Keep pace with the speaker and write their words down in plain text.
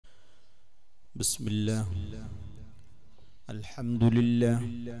بسم الله الحمد لله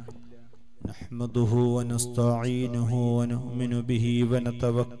نحمده ونستعينه ونؤمن به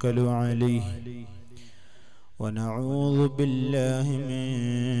ونتوكل عليه ونعوذ بالله من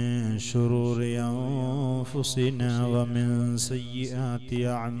شرور أنفسنا ومن سيئات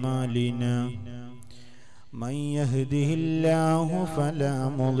أعمالنا من يهده الله فلا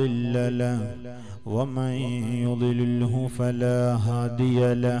مضل له ومن يضلله فلا هادي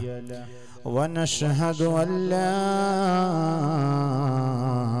له ونشهد أن لا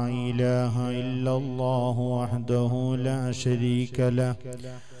إله إلا الله وحده لا شريك له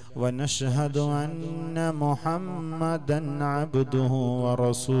ونشهد أن محمدا عبده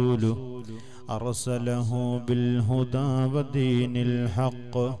ورسوله أرسله بالهدى ودين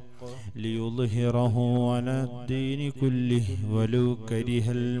الحق ليظهره على الدين كله ولو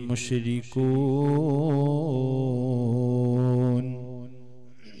كره المشركون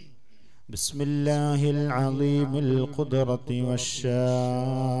بسم الله العظيم القدرة والشان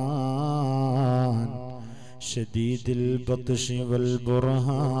شديد البطش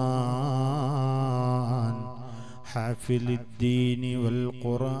والبرهان حافل الدين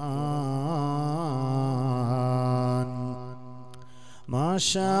والقرآن ما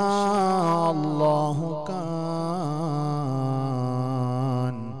شاء الله كان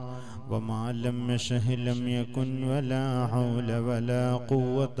وما لم يشأ لم يكن ولا حول ولا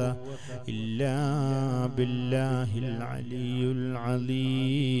قوة إلا بالله العلي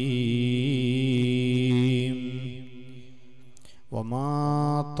العظيم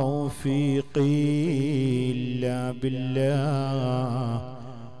وما توفيقي إلا بالله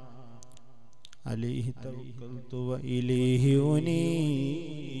عليه توكلت وإليه أنيب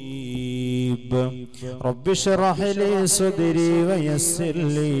رب اشرح لي صدري ويسر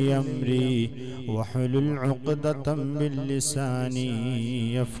لي أمري واحلل عقدة من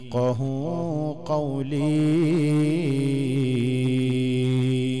لساني يفقه قولي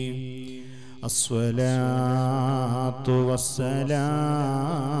الصلاة والسلام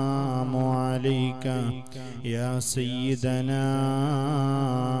عليك يا سيدنا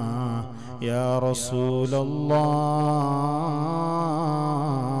يا رسول الله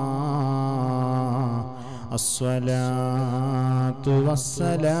الصلاة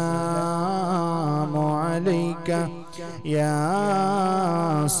والسلام عليك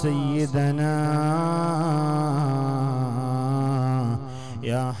يا سيدنا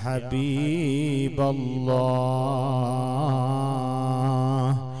يا حبيب الله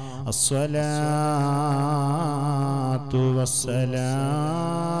الصلاة والسلام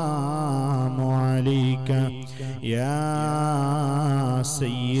عليك يا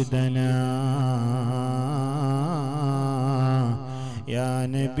سيدنا يا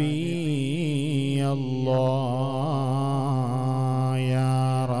نبي الله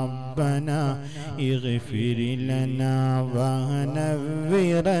يا ربنا اغفر لنا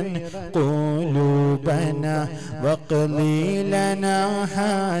ونورا قلوبنا واقضي لنا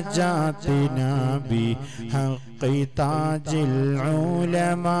حاجاتنا بحق تاج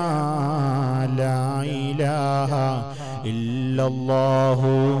العلماء لا إله إلا الله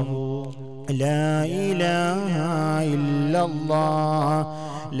لا إله إلا الله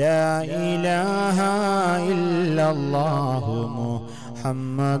لا إله إلا الله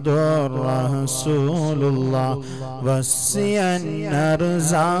محمد رسول الله وسع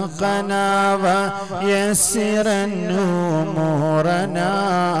أرزاقنا ويسر أمورنا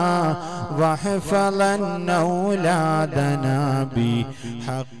واحفظ أولادنا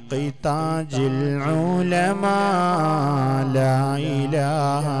بحق تاج العلماء لا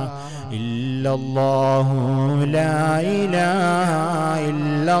إله إلا الله لا إله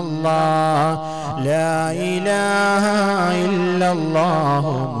إلا الله لا إله إلا الله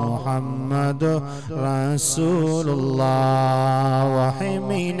محمد رسول الله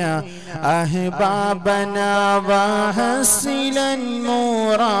وحمنا أحبابنا وحسنا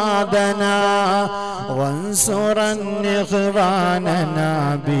مرادنا وانصرا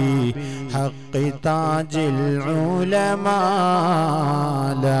إخواننا بحق تاج العلماء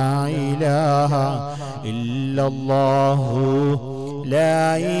لا إله إلا الله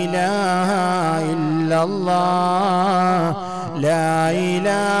لا إله إلا الله لا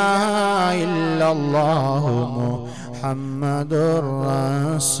إله إلا الله محمد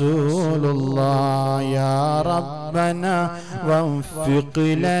رسول الله يا ربنا ووفق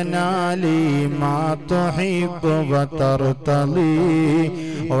لنا لما تحب وترتضي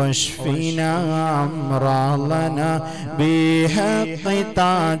واشفنا أمراضنا بحق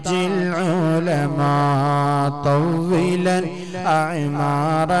تاج العلماء طولا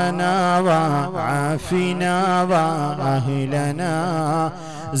أعمارنا وعافنا وأهلنا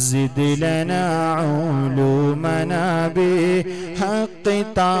زد لنا علومنا بحق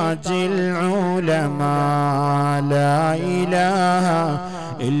تاج العلماء لا إله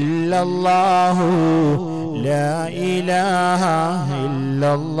إلا الله لا إله إلا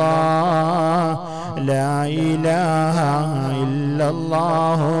الله لا إله إلا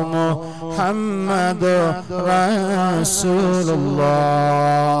الله محمد رسول الله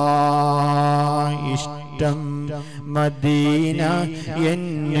ഇഷ്ടം Medina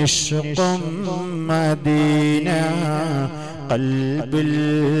എന്നിഷ്കം Medina ഖൽബിൽ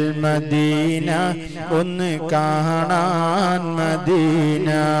Medina ഒന്ന് കാണാൻ മദീന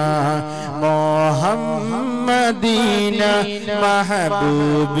മുഹമ്മദീന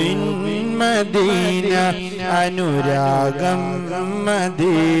മഹബൂബിൻ മദീന അനുരാഗം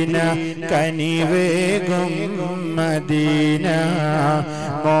മദീന കനിവേഗം മദീന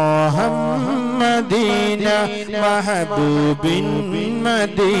മുഹമ്മദീന മഹബൂബിൻ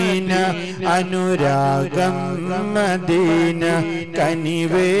മദീന അനുരാഗം മദീന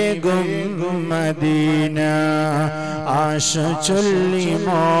കനിവേഗം മദീന ആശ ചൊല്ലി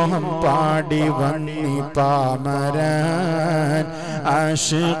മോഹം പാടി വന്നി പാമരൻ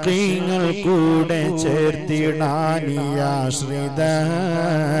ആശിഖീങ്ങൾ കൂടെ ചേർത്തിടാനിയാശ്രിതൻ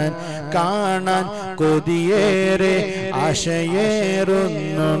കാണാൻ കൊതിയേറെ ആശയേറുന്നുണ്ടേറെ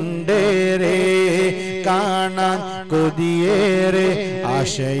കാണാൻ കൊതിയേറെ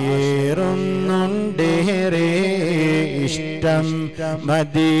ആശയേറുന്നുണ്ടേറെ ഇഷ്ടം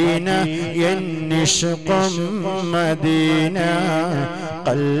മദീന എന്നിഷ്കം മദീന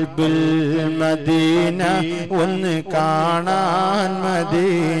ഖൽബിൽ മദീന ഒന്ന് കാണാൻ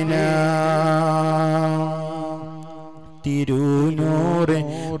മദീന തിരുനൂറ്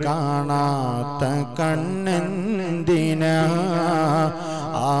കാണാത്ത കണ്ണെന്തിനാ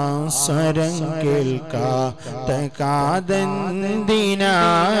ആസ്വരം കേൾക്കാത്ത കാതെന്തിനാ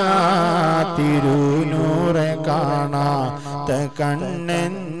തിരുനൂറ് കാണാത്ത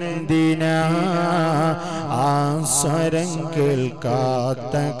കണ്ണെന്തിനാ ആസ്വരം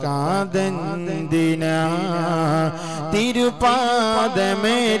കേൾക്കാത്ത കാതെന്തിനാ തിരുപാദമേറ്റ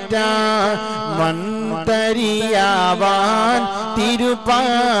മൺതരിയാവാൻ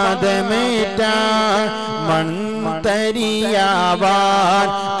തിരുപാദമേറ്റ മൺതരിയാവാൻ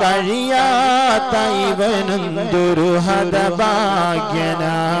കഴിയാത്ത ഇവനെന്തൊരു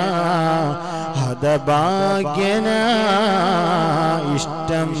ഹതഭാഗ്യനാ ഹതഭാഗ്യനാ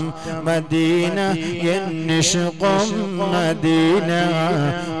ഇഷ്ടം മദീന എന്നിഷ്കം മദീന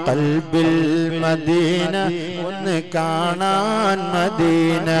ഖൽബിൽ മദീന ഒന്ന് കാണാൻ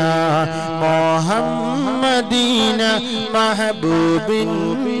മദീന മുഹമ്മദീന മഹബൂബിൻ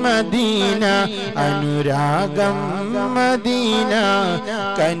മദീന അനുരാഗം മദീന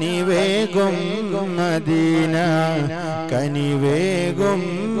കനിവേഗം മദീന കനിവേഗം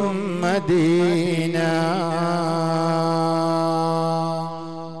മദീന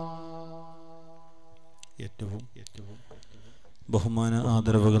ഏറ്റവും ബഹുമാന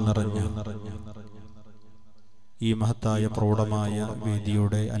ആദരവുകൾ നിറഞ്ഞ ഈ മഹത്തായ പ്രൗഢമായ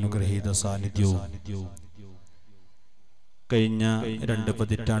വേദിയുടെ അനുഗ്രഹീത സാന്നിധ്യവും കഴിഞ്ഞ 2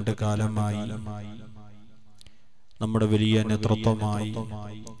 പതിറ്റാണ്ട് കാലമായി നമ്മുടെ വലിയ നേതൃത്വമായി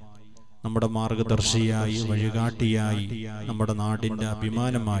നമ്മുടെ മാർഗദർശിയായി വഴികാട്ടിയായി നമ്മുടെ നാടിന്റെ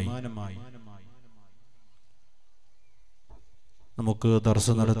അഭിമാനമായി നമുക്ക്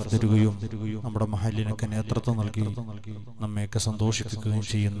ദർസ് നടത്തി തരികയും നമ്മുടെ മഹല്ലിനൊക്കെ നേതൃത്വം നൽകി നമ്മയൊക്കെ സന്തോഷിപ്പിക്കുകയും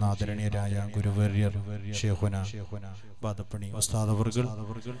ചെയ്യുന്ന ആദരണീയരായ ഗുരുവര്യർ ശൈഖുന ബാദപ്പണി ഉസ്താദ് അവർകൾ,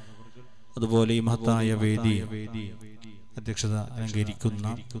 അതുപോലെ ഈ മഹത്തായ വേദി അധ്യക്ഷത അലങ്കരിക്കുന്ന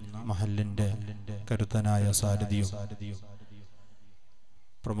മഹല്ലിന്റെ കരുത്തനായ സാരഥിയും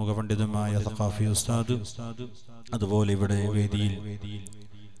പ്രമുഖ പണ്ഡിതമായ സഖാഫി ഉസ്താദ്, അതുപോലെ ഇവിടെ വേദിയിൽ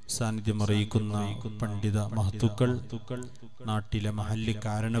സാന്നിധ്യം അറിയിക്കുന്ന പണ്ഡിത മഹത്തുക്കൾ, നാട്ടിലെ മഹല്ലി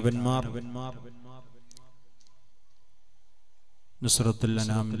കാരണവന്മാർ, നുസ്രത്തുൽ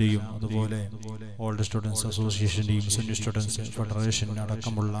അനാമിന്റെയും അതുപോലെ old students അസോസിയേഷന്റെയും Sunni students federation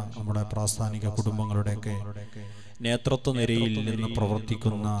അടക്കമുള്ള നമ്മുടെ പ്രാസ്ഥാനിക കുടുംബങ്ങളുടെയൊക്കെ നേതൃത്വ നിരയിൽ നിന്ന്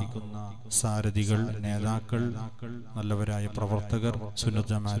പ്രവർത്തിക്കുന്ന സാരഥികൾ, നേതാക്കൾ, നല്ലവരായ പ്രവർത്തകർ,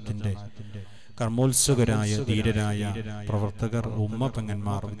 സുന്നത്ത് ജമാഅത്തിന്റെ കർമ്മോത്സുകരായ ധീരരായ പ്രവർത്തകർ, ഉമ്മ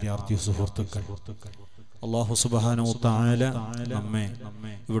പെങ്ങന്മാർ, വിദ്യാർത്ഥി സുഹൃത്തുക്കൾ, അല്ലാഹു സുബ്ഹാനഹു വ തആല നമ്മെ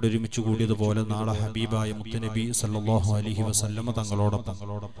ഇവിടെ ഒരുമിച്ച് കൂടിയതുപോലെ നാളെ ഹബീബായ മുത്തുനബി സല്ലല്ലാഹു അലൈഹി വസല്ലമ തങ്ങളോടൊപ്പം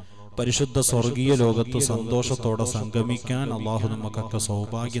പരിശുദ്ധ സ്വർഗീയ ലോകത്ത് സന്തോഷത്തോടെ സംഗമിക്കാൻ അല്ലാഹു നമുക്കൊക്കെ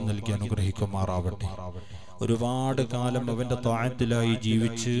സൗഭാഗ്യം നൽകി അനുഗ്രഹിക്കുമാറാവട്ടെ. ഒരുപാട് കാലം അവന്റെ ത്വാഅത്തിലായി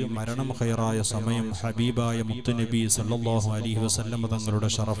ജീവിച്ച് മരണം ഖൈറായ സമയം ഹബീബായ മുത്തുനബി സല്ലല്ലാഹു അലൈഹി വസല്ലം തങ്ങളുടെ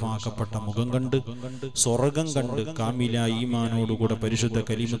ശറഫാക്കപ്പെട്ട മുഖം കണ്ട് സ്വർഗ്ഗം കണ്ട് കാമിലായ ഈമാനോടുകൂടെ പരിശുദ്ധ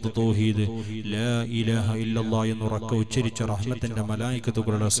കലിമത്ത് തൗഹീദ് ലാ ഇലാഹ ഇല്ലല്ലാഹ് എന്നുറക്കെ ഉച്ചരിച്ച റഹ്മത്തിന്റെ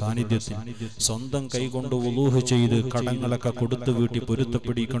മലായികത്തുകളുടെ സാന്നിധ്യത്തിൽ സ്വന്തം കൈകൊണ്ട് വുളൂഹ് ചെയ്ത് കടങ്ങളൊക്കെ കൊടുത്തു വീട്ടി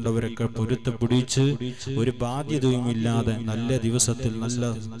പൊരുത്തപ്പിടിക്കേണ്ടവരൊക്കെ പൊരുത്തപ്പിടിച്ച് ഒരു ബാധ്യതയുമില്ലാതെ നല്ല ദിവസത്തിൽ നല്ല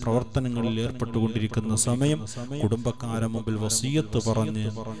പ്രവർത്തനങ്ങളിൽ ഏർപ്പെട്ടുകൊണ്ടിരിക്കുന്ന സമയം കുടുംബക്കാരെ മുമ്പിൽ വസിയത്ത് പറഞ്ഞ്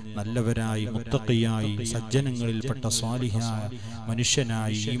നല്ലവരായി മുത്തഖിയായി സജ്ജനങ്ങളിൽപ്പെട്ട സ്വാലിഹായ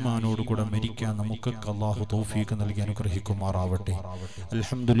മനുഷ്യനായി ഈമാനോടുകൂടെ മരിക്കാൻ നമുക്കൊക്കെ അല്ലാഹു തൗഫീഖ് നൽകി അനുഗ്രഹിക്കുമാറാവട്ടെ.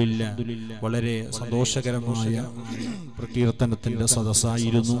 അൽഹംദുലില്ലാഹ്, വളരെ സന്തോഷകരമായ പ്രകീർത്തനത്തിന്റെ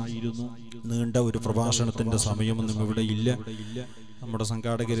സദസ്സായിരുന്നു. നീണ്ട ഒരു പ്രഭാഷണത്തിന്റെ സമയമൊന്നും ഇവിടെ ഇല്ല. നമ്മുടെ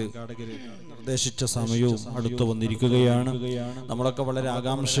സംഘാടകര് നിർദ്ദേശിച്ച സമയവും അടുത്തു വന്നിരിക്കുകയാണ്. നമ്മളൊക്കെ വളരെ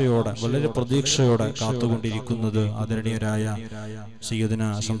ആകാംക്ഷയോടെ വളരെ പ്രതീക്ഷയോടെ കാത്തുകൊണ്ടിരിക്കുന്നത് ആദരണീയരായ സയ്യിദുനാ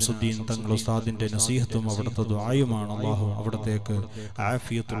ശംസുദ്ദീൻ തങ്ങൾ ഉസ്താദിന്റെ നസീഹത്തും അവിടുത്തെ ദുആയുമാണ്. അല്ലാഹു അവിടത്തേക്ക്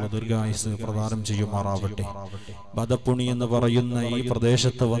ആഫിയത്തുള്ള ദീർഘായുസ്സ് പ്രദാനം ചെയ്യുമാറാവട്ടെ. ബദപ്പുണി എന്ന് പറയുന്ന ഈ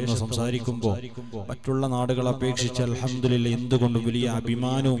പ്രദേശത്ത് വന്ന് സംസാരിക്കുമ്പോൾ മറ്റുള്ള നാടുകളെ അപേക്ഷിച്ച് അൽഹംദുലില്ലാഹ് എന്തുകൊണ്ടും വലിയ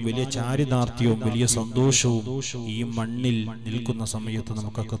അഭിമാനവും വലിയ ചാരിതാർത്ഥ്യവും വലിയ സന്തോഷവും ഈ മണ്ണിൽ നിൽക്കുന്ന സമയത്ത്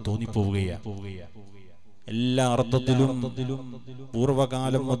നമുക്കൊക്കെ തോന്നിപ്പോവുകയാണ്. എല്ലാ അർത്ഥത്തിലും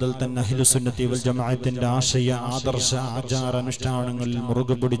പൂർവ്വകാലം മുതൽ തന്നെ അഹ്ലുസുന്നത്തി വൽ ജമാഅത്തിന്റെ ആശയ ആദർശ ആചാര അനുഷ്ഠാനങ്ങളിൽ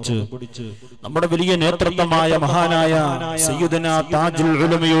മുറുകെ പിടിച്ച് നമ്മുടെ വലിയ നേതൃത്വമായ മഹാനായ സയ്യിദുനാ താജുൽ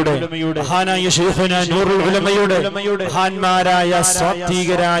ഉലമയുടെ മഹാനായ ശൈഖുനാ നൂറുൽ ഉലമയുടെ മഹാന്മാരായ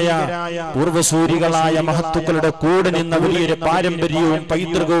സ്വാത്വികരായ പൂർവ്വസൂരികളായ മഹത്തുക്കളുടെ കൂടെ നിന്ന വലിയൊരു പാരമ്പര്യവും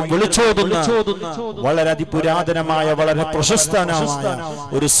പൈതൃകവും വിളിച്ചോതുന്ന വളരെ അതിപുരാതനമായ വളരെ പ്രശസ്തമായ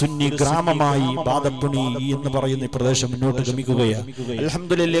ഒരു സുന്നി ഗ്രാമമായി ബാദപ്പുണി എന്ന് പറയുന്ന ഈ പ്രദേശം മുന്നോട്ട് ഗമിക്കുകയാണ്.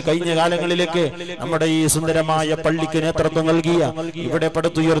 അൽഹംദുലില്ലാഹ്, കഴിഞ്ഞ കാലങ്ങളിലേക്ക് നമ്മുടെ ഈ സുന്ദരമായ പള്ളിക്ക് നേതൃത്വം നൽകിയ ഇവിടെ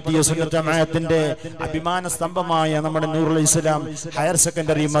പടുത്തുയർത്തിയ സുന്നത്ത് ജമാഅത്തിന്റെ അഭിമാന സ്തംഭമായ നമ്മുടെ നൂറുൽ ഇസ്ലാം ഹയർ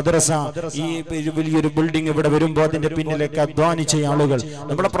സെക്കൻഡറി മദ്രസ, ഈ വലിയൊരു ബിൽഡിംഗ് ഇവിടെ വരുമ്പോൾ അതിന്റെ പിന്നിലേക്ക് അധ്വാനിച്ച ആളുകൾ,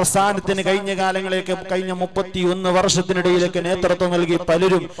 നമ്മുടെ പ്രസ്ഥാനത്തിന് കഴിഞ്ഞ കാലങ്ങളിലേക്ക് കഴിഞ്ഞ 31 വർഷത്തിനിടയിലേക്ക് നേതൃത്വം നൽകി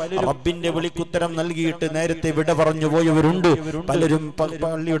പലരും റബ്ബിന്റെ വിളിക്കുത്തരം നൽകിയിട്ട് നേരത്തെ വിട പറഞ്ഞു പോയവരുണ്ട്. പലരും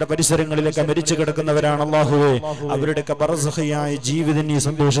പള്ളിയുടെ പരിസരങ്ങളിലേക്ക് മരിച്ചു കിടക്കുന്നവരാണ്. അല്ലാഹുവേ, അവരുടെയൊക്കെ ബർസഖിയായ ജീവിതം നീ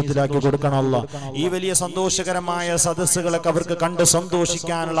സന്തോഷത്തിലാക്കി കൊടുക്കണം അല്ലാഹ്. ഈ വലിയ സന്തോഷകരമായ സദസ്സുകളൊക്കെ അവർക്ക് കണ്ട്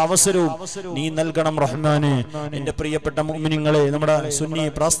സന്തോഷിക്കാനുള്ള അവസരവും നീ നൽകണം റഹ്മാനെ. എന്റെ പ്രിയപ്പെട്ട മുഅ്മിനീങ്ങളെ, നമ്മുടെ സുന്നി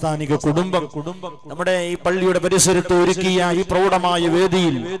പ്രാസ്ഥാനിക കുടുംബം നമ്മുടെ ഈ പള്ളിയുടെ പരിസരത്ത് ഒരുക്കിയ ഈ പ്രൗഢമായ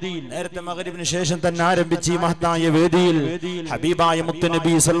വേദിയിൽ നേരത്തെ മഗ്രിബിന് ശേഷം തന്നെ ആരംഭിച്ച ഈ മഹത്തായ വേദിയിൽ ഹബീബായ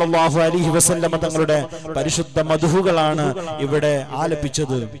മുത്തുനബി സല്ലല്ലാഹു അലൈഹി വസല്ലം തങ്ങളുടെ പരിശുദ്ധ മദ്ഹുകളാണ് ഇവിടെ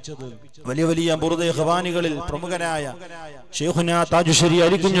ആലപിച്ചത്. വലിയ വലിയ ബുർദ ഖവാനികളിൽ പ്രമുഖനായ ശൈഖുനാ താജുശ്ശേരി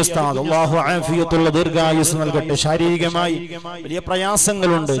അലിക്കുഞ്ഞ് ഉസ്താദ്, അല്ലാഹു ആഫിയത്തുള്ള ദീർഘായുസ് നൽകട്ടെ. ശാരീരികമായി വലിയ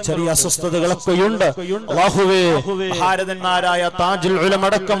പ്രയാസങ്ങളുണ്ട്, ചെറിയ അസ്വസ്ഥതകളൊക്കെയുണ്ട്. അല്ലാഹുവേ, ഭാരതന്മാരായ താജുൽ ഉലമ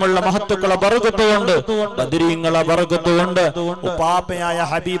അടക്കമുള്ള മഹത്തുക്കളെ ബർക്കത്തുകൊണ്ട്, ബദരീങ്ങളെ ബർക്കത്തുകൊണ്ട്, ഉപ്പാപ്പയായ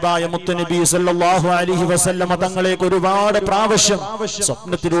ഹബീബായ മുത്തുനബി സല്ലല്ലാഹു അലൈഹി വസല്ലം തങ്ങളേക്ക് ഒരുപാട് പ്രാവശ്യം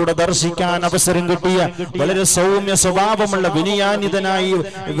സ്വപ്നത്തിലൂടെ ദർശിക്കാൻ അവസരം കിട്ടിയ വളരെ സൗമ്യ സ്വഭാവമുള്ള വിനയാനിതനായി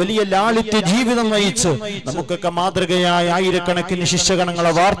വലിയ ലാളിത്യ ജീവിതം നയിച്ച് നമുക്കൊക്കെ മാതൃകയായ ആയിരക്കണക്കിന്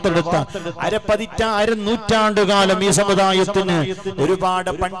ശിഷ്യഗണങ്ങളെ വാർത്തെടുത്ത അരനൂറ്റാണ്ടുകാലം ഈ സമുദായത്തിന് ഒരുപാട്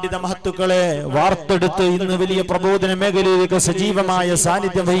പണ്ഡിത മഹത്തുക്കളെ വാർത്തെടുത്ത് ഇന്ന് വലിയ പ്രബോധന മേഖലയിലേക്ക് സജീവമായ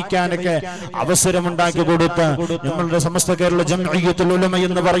സാന്നിധ്യം വഹിക്കാനൊക്കെ അവസരമുണ്ടാക്കി കൊടുത്ത നമ്മളുടെ സമസ്ത കേരള ജംഇയ്യത്തുൽ ഉലമ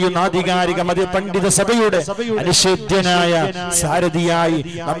എന്ന് പറയുന്ന ആധികാരിക മത പണ്ഡിത സഭയുടെ അനിഷേധ്യനായ സാരഥിയായി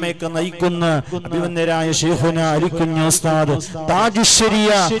നമ്മയൊക്കെ നയിക്കുന്ന അഭിമന്യരായ ശൈഖുനാ അലിക്കുഞ്ഞ് ഉസ്താദ്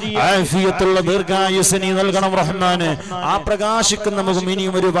താജുശ്ശേരിയ ആഫിയത്തുള്ള ദീർഘായുസ് നീ നൽകണം റഹ്മാനെ. ആ പ്രകാശിക്കുന്ന മുഖം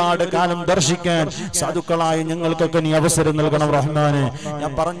ഇനിയും ഒരുപാട് കാലം ദർശിക്കാൻ സാധുക്കളായ ഞങ്ങൾക്കൊക്കെ നീ അവസരം നൽകണം റഹ്മാനെ.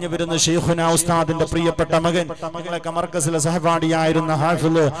 ഞാൻ പറഞ്ഞു വരുന്ന ശൈഖുനാ ഉസ്താദിന്റെ പ്രിയപ്പെട്ട മകൻ, ഞങ്ങളൊക്കെ മർക്കസിലെ സഹപാഠിയായിരുന്ന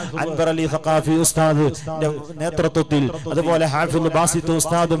ഹാഫിള് അൻവർ അലി സഖാഫി ഉസ്താദ് നേതൃത്വത്തിൽ, അതുപോലെ ഹാഫിള് ബാസിത്ത്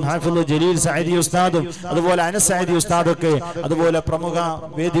ഉസ്താദും ഹാഫിള് ജലീൽ സഅദി ഉസ്താദും അതുപോലെ അനസ് സഅദി ഉസ്താദൊക്കെ അതുപോലെ പ്രമുഖ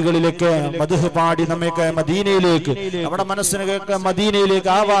വേദികളിലേക്ക് മദ്ഹ് പാടി നമ്മയൊക്കെ മദീനയിലേക്ക്, നമ്മുടെ മനസ്സിനൊക്കെ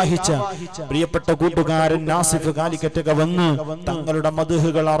മദീനയിലേക്ക് ആവാഹിച്ച പ്രിയപ്പെട്ട കൂട്ടുകാരൻ നാസിഫ് കാലിക്കറ്റൊക്കെ വന്ന് തങ്ങളുടെ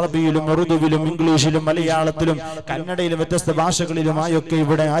മദ്ഹുകൾ അറബിയിലും ഉറുദുവിലും ഇംഗ്ലീഷിലും മലയാളത്തിലും കന്നഡയിലും വ്യത്യസ്ത ഭാഷകളിലുമായൊക്കെ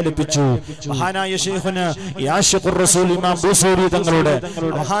ഇവിടെ ആലപിച്ചു. മഹാനായ ശൈഖുനാ ആശിഖുർ റസൂൽ ഇമാം ബൂസൂരി തങ്ങളുടെ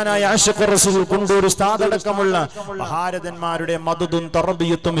മഹാനായ ആശിഖുർ റസൂൽ കുണ്ടൂർ ഉസ്താദ് അടക്കമുള്ള ഭാരതന്മാരുടെ മദദും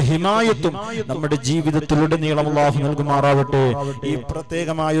തർബിയത്തും ഹിമായത്തും നമ്മുടെ ജീവിതത്തിലുടനീളം അല്ലാഹു നൽകുമാറാവട്ടെ. ഈ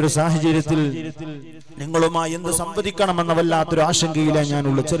പ്രത്യേകമായ ഒരു സാഹചര്യത്തിൽ നിങ്ങളുമായി എന്ത് സംവദിക്കണമെന്ന വല്ലാത്തൊരു ആശങ്കയിലാണ്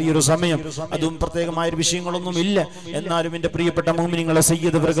ഞാനുള്ള. ചെറിയൊരു ചെറിയൊരു സമയം, അതും പ്രത്യേകമായ വിഷയങ്ങളൊന്നും ഇല്ല. എന്നാലും എന്റെ പ്രിയപ്പെട്ട മുഅ്മിനീങ്ങളെ,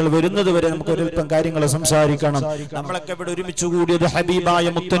 സയ്യിദുകൾ വരുന്നത് വരെ നമുക്ക് ഒരൽപ്പം കാര്യങ്ങൾ സംസാരിക്കണം. നമ്മളൊക്കെ ഇവിടെ ഒരുമിച്ച് കൂടിയത് ഹബീബായ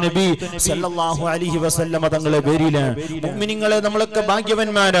മുത്തുനബി സല്ലല്ലാഹു അലൈഹി വസല്ലമ തങ്ങളെ പേരിലാണ്. മുഅ്മിനീങ്ങളെ, നമ്മളൊക്കെ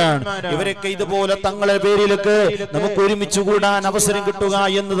ഭാഗ്യവാന്മാരാണ്. ഇവരൊക്കെ ഇതുപോലെ തങ്ങളെ പേരിലൊക്കെ നമുക്ക് ഒരുമിച്ച് കൂടാൻ അവസരം കിട്ടുക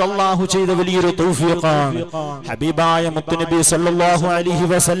എന്നത് അല്ലാഹു ചെയ്ത വലിയൊരു തൗഫീഖാണ്. ഹബീബായ മുത്തുനബി സല്ലല്ലാഹു അലൈഹി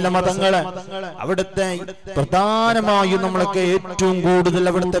വസല്ലമ തങ്ങളെ അവിടുത്തെ പ്രധാനമായും നമ്മളൊക്കെ ഏറ്റവും കൂടുതൽ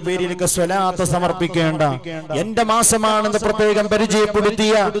അവിടുത്തെ പേരിലേക്ക് സ്വലാത്ത് സമർപ്പിക്കേണ്ട എന്റെ മാസമാണെന്ന് പ്രത്യേകം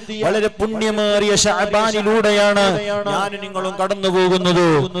പരിചയപ്പെടുത്തിയ വളരെ പുണ്യമേറിയ ശഅബാനിലൂടെയാണ് ഞാൻ നിങ്ങളും കടന്നു പോകുന്നത്.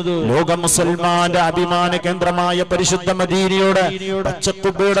 ലോക മുസൽമാന്റെ അഭിമാന കേന്ദ്രമായ പരിശുദ്ധ മദീനയുടെ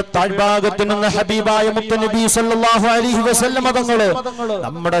പച്ചക്കുബയുടെ താഴ്ഭാഗത്ത് നിന്ന് ഹബീബായ മുത്തുനബി സല്ലല്ലാഹു അലൈഹി വസല്ലമ തങ്ങൾ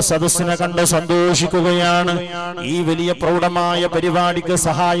നമ്മുടെ സദസ്സിനെ കണ്ട് സന്തോഷിക്കുകയാണ്. ഈ വലിയ പ്രൗഢമായ പരിപാടിക്ക്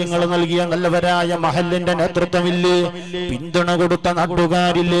സഹായങ്ങൾ നൽകിയ നല്ലവരായ മഹല്ലിന്റെ നേതൃത്വമില്ലേ, പിന്തുണ കൊടുത്ത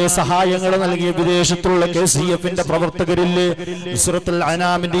നാട്ടുകാരില്ലേ, സഹായങ്ങൾ നൽകിയ വിദേശത്തുള്ള KCF-ന്റെ പ്രവർത്തകരില്ലേ, ഇസ്റത്തുൽ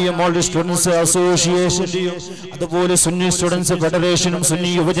അനാമിന്റെയും ഓൾഡ് സ്റ്റുഡൻസ് അസോസിയേഷന്റെയും അതുപോലെ സുന്നി സ്റ്റുഡൻസ് ഫെഡറേഷനും സുന്നി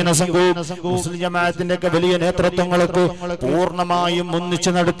യുവജന സംഘവും മുസ്ലിം ജമാഅത്തിന്റെ ഒക്കെ വലിയ നേതൃത്വങ്ങൾക്ക് പൂർണ്ണമായും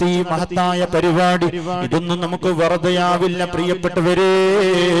ഒന്നിച്ചു നടത്തി ഈ മഹത്തായ പരിപാടി. ഇതൊന്നും നമുക്ക് വെറുതെയാവില്ല പ്രിയപ്പെട്ടവരെ.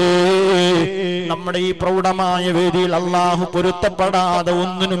 നമ്മുടെ ഈ പ്രൗഢമായ വേദിയിൽ അള്ളാഹു പൊരുത്തപ്പെടാതെ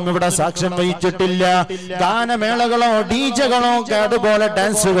ഒന്നിനും ഇവിടെ സാക്ഷ്യം വഹിച്ചിട്ടില്ല. ഗാനമേളകളോ ഡീജകളോ അതുപോലെ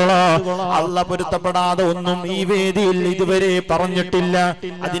ഡാൻസുകളോ അള്ളാഹ് പൊരുത്തപ്പെടാതെ ഒന്നും ഈ വേദിയിൽ ഇതുവരെ പറഞ്ഞിട്ടില്ല.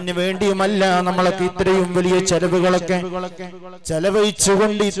 അതിന് വേണ്ടിയുമല്ല നമ്മളൊക്കെ ഇത്രയും വലിയ ചെലവുകളൊക്കെ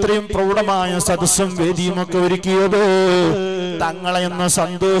ചെലവഴിച്ചുകൊണ്ട് ഇത്രയും പ്രൗഢമായ സദസ്സും വേദിയും ഒക്കെ ഒരുക്കിയത് തങ്ങളെ ഒന്ന്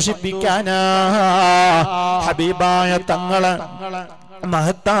സന്തോഷിപ്പിക്കാനാ. ഹബീബായ തങ്ങളെ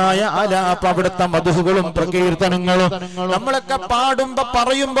മഹത്തായ ആലാപ അവിടുത്തെ മധുഹുകളും പ്രകീർത്തനങ്ങളും നമ്മളൊക്കെ പാടുമ്പോ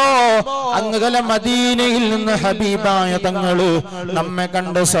പറയുമ്പോ അങ്ങകല മദീനയിൽ നിന്ന് ഹബീബായ തങ്ങള് നമ്മെ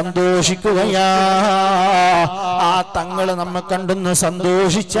കണ്ട് സന്തോഷിക്കുകയാ. ആ തങ്ങള് നമ്മെ കണ്ടെന്ന്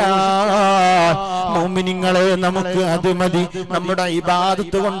സന്തോഷിച്ചാൽ മുഅ്മിനീങ്ങളെ നമുക്ക് അത് മതി. നമ്മുടെ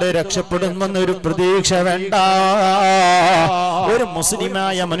ഇബാദത്ത് കൊണ്ട് രക്ഷപ്പെടുമെന്നൊരു പ്രതീക്ഷ വേണ്ട. ഒരു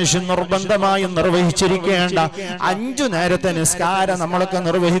മുസ്ലിമായ മനുഷ്യൻ നിർബന്ധമായും നിർവഹിച്ചിരിക്കേണ്ട 5 നേരത്തെ നിസ്കാരം നമ്മളൊക്കെ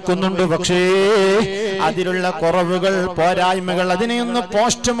നിർവഹിക്കുന്നുണ്ട്. പക്ഷേ അതിലുള്ള കുറവുകൾ, പോരായ്മകൾ അതിനെയൊന്ന്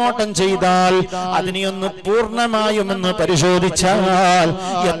പോസ്റ്റ്മോർട്ടം ചെയ്താൽ, അതിനെയൊന്ന് പൂർണ്ണമായും ഒന്ന് പരിശോധിച്ചാൽ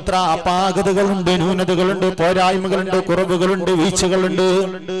എത്ര അപാകതകളുണ്ട്, ന്യൂനതകളുണ്ട്, പോരായ്മകളുണ്ട്, കുറവുകളുണ്ട്, വീഴ്ചകളുണ്ട്.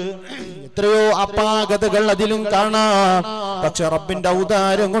 എത്രയോ അപാകതകൾ അതിലും കാണാം. പക്ഷെ റബ്ബിന്റെ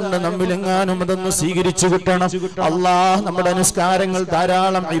ഔദാര്യം കൊണ്ട് നമ്മിലെങ്ങാനും അതൊന്ന് സ്വീകരിച്ചു കിട്ടണം. അല്ലാഹ് നമ്മുടെ നിസ്കാരങ്ങൾ,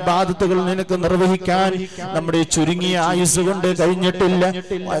 ധാരാളം ഇബാദത്തുകൾ നിനക്ക് നിർവഹിക്കാൻ നമ്മുടെ ചുരുങ്ങിയ ആയുസ് കൊണ്ട് കഴിഞ്ഞിട്ടില്ല.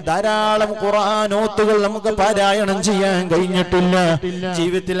 ധാരാളം ഖുർആനോത്തുകൾ നമുക്ക് പാരായണം ചെയ്യാൻ കഴിഞ്ഞിട്ടില്ല.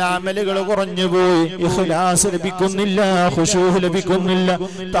 ജീവിതത്തിൽ അമലുകൾ കുറഞ്ഞുപോയി, ഇഖ്ലാസ് ലഭിക്കുന്നില്ല, ഖുശൂഅ് ലഭിക്കുന്നില്ല,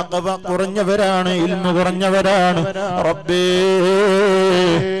 തഖ്വ കുറഞ്ഞവരാണ്, ഇൽമു കുറഞ്ഞവരാണ്. റബ്ബേ,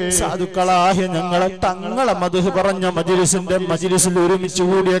 സാധുക്കളായ ഞങ്ങളെ തങ്ങളെ മദ്ഹ് പറഞ്ഞ മജ്ലിസിൽ ഒരുമിച്ച്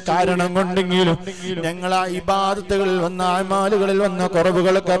കൂടിയ കാരണം കൊണ്ടെങ്കിലും ഞങ്ങൾ ആ ഇബാദത്തുകളിൽ വന്ന അമാലുകളിൽ വന്ന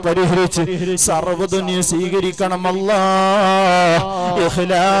കുറവുകളൊക്കെ പരിഹരിച്ച് സർവ്വതുനി സ്വീകരിക്കണം അല്ലാഹ്.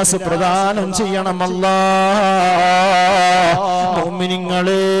 ഇഖ്ലാസ് പ്രദാനം ചെയ്യണം അല്ലാഹ്.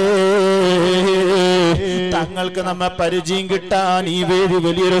 മുഅ്മിനീങ്ങളെ, തങ്ങൾക്ക് നമ്മെ പരിചയം കിട്ടാൻ ഈ വേദി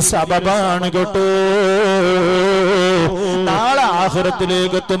വലിയൊരു സബബാണ് കേട്ടോ. നാളെ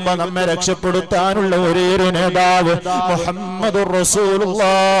ആഖിറത്തിലേക്ക് എത്തുമ്പോ നമ്മെ രക്ഷപ്പെടുത്താനുള്ള ഒരേയൊരു നേതാവ് മുഹമ്മദുർ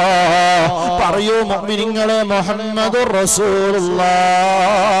റസൂലുള്ളാഹ്. പറയൂ മുഅ്മിനീങ്ങളെ, മുഹമ്മദുർ റസൂലുള്ളാഹ്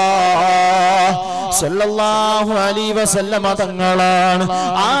സല്ലല്ലാഹു അലൈഹി വസല്ലമ തങ്ങളാണ്.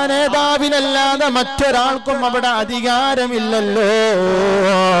 ആ നേതാവിനല്ലാതെ മറ്റൊരാൾക്കും അവിടെ അധികാരമില്ലല്ലോ.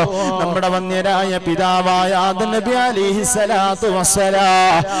 നമ്മുടെ വന്യരായ പിതാവായ ആദം നബി അലൈഹിസ്സലാത്തു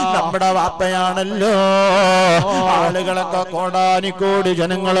വസ്സലാം നമ്മുടെ വാപ്പയാണല്ലോ. ആളുകളൊക്കെ കോടാനിക്കോടി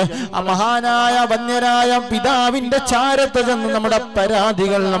ജനങ്ങള് ആ മഹാനായ വന്യരായ പിതാവിന്റെ ചാരത്ത് ചെന്ന് നമ്മുടെ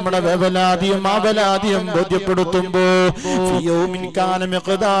പരാതികൾ, നമ്മുടെ വേവലാതിയും ആവലാതിയും ബോധ്യപ്പെടുത്തുമ്പോ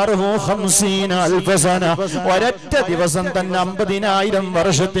ഒരൊറ്റ ദിവസം തന്നെ 50,000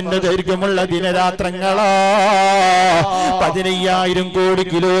 വർഷത്തിന്റെ ദൈർഘ്യമുള്ള ദിനരാത്രങ്ങളാ. 15,000 കോടി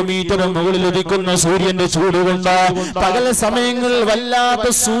കിലോമീറ്റർ മുകളിൽ ഉദിക്കുന്ന സൂര്യന്റെ ചൂടുകൊണ്ട് പകൽ സമയങ്ങളിൽ വല്ലാത്ത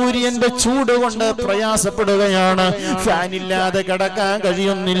സൂര്യന്റെ ചൂട് കൊണ്ട് പ്രയാസപ്പെടുകയാണ്. ഫാനില്ലാതെ കിടക്കാൻ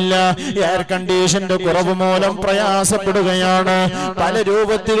കഴിയുന്നില്ല. എയർ കണ്ടീഷന്റെ കുറവ് മൂലം പ്രയാസപ്പെടുകയാണ്. പല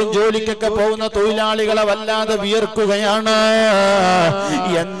രൂപത്തിലും ജോലിക്കൊക്കെ പോകുന്ന തൊഴിലാളികളെ വല്ലാതെ വിയർക്കുകയാണ്.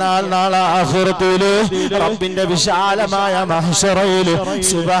 എന്നാൽ നാളെ ആഖിറത്ത് കോടതിയില് റബ്ബിന്റെ വിശാലമായ മഹ്ശറയില്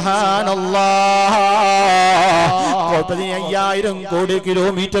സുബ്ഹാനല്ലാഹ് 15,000 കോടി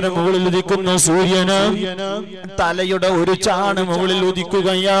കിലോമീറ്റർ മുകളിൽ ഉദിക്കുന്ന സൂര്യന് തലയുടെ ഒരു ചാണ് മുകളിൽ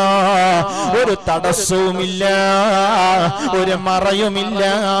ഉദിക്കുകയാ. ഒരു തടസ്സവുമില്ല, ഒരു മറയുമില്ല,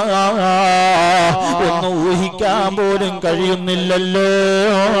 ഒന്ന് ഊഹിക്കാൻ പോലും കഴിയുന്നില്ലല്ലോ.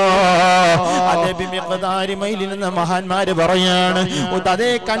 നബി മിഖ്ദാരി മൈലിൽ നിന്ന് മഹാന്മാര് പറയാണ്,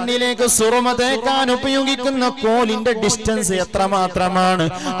 അതേ കണ്ണിലേക്ക് സുറുമ തേക്കാൻ ഉപയോഗിക്കുന്ന കോലിന്റെ ഡിസ്റ്റൻസ് എത്രമാത്രമാണ്,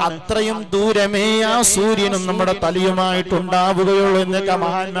 അത്രയും ദൂരമേ ആ സൂര്യനും നമ്മുടെ തലയുമായിട്ടുണ്ടാവുകയുള്ളൂ എന്നൊക്കെ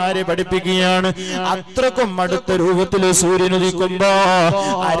മഹാന്മാരെ പഠിപ്പിക്കുകയാണ്. അത്രക്കും അടുത്ത രൂപത്തിൽ സൂര്യൻ ഉദിക്കുമ്പോ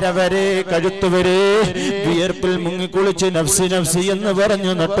അരവരെ കഴുത്തുവരെ വിയർപ്പിൽ മുങ്ങിക്കുളിച്ച് നഫ്സി നഫ്സി എന്ന്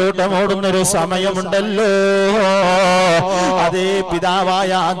പറഞ്ഞു നെട്ടോട്ടമോടുന്നൊരു സമയമുണ്ടല്ലോ. അതേ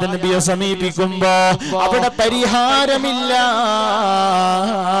പിതാവായ ആദം നബിയെ സമീപിക്കുമ്പോ അവിടെ പരിഹാരമില്ല.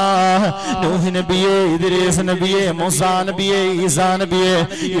 നൂഹ് നബിയെ, ഇദ്രീസ് നബിയെ, മൂസാ നബിയെ, ഈസാ നബിയെ,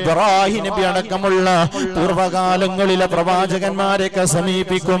 ഇബ്രാഹിം നബി അടക്കമുള്ള പൂർവകാലങ്ങളിലെ പ്രവാചകന്മാരെയൊക്കെ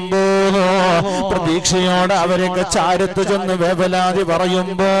സമീപിക്കുമ്പോ പ്രതീക്ഷയോടെ അവരൊക്കെ ചാരത്ത് ചെന്ന് വേവലാതി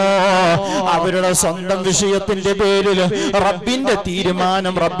പറയുമ്പോ അവരുടെ സ്വന്തം വിഷയത്തിന്റെ പേരിൽ റബ്ബിന്റെ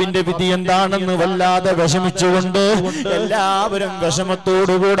തീരുമാനം, റബ്ബിന്റെ വിധി എന്താണെന്ന് വല്ലാതെ വിഷമിച്ചുകൊണ്ട് എല്ലാവരും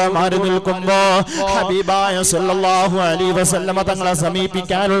വിഷമത്തോടുകൂടെ മാറി നിൽക്കുമ്പോ ഹബീബായ സല്ലല്ലാഹു അലൈഹി വസല്ലമ തങ്ങളെ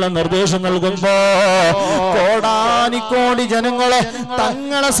സമീപിക്കാനുള്ള നിർദ്ദേശം നൽകുമ്പോ കോടാനിക്കോടി ജനങ്ങളെ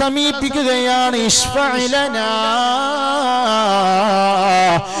തങ്ങളെ സമീപിക്കുകയാണ്. ഇശ്ഫഇലനാ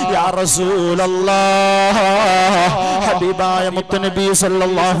യാ റസൂലല്ലാഹ്. ഹബീബായ മുത്തുനബി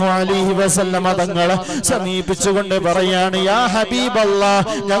സല്ലല്ലാഹു അലൈഹി വസല്ലമ തങ്ങളെ സമീപിച്ചുകൊണ്ട് പറയാണ്, യാ ഹബീബല്ലാഹ്,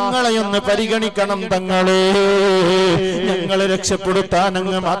 ഞങ്ങളെ ഒന്ന് പരിഗണിക്കണം തങ്ങളെ. ഞങ്ങളെ രക്ഷപ്പെടുത്താൻ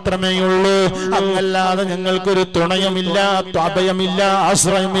അങ്ങ് മാത്രമേ ഉള്ളൂ. അങ്ങല്ലാതെ ഞങ്ങൾക്കൊരു തുണയുമില്ല, അഭയമില്ല,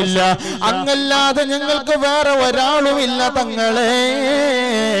 ആശ്രയമില്ല. അങ്ങല്ലാതെ ഞങ്ങൾക്ക് വേറെ ഒരാളുമില്ല തങ്ങളെ.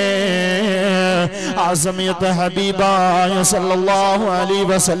 ആ സമയത്ത് ഹബീബായ സല്ലല്ലാഹു അലൈഹി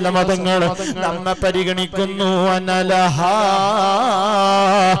വസല്ലമ തങ്ങൾ നമ്മെ പരിഗണിക്കുന്നു. അനലഹാ,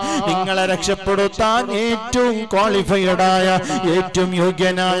 നിങ്ങളെ രക്ഷപ്പെടുത്താൻ ഏറ്റവും ക്വാളിഫൈഡായ, ഏറ്റവും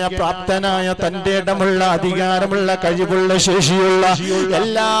യോഗ്യനായ, പ്രാപ്തനായ, തന്റെ ഇടമുള്ള, അധികാരമുള്ള, കഴിവുള്ള, ശേഷിയുള്ള,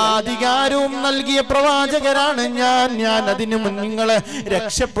 എല്ലാ അധികാരവും നൽകിയ പ്രവാചകരാണ് ഞാൻ അതിനു മുൻ നിങ്ങളെ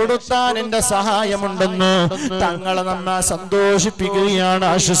രക്ഷപ്പെടുത്താൻ എന്റെ സഹായമുണ്ടെന്ന് തങ്ങളെ നമ്മെ സന്തോഷിപ്പിക്കുകയാണ്,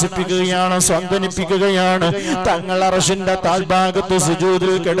 ആശ്വസിപ്പിക്കുകയാണ്, സാന്ത്വനിപ്പിക്കുകയാണ്. തങ്ങൾ അർശിന്റെ താഴ്ഭാഗത്ത്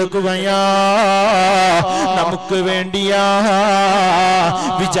സുജൂദിൽ കിടക്കുകയാ. നമുക്ക് വേണ്ടിയാ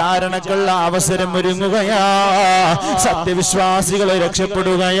വിചാരണക്കുള്ള അവസരം ഒരുങ്ങുകയാ. സത്യവിശ്വാസികളെ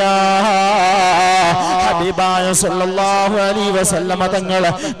രക്ഷപ്പെടുകയാ. ഹബീബായ സല്ലല്ലാഹു അലൈഹി വസല്ലമ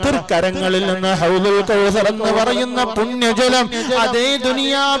തങ്ങളെ തൃക്കരങ്ങളിൽ നിന്ന് ഹൗലുൽ കൗസർ എന്ന് പറയുന്ന പുണ്യജലം, അതേ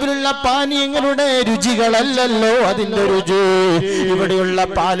ദുനിയാവിലുള്ള പാനീയങ്ങളുടെ രുചികളല്ലല്ലോ അതിന്റെ രുചി. ഇവിടെയുള്ള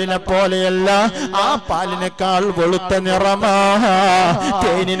പാലിനെ പോലെയല്ല, ആ പാലിനേക്കാൾ വെളുത്ത നിറമാ,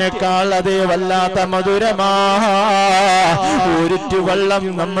 തേനിനേക്കാൾ അതേ വല്ലാത്ത മധുരമാ. ഒരിറ്റു വെള്ളം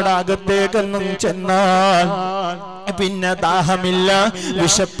നമ്മുടെ അകത്തേക്കൊന്നും ചെന്നാൽ പിന്നെ ദാഹമില്ല,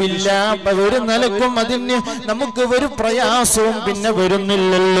 വിശപ്പില്ല, ഒരു നിലക്കും അതിന് നമുക്ക് ഒരു പ്രയാസവും പിന്നെ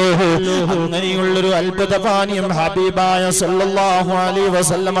വരുന്നില്ലല്ലോ. അങ്ങനെയുള്ളൊരു അത്ഭുത പാനീയം ഹബീബായ സല്ലല്ലാഹു അലൈഹി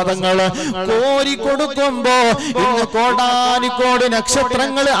വസല്ലമ തങ്ങള് കോരി കൊടുക്കുമ്പോ ഇന്ന് കോടാനിക്കോടി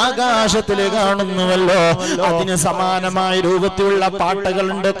നക്ഷത്രങ്ങൾ ആകാശത്തിൽ കാണുന്നുവല്ലോ. അതിന് സമാനമായ രൂപത്തിലുള്ള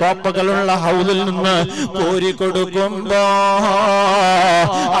പാട്ടകളുണ്ട്, കോപ്പകളുള്ള ഹൗലിൽ നിന്ന് കോരി കൊടുക്കുമ്പോ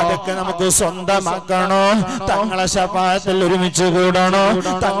അതൊക്കെ നമുക്ക് സ്വന്തമാക്കണോ? തങ്ങളെ ശഫാഅത്തിൽ ഒരുമിച്ച് കൂടണോ?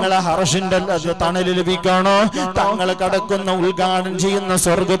 തങ്ങളെ ഹർഷിന്റെ തണല് ലഭിക്കണോ? തങ്ങൾ കടക്കുന്ന ഉദ്ഘാടനം ചെയ്യുന്ന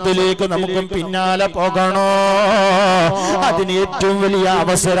സ്വർഗത്തിലേക്ക് നമുക്കും പിന്നാലെ പോകണോ? അതിന് ഏറ്റവും വലിയ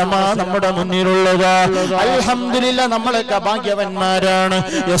അവസരമാണ് നമ്മുടെ മുന്നിലുള്ളത്. അൽഹംദുലില്ലാ, നമ്മളൊക്കെ ഭാഗ്യവന്മാരാണ്.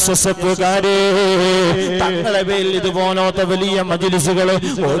 SSFകാരെ തങ്ങളെ പേരിൽ ഇതുപോലത്തെ വലിയ മജ്‌ലിസുകൾ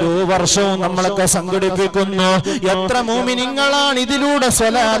ഓരോ വർഷവും നമ്മളൊക്കെ സംഘടിപ്പിക്കുന്നു. എത്ര മോമിനിങ്ങളാണ് ഇതിലൂടെ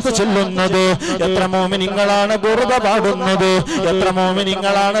സ്വലാത്ത് ചൊല്ലുന്നത്, എത്ര മോമിനിങ്ങളാണ് ബുർദ പാടുന്നത്, എത്ര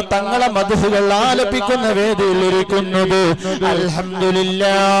മോമിനിങ്ങളാണ് തങ്ങളെ മദ്ഹുകൾ ആലപിക്കുന്ന വേദിയിൽ ഇരിക്കുന്നത്.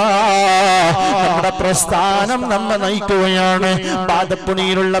 അൽഹംദുലില്ലാ, നമ്മുടെ പ്രസ്ഥാനം നമ്മെ നയിക്കുകയാണ്.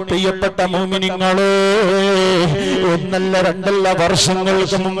 ബാലപ്പുണിയിലുള്ള പ്രിയപ്പെട്ട മോമിനിങ്ങളെ, ഒന്നല്ല രണ്ടല്ല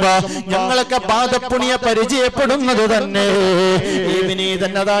വർഷങ്ങൾക്ക് മുമ്പ് ഞങ്ങളൊക്കെ ബാലപ്പുണിയെ പരിചയപ്പെടുന്നത് തന്നെ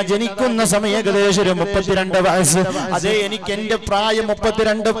ഇവനീതന്നതാ ജനിക്കുന്ന സമയം ഏകദേശം ഒരു 32 വയസ്സ്. അതേ, എനിക്ക് എന്റെ പ്രായം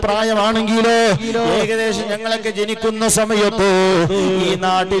 32 പ്രായമാണെങ്കിലോ ഏകദേശം ഞങ്ങളൊക്കെ ജനിക്കുന്ന സമയത്ത് ഈ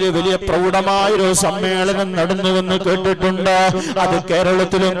നാട്ടിൽ വലിയ പ്രൗഢമായൊരു സമ്മേളനം നടന്നുവെന്ന് കേട്ടിട്ടുണ്ട്. അത്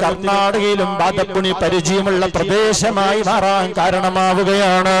കേരളത്തിലും കർണാടകയിലും ബാലപ്പുണി പരിചയമുള്ള പ്രദേശമായി മാറാൻ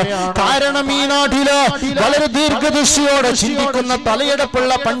കാരണമാവുകയാണ്. കാരണം ഈ നാട്ടില് വളരെ ദീർഘദൃഷ്ടിയോടെ ചിന്തിക്കുന്ന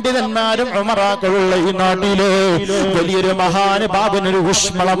തലയെടുപ്പുള്ള പണ്ഡിതന്മാരും ഉമറാക്കളുള്ള ഈ നാട്ടില് വലിയൊരു മഹാനുഭാവനൊരു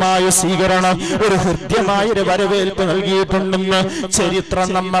ഊഷ്മളമായ സ്വീകരണം, ഒരു ഹൃദ്യമായ ഒരു വരവേൽപ്പ് നൽകിയിട്ടുണ്ടെന്ന് ചരിത്രം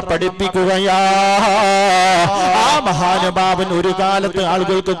നമ്മെ പഠിപ്പിക്കുകയാ. ആ മഹാനുഭാവൻ ഒരു കാലത്ത്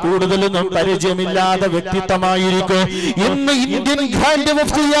ആളുകൾക്ക് കൂടുതലൊന്നും പരിചയമില്ലാത്ത വ്യക്തിത്വമായിരിക്കും. ഇന്ന് ഇന്ത്യൻ ഗ്രാൻഡ്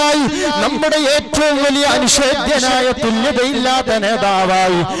മുഫ്തിയായി നമ്മുടെ ഏറ്റവും വലിയ അനുഷേദ്യനായ തുല്യതയില്ലാത്ത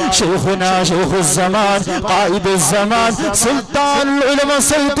നേതാവായി ശൈഖുന ശൈഖുസ്സമാൻ ഖായിദുസ്സമാൻ സുൽത്താനുൽ ഉലമ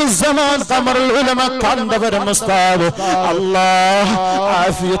സയ്യിദുസ്സമാൻ ഖമറുൽ ഉലമ കാന്തപുരം ഉസ്താദ് അല്ലാഹ്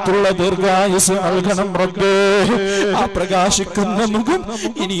ആഫിയത്തുള്ള ദീർഘായുസ് നൽകണം റബ്ബേ. ആ പ്രകാശിക്കുന്ന മുഖം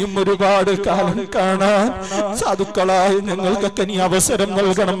ഇനിയും ഒരുപാട് കാലം കാണാൻ സാധുക്കളായി ഞങ്ങൾക്കൊക്കെ നീ അവസരം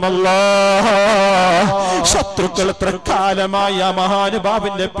നൽകണം അല്ലാഹ്. ശത്രുക്കൾ എത്ര കാലമായി ആ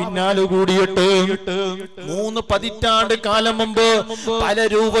മഹാനുഭാവന്റെ പിന്നാലെ കൂടിയിട്ട് 3 പതിറ്റാണ്ട് കാലം മുമ്പ് പല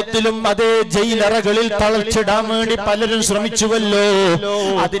രൂപത്തിലും അതേ ജയിലറകളിൽ തളച്ചിടാൻ വേണ്ടി പലരും ശ്രമിച്ചുവല്ലോ.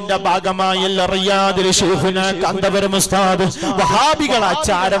 അതിന്റെ ഭാഗമായി റിയാദിൽ ശൈഖുന കാന്തപുരം ഉസ്താദ് വഹാബികൾ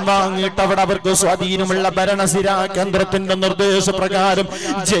ആചാരം വാങ്ങിയിട്ട് അവിടെ അവർക്ക് സ്വാധീനമുള്ള ഭരണസിരാ കേന്ദ്രത്തിന്റെ നിർദ്ദേശപ്രകാരം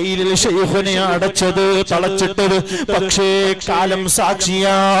ജയിലിൽ ശൈഖുനെ അടച്ചത് തളച്ചിട്ടത്. പക്ഷേ കാലം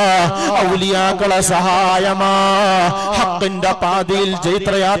സാക്ഷിയാ, ഔലിയാക്കളെ സഹായമാ, ഹക്കിന്റെ പാതയിൽ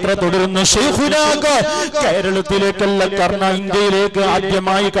ജൈത്രയാത്ര തുടരുന്ന ശൈഖുനാക്ക് കേരളത്തിലേക്കല്ല ഇന്ത്യയിലേക്ക്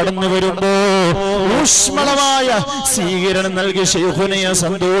ആദ്യമായി കടന്നു വരുമ്പോ ഊഷ്മളമായ സ്വീകരണം നൽകി ശൈഖുനയെ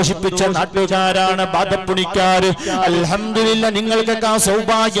സന്തോഷിപ്പിച്ച നാട്ടുകാരാണ് ബാലപ്പുണിക്കാര്. അൽഹംദുലില്ലാ, നിങ്ങൾക്കൊക്കെ ആ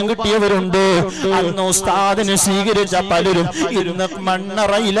സൗഭാഗ്യം കിട്ടിയവരുണ്ട്. അന്ന് ഉസ്താദിനെ സ്വീകരിച്ച പലരും ഇന്ന്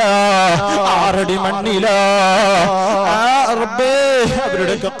മണ്ണറയില, 6 അടി മണ്ണില.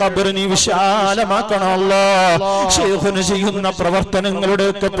 അവരുടെ ഖബർ നീ വിശാലമാക്കണമല്ലോ. ശൈഖുന് ചെയ്യുന്ന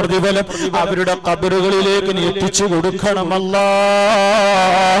പ്രവർത്തനങ്ങളുടെയൊക്കെ പ്രതിഫലം അവരുടെ ഖബറുകളിലേക്ക് നീ എത്തിച്ചു കൊടുക്കണമല്ലോ.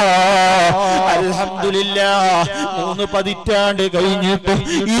 അൽഹംദുലില്ലാ, 3 പതിറ്റാണ്ട് കഴിഞ്ഞിട്ട്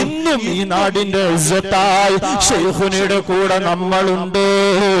ഇന്നും ഈ നാടിന്റെ ഇസ്സത്തായി ശൈഖുനയുടെ കൂടെ നമ്മളുണ്ട്.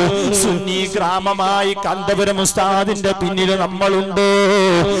 സുന്നി ഗ്രാമമായി കാന്തപുരം ഉസ്താദിന്റെ പിന്നിൽ നമ്മളുണ്ട്.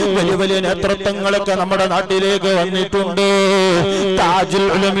 വലിയ വലിയ നേതൃത്വങ്ങളൊക്കെ നമ്മുടെ നാട്ടിലേക്ക് വന്നിട്ടുണ്ട്. താജുൽ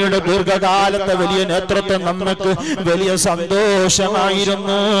ഉലമയുടെ ദീർഘകാലത്തെ വലിയ നേതൃത്വം നമുക്ക് വലിയ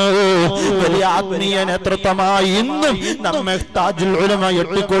സന്തോഷമായിരുന്നു. വലിയ ആത്മീയ നേതൃത്വമായി ഇന്നും നമ്മെ താജുൽ ഉലമ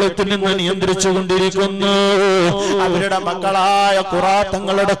എട്ടിക്കുളത്തിൽ നിന്ന് നിയന്ത്രിച്ചു കൊണ്ടിരിക്കുന്നു. അവരുടെ മക്കളായ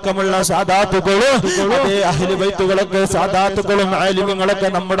ഖുറാത്തങ്ങളടക്കമുള്ള സാദാത്തുകളും അതേ അഹ്ലു ബൈത്തുകളൊക്കെ സാദാത്തുകളും ആലിമീങ്ങളൊക്കെ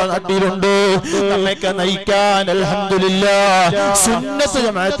നമ്മുടെ നാട്ടിലുണ്ട്. നമ്മയൊക്കെ നയിക്കാൻ അൽഹംദുലില്ലാ സുന്നത്ത്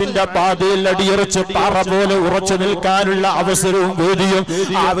ജമാഅത്തിന്റെ പാതയിൽ അടിയുറച്ച് പാറ പോലെ ഉറച്ചു നിൽക്കാനുള്ള അവസരവും വേദിയും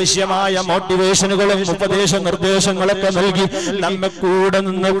ആവശ്യമായ മോട്ടിവേഷനുകളും ഉപദേശ നിർദ്ദേശങ്ങളൊക്കെ നൽകി നമ്മെ കൂടെ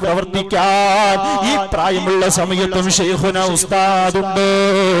നിന്ന് പ്രവർത്തിക്കാൻ ഈ പ്രായമുള്ള സമയത്തും ശൈഖുന ഉസ്താദുണ്ട്.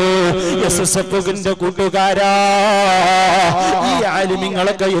 SSFന്റെ കൂട്ടുകാരാ, ഈ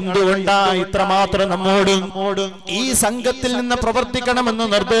ആലിമീങ്ങളൊക്കെ എന്തുകൊണ്ടാ ഇത്രമാത്രം നമ്മോട് ഈ സംഘത്തിൽ നിന്ന് പ്രവർത്തിക്കണമെന്ന്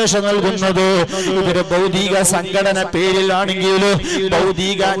നിർദ്ദേശം നൽകുന്നത്? ഇവര് ഭൗതിക സംഘടന പേരിലാണെങ്കിലും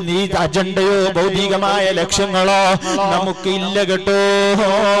ഭൗതിക അജണ്ടയോ ഭൗതികമായ ലക്ഷ്യങ്ങളോ നമുക്ക് ഇല്ല കേട്ടോ.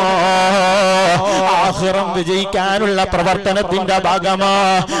 ആഖിറം വിജയിക്കാനുള്ള പ്രവർത്തനത്തിന്റെ ഭാഗമാ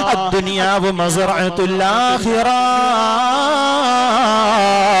അദ്ദുനിയാവു മസ്റഅത്തുൽ ആഖിറ,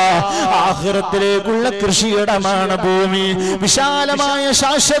 ആഖിറത്തിലേക്കുള്ള കൃഷിയിടമാണ് ഭൂമി. വിശാലമായ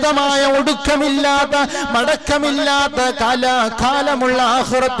ശാശ്വതമായ ഒടുക്കമില്ലാത്ത മടക്കമില്ലാത്ത കാലമുള്ള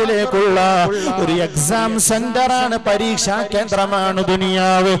ആഖിറത്തിലേക്കുള്ള ഒരു എക്സാം സെന്ററാണ്, പരീക്ഷാ കേന്ദ്രമാണ്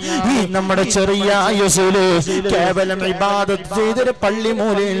ദുനിയാവ്. ഈ നമ്മുടെ ചെറിയ ആയുസ്സില് കേവലം ഇബാദത്ത് ചെയ്തൊരു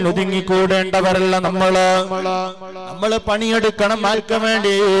പള്ളിമൂലയിൽ ഒതുങ്ങിക്കൂടേണ്ടവരല്ല നമ്മള് പണിയെടുക്കണം ആർക്ക്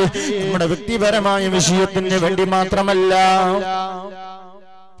വേണ്ടി? നമ്മുടെ വ്യക്തിപരമായ വിഷയത്തിന് വേണ്ടി മാത്രമല്ല,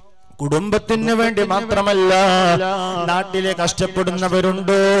 കുടുംബത്തിന് വേണ്ടി മാത്രമല്ല. നാട്ടിലെ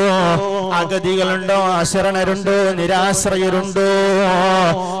കഷ്ടപ്പെടുന്നവരുണ്ടോ, അഗതികളുണ്ടോ, അശരണരുണ്ടോ, നിരാശ്രയരുണ്ടോ,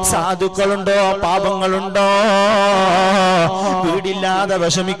 സാധുക്കളുണ്ടോ, പാപങ്ങളുണ്ടോ, വീടില്ലാതെ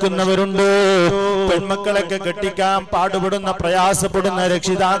വിഷമിക്കുന്നവരുണ്ടോ, പെൺമക്കളൊക്കെ കെട്ടിക്കാൻ പാടുപെടുന്ന പ്രയാസപ്പെടുന്ന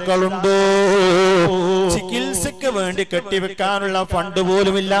രക്ഷിതാക്കളുണ്ടോ, ചികിത്സക്ക് വേണ്ടി കെട്ടിവെക്കാനുള്ള ഫണ്ട്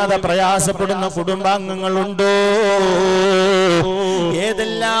പോലും ഇല്ലാതെ പ്രയാസപ്പെടുന്ന കുടുംബാംഗങ്ങളുണ്ടോ?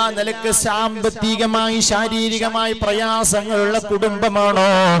 ഏതെല്ലാം നിലക്ക് സാമ്പത്തികമായി ശാരീരികമായി പ്രയാസങ്ങളുള്ള കുടുംബമാണോ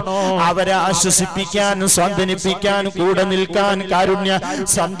അവരെ ആശ്വസിപ്പിക്കാനും സ്വാന്തനിപ്പിക്കാനും കൂടെ നിൽക്കാൻ കാരുണ്യ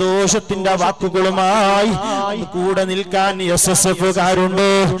സന്തോഷത്തിന്റെ വാക്കുകളുമായി കൂടെ നിൽക്കാൻ SSFകാരുണ്ട്,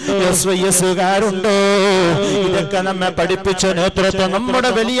 SYSകാരുണ്ട്, കണ്ടിട്ടുണ്ടോ? ഇതൊക്കെ നമ്മെ പഠിപ്പിച്ച നേതൃത്വം നമ്മുടെ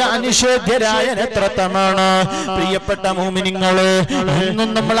വലിയ അനിഷേധ്യരായ നേതൃത്വമാണ്. പ്രിയപ്പെട്ട മുഅ്മിനീങ്ങളെ, ഇന്നും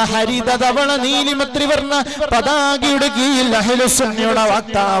നമ്മളെ ഹരിത ധവള നീലിമത്രിവർണ്ണ പതാകയുടെ കീഴിൽ അഹ്ലുസുന്നയുടെ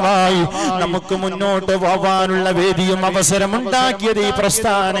വക്താവായി നമുക്ക് മുന്നോട്ട് പോവാനുള്ള വേദിയും അവസരമുണ്ടാക്കിയത് ഈ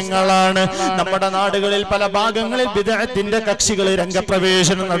പ്രസ്ഥാനങ്ങളാണ്. നമ്മുടെ നാടുകളിൽ പല ഭാഗങ്ങളിൽ ബിദ്അത്തിന്റെ കക്ഷികൾ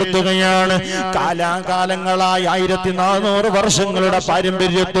രംഗപ്രവേശനം നടത്തുകയാണ്. കാലാകാലങ്ങളായി 1400 വർഷങ്ങളുടെ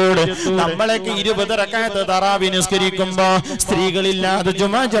പാരമ്പര്യത്തോട് നമ്മളൊക്കെ 20 റക്അത്ത് തറാവി നിസ്കരിക്കുമ്പോ, സ്ത്രീകളില്ലാതെ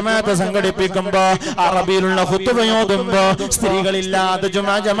ജുമാ ജമാഅത്ത് സംഘടിപ്പിക്കുമ്പോ, അറബിയിലുള്ള ഖുത്ബയോതുമ്പോ, സ്ത്രീകളില്ലാതെ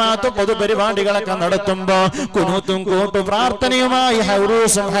ജുമാ ജമാഅത്ത് പൊതുപരിപാടികളൊക്കെ നടത്തുമ്പോ, കുനൂത്തും കൂട്ടു പ്രാർത്ഥനയുമായി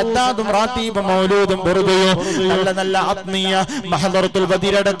ഹൗറൂസും ഹദ്ദാദും റാത്തീബും മൗലൂദും ബുർദയും നല്ല നല്ല ആത്മീയ മഹദറത്തുൽ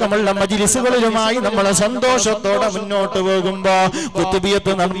ബദീറടക്കമുള്ള മജ്ലിസുകളിലുമായി നമ്മൾ സന്തോഷത്തോടെ മുന്നോട്ട് പോകുമ്പോ,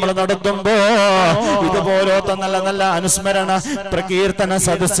 ഖുത്ബിയത്ത് നമ്മൾ നടത്തുമ്പോ, ഇതുപോലത്തെ നല്ല നല്ല അനുസ്മരണ പ്രകീർത്തന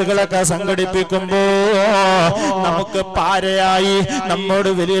സദസ്സുകളൊക്കെ സംഘടിപ്പിക്കുമ്പോ നമുക്ക് പാരയായി, നമ്മോട്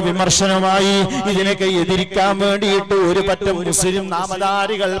വലിയ വിമർശനമായി ഇതിനൊക്കെ എതിരിക്കാൻ വേണ്ടിയിട്ട് ഒരു പറ്റം മുസ്ലിം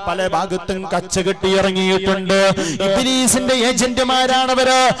നാമധാരികൾ പല ഭാഗത്തും കച്ചകെട്ടി ഇറങ്ങിയിട്ടുണ്ട്. ഇബ്ലീസിന്റെ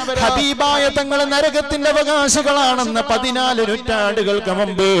ഏജന്റുമാരാണവര്. ഹബീബായ തങ്ങൾ നരകത്തിന്റെ അവകാശികളാണെന്ന് 14 നൂറ്റാണ്ടുകൾക്ക്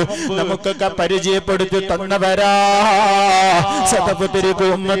മുമ്പ് നമുക്കൊക്കെ പരിചയപ്പെടുത്തി തന്നവരാ. സതഫ്തരികു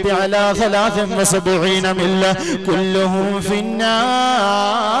ഉമ്മത്തി അലാ 73 മില്ല കുല്ലുഹും ഫിന്നാർ.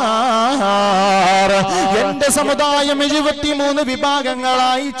 എന്റെ സമുദായം 73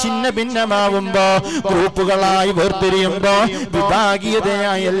 വിഭാഗങ്ങളായി ഛിന്ന ഭിന്നമാവുമ്പോ, ഗ്രൂപ്പുകളായി വേർതിരിയുമ്പോ,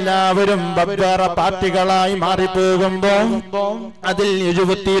 വിഭാഗീയതയായി എല്ലാവരും വെവ്വേറെ പാർട്ടികളായി മാറിപ്പോകുമ്പോ അതിൽ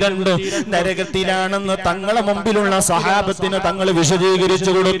 72 നരകത്തിലാണെന്ന് തങ്ങളെ മുമ്പിലുള്ള സഹാബത്തിന് തങ്ങൾ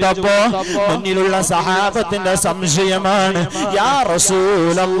വിശദീകരിച്ചു കൊടുത്തപ്പോ മുന്നിലുള്ള സഹാബത്തിന്റെ സംശയമാണ്, യാ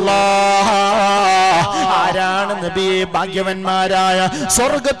റസൂലല്ലാഹ്, ആരാണ് നബിയെ ഭാഗ്യവന്മാരായ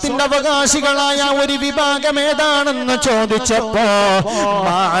സ്വർഗത്തിന്റെ അവകാശികളായ ഒരു വിഭാഗം ഏതാണെന്ന് ചോദിച്ചപ്പോ,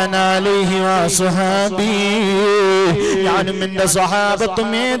 ഞാനും എന്റെ സ്വഹാബത്തും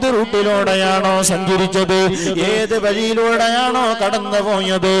ഏത് റൂട്ടിലൂടെയാണോ സഞ്ചരിച്ചത്, ഏത് വഴിയിലൂടെയാണോ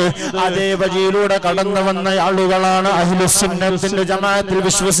കടന്നുപോയത്, അതേ വഴിയിലൂടെ കടന്നു വന്ന ആളുകളാണ് അഹ്ലുസുന്നത്തിന്റെ ജമാഅത്തിൽ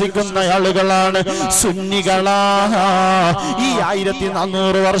വിശ്വസിക്കുന്ന ആളുകളാണ്, സുന്നികളാ. ഈ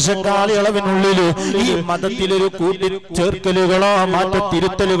 1400 വർഷക്കാലയളവിനുള്ളിൽ ഈ മതത്തിലൊരു കൂട്ടിച്ചേർക്കലുകളോ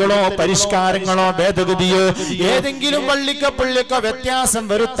മാറ്റത്തിരുത്തലുകളോ പരിഷ്കാരങ്ങളോ ഭേദഗതിയോ ഏതെങ്കിലും പള്ളിക്കോ വ്യത്യാസം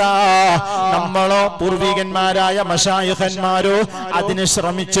വരുത്താ നമ്മളോ പൂർവികന്മാരായ മശായിഖന്മാരോ അതിന്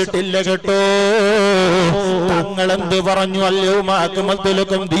ശ്രമിച്ചിട്ടില്ല കേട്ടോ. തങ്ങൾ എന്ത് പറഞ്ഞു? അൽയൗമ അക്മൽതു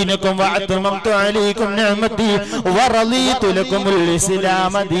ലക്കും ദീനക്കും വഅത്മംതു അലൈക്കും നിഅമതി വറളീതു ലക്കുമുൽ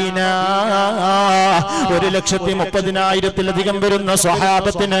ഇസ്ലാമ ദീനാ. 130,000-ത്തിലധികം വരുന്ന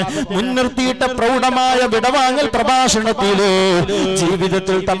സ്വഹാബത്തിന് മുൻനിർത്തിയിട്ട പ്രൗഢമായ വിടവാങ്ങൽ പ്രഭാഷണത്തില്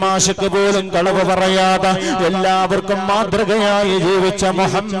ജീവിതത്തിൽ തമാശക്ക് പോലും കളവ് പറയാതെ എല്ലാവർക്കും മാതൃകയായി ജീവിച്ച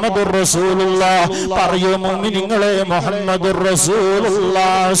മുഹമ്മദുർ റസൂലുള്ളാഹ്. പറയൂ മുഅ്മിനീങ്ങളെ, മുഹമ്മദുർ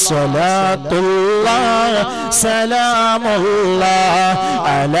റസൂലുള്ളാഹ് സ്വലാത്തുല്ലാഹ് സലാമുല്ലാഹ്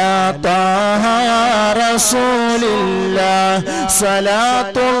അലാ ത്വാഹ റസൂലില്ലാഹ്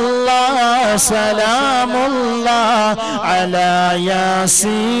സ്വലാത്തുല്ലാഹ് സലാമുല്ലാഹ് അലാ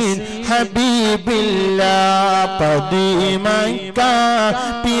യാസീൻ ഹബീബില്ലാഹ്. പതിമക്ക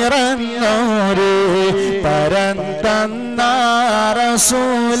പിറന്നോര് പരന്തന്ന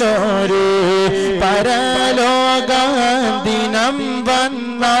റസൂലോര്, പരലോക ദിനം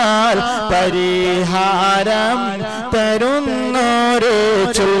വന്നാൽ പരിഹാരം തരുന്നോര്.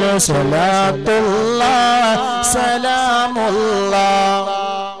 ചൊല്ലു സ്വലാത്തുല്ലാഹ് സലാമുല്ലാഹ്.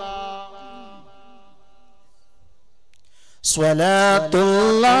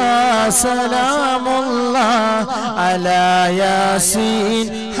 സ്വലാത്തുല്ലാഹ് സലാമുല്ലാഹ് അലാ യാസീൻ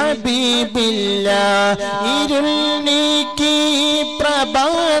ഹബീബില്ലാഹ്. ഇരുൾ നീക്കി പ്രഭ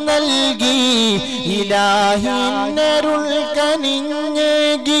നൽകി ഇലാഹിന്നരുൾ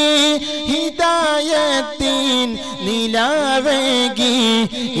കനിഞ്ഞേകി ഹിദായത്തിൻ നിലാവേകി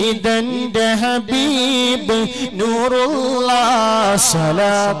ഇതെന്റെ ഹബീബ് നൂറുല്ലാഹ്.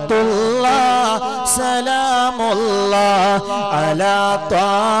 സ്വലാത്തുല്ലാഹ് സലാമുല്ലാഹ് അലാ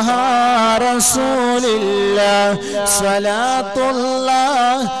ത്വാഹ റസൂലില്ലാഹ്.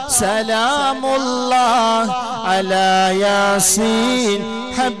 സ്വലാത്തുല്ലാഹ് സലാമുല്ലാഹ് അലാ യാസീൻ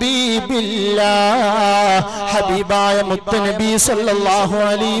ഹബീബില്ലാഹ്. ഹബീബായ മുത്തുനബി സല്ലല്ലാഹു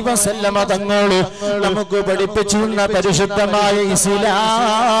അലൈഹി വസല്ലമ തങ്ങൾ നമുക്ക് പഠിപ്പിച്ചു തന്ന പരിശുദ്ധമായ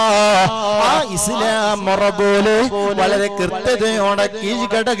ഇസ്ലാം ആ ഇസ്ലാം മുറ പോലെ വളരെ കൃത്യതയോടെ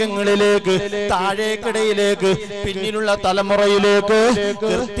കീഴ്ഘടകങ്ങളിലേക്ക്, താഴേക്കിടയിലേക്ക്, പിന്നിലുള്ള തലമുറയിലേക്ക്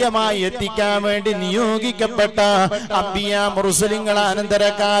കൃത്യമായി എത്തിക്കാൻ വേണ്ടി നിയോഗിക്കപ്പെട്ട അംബിയാ മുർസലിങ്ങൾ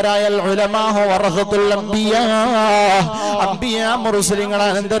അനന്തരക്കാരായ ഉലമാഹു വറസത്തുൽ അംബിയാ, അംബിയാ മുർസലിങ്ങൾ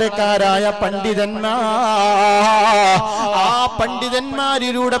അനന്തരക്കാരായ പണ്ഡിതന്മാർ. ആ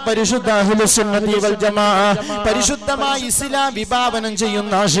പണ്ഡിതന്മാരിലൂടെ പരിശുദ്ധ അഹ്ലുസ് സുന്നത്തി വൽ ജമാഅ പരിശുദ്ധമായ ഇസ്ലാം വിഭാവനം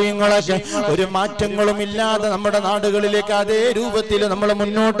ചെയ്യുന്ന ആശയങ്ങളൊക്കെ ഒരു മാറ്റങ്ങളും ഇല്ലാതെ നമ്മുടെ നാടുകളിലേക്ക് അതേ രൂപത്തിൽ നമ്മൾ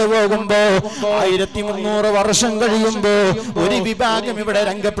മുന്നോട്ട് പോകുമ്പോ 1300 വർഷം കഴിയുമ്പോ ഒരു വിഭാഗം ഇവിടെ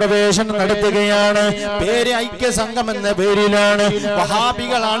രംഗപ്രവേശനം നടത്തുകയാണ്. പേര് ഐക്യസംഘം എന്ന പേരിലാണ്.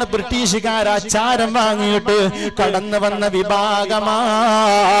 വഹാബികളാണ്, ബ്രിട്ടീഷുകാർ ആചാരം വാങ്ങിയിട്ട് കടന്നു വന്ന വിഭാഗമാ.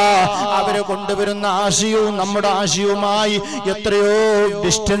 അവര് കൊണ്ടുവരുന്ന ആശയവും നമ്മുടെ ആശയവുമായി എത്രയോ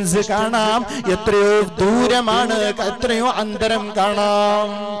ഡിസ്റ്റൻസ് കാണാം, എത്രയോ ദൂരമാണ്, എത്രയോ അന്തരം കാണാം.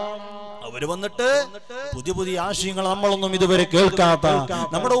 അവര് വന്നിട്ട് പുതിയ പുതിയ ആശയങ്ങൾ നമ്മളൊന്നും ഇതുവരെ കേൾക്കാത്ത,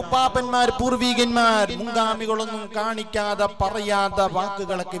 നമ്മുടെ ഉപ്പാപ്പന്മാർ പൂർവികന്മാർ മുൻഗാമികളൊന്നും കാണിക്കാതെ പറയാത്ത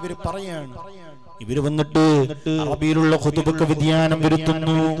വാക്കുകളൊക്കെ ഇവര് പറയാണ്. ഇവര് വന്നിട്ട് അറബിയിലുള്ള ഖുതുബക്ക് വ്യതിയാനം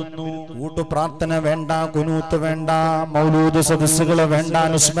വരുത്തുന്നു. കൂട്ടു പ്രാർത്ഥന വേണ്ട, കുനൂത്ത് വേണ്ട, മൗലൂദ് സദസ്സുകള് വേണ്ട,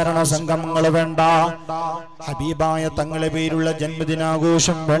 അനുസ്മരണ സംഗമങ്ങൾ വേണ്ട, ഹബീബായ തങ്ങളെ പേരുള്ള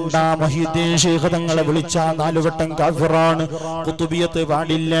ജന്മദിനാഘോഷം വേണ്ട, മുഹീദ്ദീൻ ശൈഖ് തങ്ങളെ വിളിച്ച 4 വട്ടം കാഫിറാണ്, ഖുതുബിയത്ത്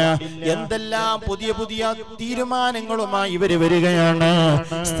പാടില്ല, എന്തെല്ലാം പുതിയ പുതിയ തീരുമാനങ്ങളുമായി ഇവര് വരികയാണ്.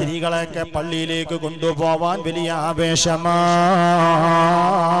 സ്ത്രീകളെയൊക്കെ പള്ളിയിലേക്ക് കൊണ്ടുപോവാൻ വലിയ ആവേശമാ.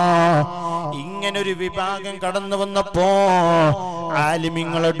 ഇങ്ങനൊരു വിഭാഗം കടന്നു വന്നപ്പോ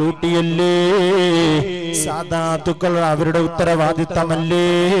ആലിമിങ്ങളെ ഡ്യൂട്ടിയല്ലേ, സാദാത്തുക്കൾ അവരുടെ ഉത്തരവാദിത്തമല്ലേ?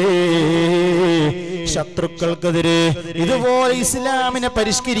 ശത്രുക്കൾക്കെതിരെ ഇതുപോലെ ഇസ്ലാമിനെ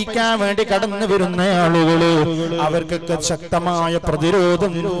പരിഷ്കരിക്കാൻ വേണ്ടി കടന്നു വരുന്ന ആളുകള്, അവർക്കൊക്കെ ശക്തമായ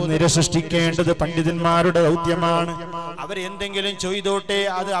പ്രതിരോധം നിരസൃഷ്ടിക്കേണ്ടത് പണ്ഡിതന്മാരുടെ ദൗത്യമാണ്. അവരെന്തെങ്കിലും ചെയ്തോട്ടെ,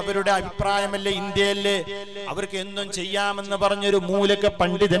 അത് അവരുടെ അഭിപ്രായമല്ലേ, ഇന്ത്യയല്ലേ, അവർക്ക് എന്തും ചെയ്യാമെന്ന് പറഞ്ഞൊരു മൂലക്ക്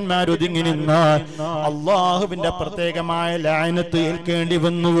പണ്ഡിതന്മാർ ഒതുങ്ങി നിന്നാൽ അള്ളാഹുവിന്റെ പ്രത്യേകമായ ലഅനത്ത് ഏൽക്കേണ്ടി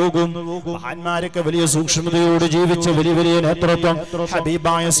വന്നു പോകും. മഹാന്മാരൊക്കെ വലിയ സൂക്ഷ്മതയോട് ജീവിച്ച വലിയ വലിയ നേതൃത്വം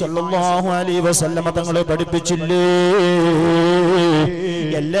ഹബീബായ സല്ലല്ലാഹു അലൈഹി വസല്ലമ തങ്ങളെ പഠിപ്പിച്ചില്ലേ?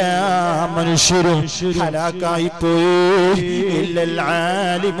 എല്ലാ മനുഷ്യരും ഹലാക്കായി പോയി, ഇല്ലൽ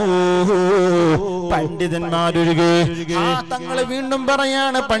ആലിമൂ, പണ്ഡിതന്മാരൊഴികെ. ആ തങ്ങള് വീണ്ടും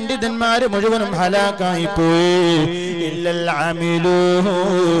പറയാണ്, പണ്ഡിതന്മാര് മുഴുവനും ഹലാക്കായി പോയി, ഇല്ലൽ ആമിലൂ,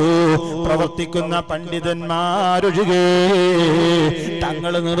 പ്രവർത്തിക്കുന്ന പണ്ഡിതന്മാരൊഴികെ.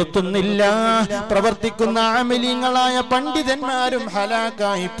 തങ്ങൾ നിർത്തുന്നില്ല, പ്രവർത്തിക്കുന്ന ആമിലീങ്ങളായ പണ്ഡിതന്മാരും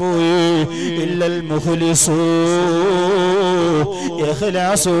ഹലാക്കായി പോയി, ഇല്ലൽ മുഖ്ലിസൂ,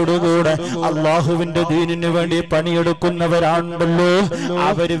 ഇഖ്ലാസോടുകൂടെ അല്ലാഹുവിന്റെ ദീനിനു വേണ്ടി പണിയെടുക്കുന്നവരാണല്ലോ,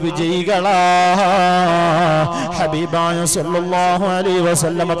 അവര് വിജയികളാ. ഹബീബായ സല്ലല്ലാഹു അലൈഹി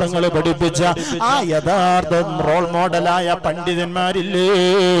വസല്ലമ തങ്ങൾ പഠിപ്പിച്ച ആ യഥാർത്ഥ റോൾ മോഡലായ പണ്ഡിതന്മാരില്ലേ,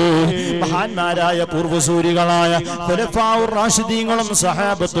 മഹാന്മാരായ പൂർവ്വസൂരികളായ ഖുലഫാഉർ റാഷിദീങ്ങളും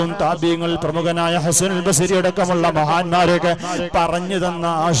സഹാബത്തും താബീങ്ങൾ, പ്രമുഖനായ ഹസൻ അൽ ബസരി അടക്കമുള്ള മഹാന്മാരൊക്കെ പറഞ്ഞു തന്ന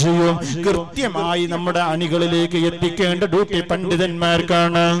ആശയവും കൃത്യമായി നമ്മുടെ അണികളിലേക്ക് എത്തിക്കേണ്ട ഡ്യൂട്ടി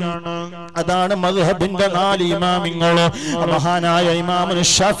പണ്ഡിതന്മാർക്കാണ്. അതാണ് മദ്ഹബിന്റെ 4 ഇമാമിങ്ങള്, മഹാനായ ഇമാം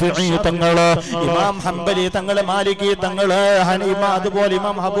ശാഫിഈ തങ്ങള്, ഇമാം ഹംബലി തങ്ങള്, മാലികി തങ്ങള്, അതുപോലെ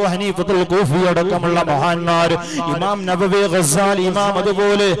ഇമാം അബൂ ഹനീഫത്തുൽ കൂഫി അടക്കമുള്ള മഹാന്മാർ, ഇമാം നബവി, ഗസാലി ഇമാം,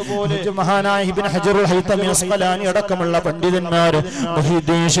 അതുപോലെ മഹാനായ ഇബ്നു ഹജറുൽ ഹൈതമി അസ്ഖലാനി അടക്കമുള്ള പണ്ഡിതന്മാർ,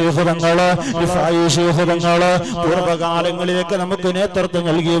 മുഹീദ്ദീൻ ശൈഖ് തങ്ങള്, റിഫായി ശൈഖ് തങ്ങള്, പൂർവ്വകാലങ്ങളിലേക്ക് നമുക്ക് നേതൃത്വം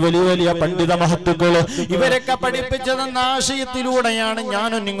നൽകിയ വലിയ വലിയ പണ്ഡിത മഹത്തുക്കള്, ഇവരൊക്കെ പഠിപ്പിച്ചതെന്ന ആശയത്തിലൂടെയാണ്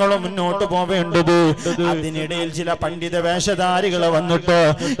ഞാനും നിങ്ങളും മുന്നോട്ട് പോവേണ്ടത്. അതിനിടയിൽ ചില പണ്ഡിത വേഷധാരികൾ വന്നിട്ട്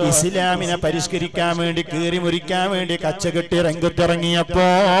ഇസ്ലാമിനെ പരിഷ്കരിക്കാൻ വേണ്ടി, കീറിമുറിക്കാൻ വേണ്ടി കച്ചകെട്ടി രംഗത്തിറങ്ങിയപ്പോ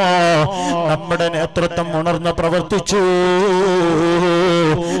നമ്മുടെ നേതൃത്വം ഉണർന്ന് പ്രവർത്തിച്ചു.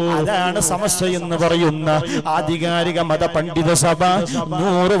 അതാണ് സമസ്ത എന്ന് പറയുന്ന ആധികാരിക മത പണ്ഡിത സഭ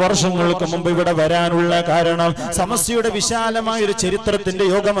 100 വർഷങ്ങൾക്ക് മുമ്പ് ഇവിടെ വരാനുള്ള കാരണം സമസ്തയുടെ വിശാലമായ ഒരു ചരിത്രത്തിന്റെ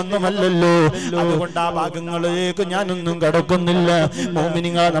യോഗമൊന്നുമല്ലല്ലോ. അതുകൊണ്ട് ആ ഭാഗങ്ങളിലേക്ക് ഞാനൊന്നും കടക്കുന്നില്ല.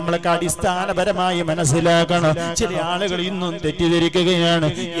 മോമിനിങ്ങൾ നമ്മളൊക്കെ അടിസ്ഥാനപരമായി മനസ്സിലാക്കണം. ചില ആളുകൾ ഇന്നും തെറ്റിദ്ധരിക്കുകയാണ്.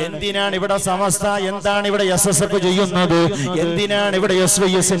 എന്തിനാണ് ഇവിടെ സമസ്ത, എന്താണ് ഇവിടെ SSF ചെയ്യുന്നത്, എന്തിനാണ് ഇവിടെ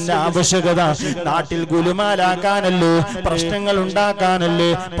SYSന്റെ ആവശ്യകത? നാട്ടിൽ ഗുലുമാലാക്കാനല്ലേ, പ്രശ്നങ്ങൾ ഉണ്ടാക്കാനല്ലേ,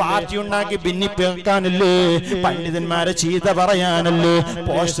 പാർട്ടി ഉണ്ടാക്കി ഭിന്നിപ്പിക്കാനല്ലേ, പണ്ഡിതന്മാരെ ചീത്ത പറയാനല്ലേ,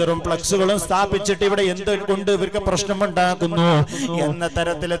 പോസ്റ്ററും ഫ്ലക്സുകളും സ്ഥാപിച്ചിട്ട് ഇവിടെ എന്തുകൊണ്ട് ഇവർക്ക് പ്രശ്നമുണ്ടാക്കുന്നു എന്ന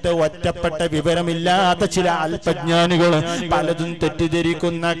തരത്തിലത്തെ ഒറ്റപ്പെട്ട വിവരമില്ലാത്ത ചില അല്പജ്ഞാനികൾ പലതും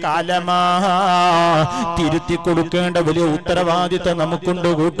തെറ്റിദ്ധരിക്കുന്ന കാലമാ. തിരുത്തി കൊടുക്കേണ്ട വലിയ ഉത്തരവാദിത്വം നമുക്കുണ്ട്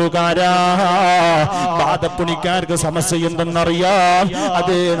കൂട്ടുകാരാ. ബാധപ്പുണിക്കാർക്ക് സമസ്യ എന്തെന്നറിയാം,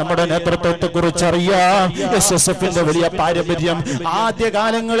 അത് നമ്മുടെ നേതൃത്വത്തെ കുറിച്ചറിയാം. SSFന്റെ വലിയ പാരമ്പര്യം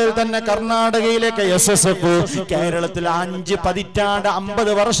ആദ്യകാലങ്ങളിൽ തന്നെ കർണാടകയിലേക്ക് SSF കേരളത്തിൽ 5 പതിറ്റാണ്ട്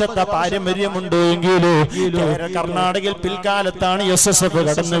 50 വർഷത്തെ പാരമ്പര്യമുണ്ട് എങ്കിലും കർണാടകയിൽ പിൽക്കാലത്താണ് SSF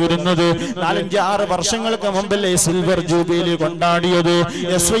കടന്നു വരുന്നത്. 4-6 വർഷങ്ങൾക്ക് മുമ്പല്ലേ സിൽവർ ജൂബിലി കൊണ്ടാടിയത്.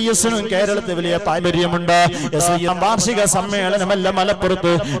 SYSനും കേരളത്തിൽ വലിയ പാരമ്പര്യമുണ്ട്. SYS വാർഷിക സമ്മേളനമല്ല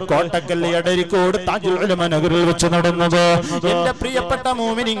മലപ്പുറത്ത് കോട്ടക്കൽ എടരിക്കോട് താജുൽ ഉലമ നഗറിൽ വെച്ച് നടന്നത്. എന്റെ പ്രിയപ്പെട്ട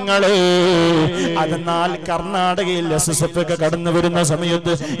മോമിനിങ്ങളെ, അതെന്നാൽ കർണാടകയിൽ SSF ഒക്കെ കടന്നു വരുന്ന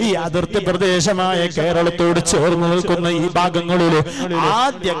സമയത്ത് ഈ അതിർത്തി പ്രദേശമായ കേരളത്തോട് ചേർന്ന് നിൽക്കുന്ന ഈ ഭാഗങ്ങളിൽ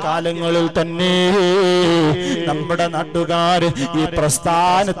ആദ്യ കാലങ്ങളിൽ തന്നെ നമ്മുടെ നാട്ടുകാർ ഈ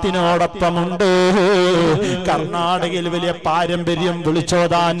പ്രസ്ഥാനത്തിനോടൊപ്പമുണ്ട്. കർണാടകയിൽ വലിയ പാരമ്പര്യം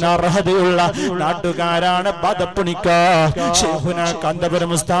വിളിച്ചോതാൻ അർഹതയുള്ള നാട്ടുകാരാണ് ബാധപ്പുണിക്കാർ. ശൈഖുന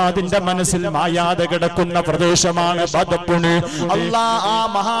കാന്തപുരം ഉസ്താദിന്റെ മനസ്സിൽ മായാതെ കിടക്കുന്ന പ്രദേശമാണ് ബാധപ്പുണി. അല്ലാഹ് ആ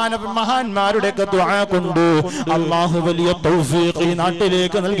മഹാന്മാരുടെയൊക്കെ ദുആ കൊണ്ട് അല്ലാഹു വലിയ തൗഫീഖ് ഈ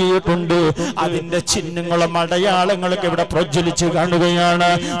നാട്ടിലേക്ക് നൽകിയിട്ടുണ്ട്. അതിന്റെ ചിഹ്നങ്ങളും അടയാളങ്ങളൊക്കെ ഇവിടെ പ്രജ്വലിച്ച് കാണുകയാണ്.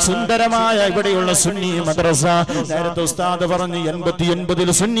 സുന്ദരമായ ഇവിടെയുള്ള സുന്നി മദ്രസ, നേരത്തെ ഉസ്താദ് പറഞ്ഞു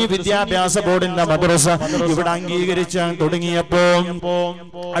 89 സുന്നി വിദ്യാഭ്യാസ ബോർഡിന്റെ മദ്രസ ഇവിടെ അംഗീകരിച്ചാൻ തുടങ്ങിയപ്പോ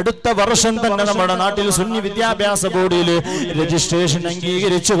അടുത്ത വർഷം തന്നെ നമ്മുടെ നാട്ടിൽ സുന്നി വിദ്യാഭ്യാസ ബോർഡിൽ രജിസ്ട്രേഷൻ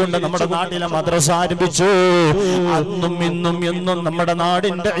അംഗീകരിച്ചുകൊണ്ട് നമ്മുടെ നാട്ടിലെ മദ്രസ ആരംഭിച്ചു. അന്നും ഇന്നും എന്നും നമ്മുടെ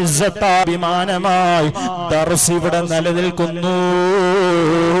നാടിന്റെ ഇസ്സത്താഭിമാനമായി ദർസ് ഇവിടെ നിലനിൽക്കുന്നു.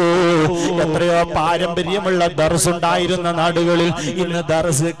 എത്രയോ പാരമ്പര്യമുള്ള ദർസ് ഉണ്ടായിരുന്ന നാടുകളിൽ ഇന്ന്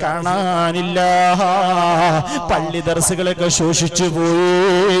ദർസ് കാണാനില്ല. പള്ളി ദർസുകളൊക്കെ ശോഷിച്ചു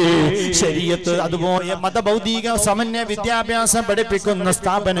പോയി. ശരീഅത്ത് അതുപോലെ മതഭൗതിക സമന്വയ വിദ്യാഭ്യാസം പഠിപ്പിക്കുന്ന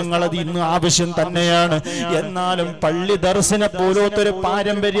സ്ഥാപനങ്ങൾ അത് ഇന്ന് ആവശ്യം തന്നെയാണ്. എന്നാലും പള്ളി ദർസിനെ പോലത്തൊരു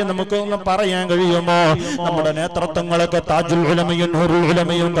പാരമ്പര്യം നമുക്കൊന്ന് പറയാൻ കഴിയുമോ? നമ്മുടെ നേതൃത്വങ്ങളൊക്കെ താജുൽ ഉലമയും നൂറുൽ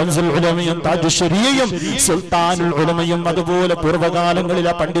ഉലമയും കൻസുൽ ഉലമയും താജുൽ ശരീഅയും സുൽത്താനുൽ ഉലമയും അതുപോലെ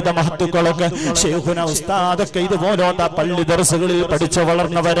പൂർവ്വകാലങ്ങളിലെ പണ്ഡിത മഹത്തുക്കളൊക്കെ ശൈഖുന ഉസ്താദൊക്കെ ഇതുപോലത്തെ പള്ളി ദർസുകളിൽ പഠിച്ചു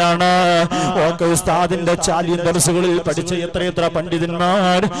വളർന്നവരാണ്. ഓക്കെ ഉസ്താദിന്റെ ചാലിയൻ ദർസുകളിൽ പഠിച്ച എത്രയെത്ര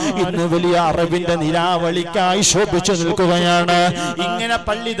പണ്ഡിതന്മാർ ഇന്ന് വലിയ അറിവിന്റെ നിലാവളിക്കായി ശോഭിച്ചു നിൽക്കുകയാണ്. ഇങ്ങനെ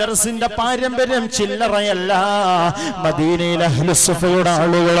പള്ളി ദർസിന്റെ പാരമ്പര്യം ചില്ലറയല്ല. മദീനയിലെ അഹ്ലുസ്സുഫയുടെ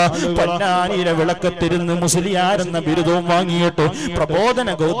ആളുകൾ പൊന്നാനിയിലെ വിളക്കത്തിരുന്ന് മുസ്ലിയാരെന്ന ബിരുദവും വാങ്ങിയിട്ട് പ്രബോധന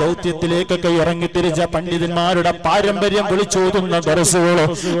ദൗത്യത്തിലേക്കൊക്കെ ഇറങ്ങിത്തിരിച്ച പണ്ഡിതന്മാരുടെ പാരമ്പര്യം വിളിച്ചോതുന്ന ദർസുകളോ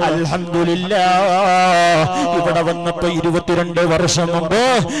അൽഹംദുലില്ലാഹ് ഇവിടെ വന്നപ്പോ 22 വർഷം മുമ്പ്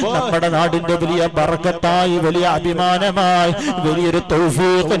നമ്മുടെ നാടിന്റെ വലിയ ബർക്കത്തായി, വലിയ അഭിമാനമായി, വലിയൊരു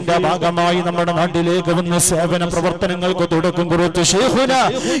തൗഫീഖിന്റെ ഭാഗമായി നമ്മുടെ നാട്ടിലേക്ക് വന്ന് സേവന പ്രവർത്തനങ്ങൾക്ക് തുടക്കം കുറിച്ച് ശൈഖുന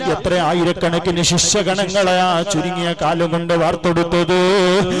എത്ര ആയിരക്കണക്കിന് ശിഷ്യഗണങ്ങളെ ആ ചുരുങ്ങിയ കാലം കൊണ്ട് വാർത്തെടുത്തത്.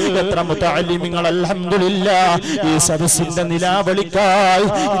 എത്ര മുതഅല്ലിമീങ്ങൾ അൽഹംദുലില്ലാഹ് ഈ സദസ്സിന്റെ നിലാവളിക്കായി,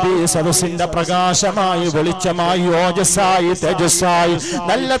 ഈ സദസ്സിന്റെ പ്രകാശമായി, വെളിച്ചമായി, ഓജസ്സായി, തേജസ്സായി,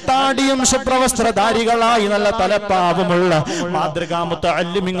 നല്ല താടിയും ശുഭ്രവസ്ത്രധാരികളായി, നല്ല തലപ്പാവുമുള്ള മാതൃകാ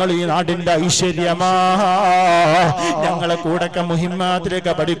മുതഅല്ലിമീങ്ങൾ ഈ നാടിന്റെ ഐശ്വര്യമാ. ഞങ്ങളെ കൂടൊക്കെ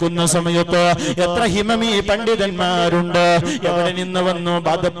മുഹിമ്മാത്തിലേക്ക് പഠിക്കുന്ന സമയത്ത് എത്ര ഹിമമി പണ്ഡിതന്മാരുണ്ട്. എവിടെ നിന്ന് വന്നു?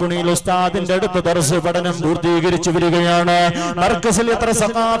 ബാധപ്പുണിയിൽ ഉസ്താദിന്റെ അടുത്ത് ദർസ് പഠനം പൂർത്തീകരിച്ചു വരികയാണ്. മർക്കസിൽ എത്ര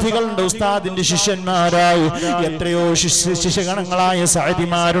സഖാഫികളുണ്ട് ഉസ്താദിന്റെ ശിഷ്യന്മാരായി. എത്രയോ ശിഷ്യഗണങ്ങളായ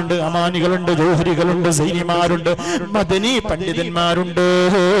സഅദിമാരുണ്ട്, അമാനികളുണ്ട്, ജോഹരികളുണ്ട്, സൈനിമാരുണ്ട്, മദനി പണ്ഡിതന്മാരുണ്ട്.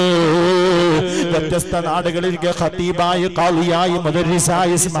 വ്യത്യസ്ത നാടുകളിലേക്ക് ഖതീബായി, ഖാളിയായി,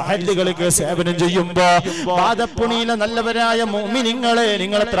 മുദർരിസായി മഹല്ലുകളിലേക്ക് സേവനം ചെയ്യുമ്പോ ബാധപ്പുണിയിലെ നല്ലവരായ മുഅ്മിനീങ്ങളെ,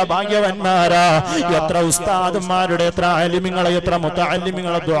 നിങ്ങൾ എത്ര ഭാഗ്യവാന്മാരാ. എത്ര ഉസ്താദുമാരുടെ, എത്ര ആലിമീങ്ങളെ, എത്ര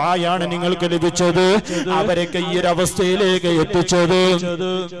മുതഅല്ലിമീങ്ങളെ ദുആയാണ് നിങ്ങൾക്ക് ലഭിച്ചത്. അവരൊക്കെ ഈ ഒരു അവസ്ഥയിലേക്ക് എത്തിച്ചത്.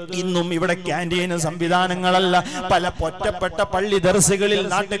 ഇന്നും ഇവിടെ ക്യാന്റീൻ സംവിധാനങ്ങളല്ല. പല ഒറ്റപ്പെട്ട പള്ളി ദർസുകളിൽ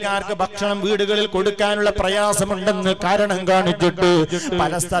നാട്ടുകാർക്ക് ഭക്ഷണം വീടുകളിൽ കൊടുക്കാനുള്ള പ്രയാസമുണ്ടെന്ന് കാരണം കാണിച്ചിട്ട്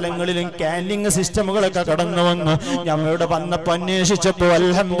പല സ്ഥലങ്ങളിലും ക്യാന്റീൻ സിസ്റ്റമുകളൊക്കെ കടന്നു വന്നു. ഞങ്ങളുടെ വന്നപ്പോ അന്വേഷിച്ചപ്പോ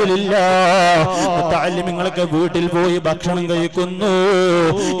അൽഹംദുലില്ലാഹ് മുതഅല്ലിമീങ്ങളൊക്കെ വീട്ടിൽ പോയി ഭക്ഷണം കഴിക്കുന്നു.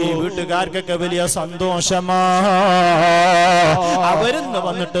 ഈ വീട്ടുകാർക്കൊക്കെ വലിയ സന്തോഷമാ. അവരിന്ന്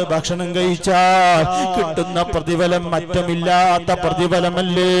വന്നിട്ട് ഭക്ഷണം കഴിച്ചാൽ കിട്ടുന്ന പ്രതിഫലം മറ്റമില്ലാത്ത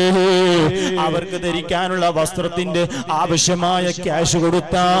പ്രതിഫലമല്ലേ. അവർക്ക് ധരിക്കാനുള്ള വസ്ത്രത്തിന്റെ ആവശ്യമായ ക്യാഷ്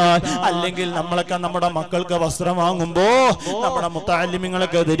കൊടുത്താൽ, അല്ലെങ്കിൽ നമ്മളൊക്കെ നമ്മുടെ മക്കൾക്ക് വസ്ത്രം വാങ്ങുമ്പോ നമ്മുടെ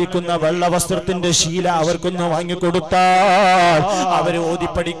മുതഅല്ലിമീങ്ങളൊക്കെ ധരിക്കുന്ന വെള്ള വസ്ത്രത്തിന്റെ ശീല അവർക്കൊന്ന് വാങ്ങിക്കൊടുത്താൽ അവർ ഓതി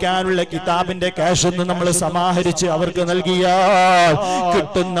പഠിക്കാനുള്ള കിതാബിന്റെ ക്യാഷ് ഒന്ന് നമ്മൾ സമാഹരിച്ച് അവർക്ക് നൽകിയാൽ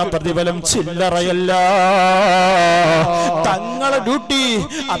കിട്ടുന്ന പ്രതിഫലം ചില്ലറയല്ല. തങ്ങളെ ഡ്യൂട്ടി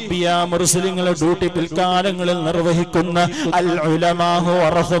അംബിയാ മുർസലിങ്ങളുടെ ഡ്യൂട്ടി പിൽക്കാലങ്ങളിൽ നിർവഹിക്കുന്ന അൽ ഉലമാഹു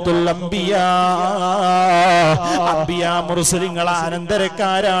വറസത്തുൽ അംബിയാ. അംബിയാ മുർസലിങ്ങളെ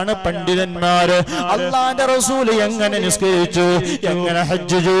അനന്തരക്കാരാണ് പണ്ഡിതന്മാര്. അല്ലാഹുവിന്റെ റസൂൽ എങ്ങനെ നിസ്കരിച്ചു, എങ്ങനെ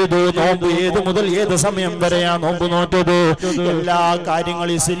ഹജ്ജ് ചെയ്തു, നോമ്പ് ഏത് മുതൽ ഏത് സമയം വരെയാ നോമ്പ് നോറ്റത്, എല്ലാ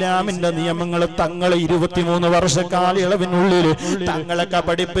കാര്യങ്ങളും ഇസ്ലാമിന്റെ നിയമങ്ങൾ തങ്ങൾ 23 വർഷക്കാലയളവിനുള്ളിൽ തങ്ങളൊക്കെ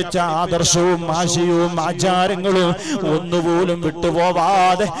പഠിപ്പിച്ച ആദർശവും ആശയവും ആചാരങ്ങളും ഒന്നുപോലും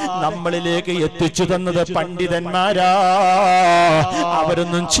വിട്ടുപോവാതെ നമ്മളിലേക്ക് എത്തിച്ചു തന്നത് പണ്ഡിതന്മാരാ.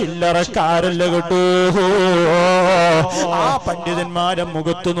 അവരൊന്നും ചില്ലറക്കാരല്ല കേട്ടോ. ആ പണ്ഡിതന്മാരെ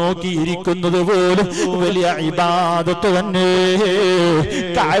മുഖത്ത് നോക്കിയിരിക്കുന്നത് പോലും വലിയ ഇബാദത്ത് തന്നെ.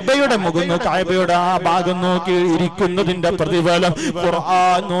 കഅബയുടെ മുഖം, കഅബയുടെ ആ ഭാഗം നോക്കി ഇരിക്കുന്നതിന്റെ പ്രതിഫലം,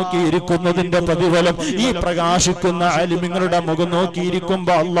 ഖുർആൻ നോക്കി ഇരിക്കുന്നതിന്റെ പ്രതിഫലം ഈ പ്രകാശിക്കുന്ന ആലിമീങ്ങളുടെ മുഖം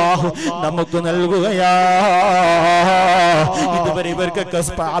നോക്കിയിരിക്കുമ്പോ അല്ലാഹു നമുക്ക് നൽകുകയാ. ഇതുവരെ ഇവർക്കൊക്കെ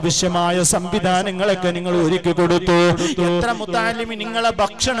ആവശ്യമായ സംവിധാനങ്ങളൊക്കെ നിങ്ങൾ ഒരുക്കി കൊടുത്തു. എത്ര മുത്താലിമി നിങ്ങളെ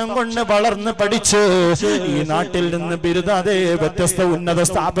ഭക്ഷണം കൊണ്ട് വളർന്ന് പഠിച്ച് ഈ നാട്ടിൽ നിന്ന് ബിരുദാതെ വ്യത്യസ്ത ഉന്നത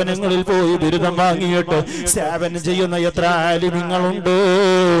സ്ഥാപനങ്ങളിൽ പോയി ബിരുദം വാങ്ങിയിട്ട് സേവനം ചെയ്യുന്ന എത്ര ആലിമീങ്ങളുണ്ട്.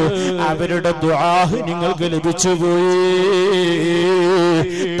 അവരുടെ ദുആ നിങ്ങൾക്ക് ലഭിച്ചു പോയി.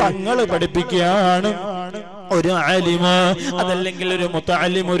 തങ്ങൾ പഠിപ്പിക്കുകയാണ്. ഒരു ആലിമ് അതല്ലെങ്കിൽ ഒരു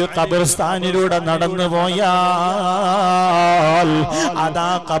മുത്തഅല്ലിം ഒരു ഖബർസ്ഥാനിലൂടെ നടന്നു പോയാൽ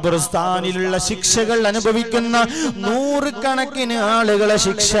അതാ ഖബർസ്ഥാനിലുള്ള ശിക്ഷകൾ അനുഭവിക്കുന്ന 100 കണക്കിന് ആളുകളെ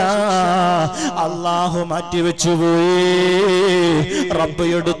ശിക്ഷ അല്ലാഹു മാറ്റിവെച്ചു പോയി, റബ്ബ്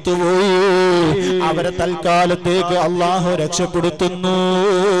എടുത്തുപോയി. അവരെ തൽക്കാലത്തേക്ക് അല്ലാഹു രക്ഷപ്പെടുത്തുന്നു.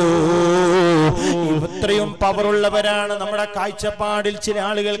 ഇത്രയും പവറുള്ളവരാണ്. നമ്മുടെ കാഴ്ചപ്പാടിൽ ചില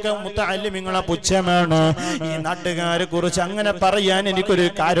ആളുകൾക്ക് മുത്തഅല്ലിമീങ്ങളെ പുച്ഛമാണ്. ഈ നാട്ടുകാരെ കുറിച്ച് അങ്ങനെ പറയാൻ എനിക്കൊരു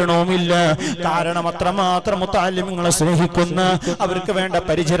കാരണവുമില്ല. കാരണം അത്രമാത്രം മുത്തഅല്ലിമീങ്ങളെ സ്നേഹിക്കുന്ന, അവർക്ക് വേണ്ട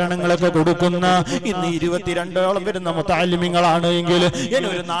പരിചരണങ്ങളൊക്കെ കൊടുക്കുന്ന ഇന്ന് 22ഓളം വരുന്ന മുത്തഅല്ലിമീങ്ങളാണ് എങ്കിൽ ഇനി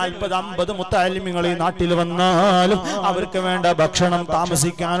ഒരു 40-50 മുത്തഅല്ലിമീങ്ങൾ ഈ നാട്ടിൽ വന്നാലും അവർക്ക് വേണ്ട ഭക്ഷണം,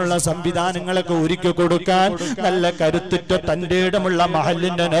 താമസിക്കാനുള്ള സംവിധാനങ്ങളൊക്കെ ഒരുക്കി കൊടുക്കാൻ നല്ല കരുത്തുറ്റ തന്റെ ഇടമുള്ള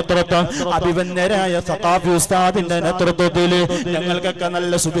മഹല്ലിന്റെ നേതൃത്വം, അഭിവന്യരായ സഖാഫി ഉസ്താദിന്റെ നേതൃത്വത്തിൽ ഞങ്ങൾക്കൊക്കെ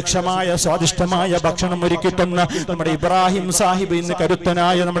നല്ല സുഭിക്ഷമായ സ്വാദിഷ്ടമായ ഭക്ഷണം ഒരുക്കി തന്ന നമ്മുടെ ഇബ്രാഹിം സാഹിബ് ഇന്ന്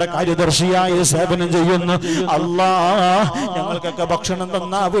കരുത്തനായ നമ്മുടെ കാര്യദർശിയായി സേവനം ചെയ്യുന്നു. അല്ലാഹ് ഞങ്ങൾക്കൊക്കെ ഭക്ഷണം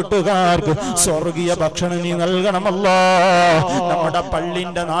തന്ന വീട്ടുകാർക്ക് സ്വർഗീയ ഭക്ഷണം നീ നൽകണമല്ലോ. നമ്മുടെ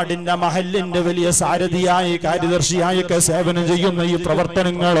പള്ളിന്റെ, നാടിന്റെ, മഹല്ലിന്റെ വലിയ സാരഥിയായി കാര്യദർശിയായി ഒക്കെ സേവനം ചെയ്യുന്ന ഈ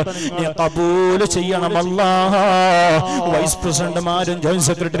പ്രവർത്തനങ്ങൾ നീ കബൂൽ ചെയ്യണമല്ലോ. വൈസ് പ്രസിഡന്റുമാരും ജോയിന്റ്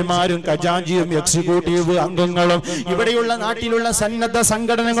സെക്രട്ടറിമാരും ഖജാഞ്ചിയും എക്സിക്യൂട്ടീവ് അംഗങ്ങളും ഇവിടെയുള്ള നാട്ടിലുള്ള സന്നദ്ധ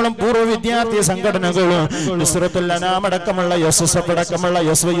സംഘടനകളും പൂർവ്വ വിദ്യാർത്ഥി സംഘടനകളും നുസ്രത്തുൽ അനാം അടക്കമുള്ള SSF അടക്കമുള്ള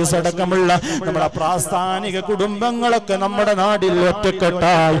SYS അടക്കമുള്ള നമ്മുടെ പ്രാസ്ഥാനിക കുടുംബങ്ങളൊക്കെ നമ്മുടെ നാടിൽ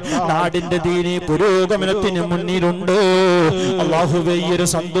ഒറ്റക്കെട്ടായി നാടിന്റെ ദീനി പുരോഗമനത്തിന് മുന്നിലുണ്ട്. അല്ലാഹുവേ ഈ ഒരു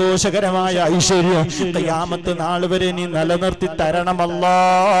സന്തോഷകരമായ ഐശ്വര്യം ഖിയാമത്ത് നാൾ വരെ നീ നിലനിർത്തി തരണമല്ലാ.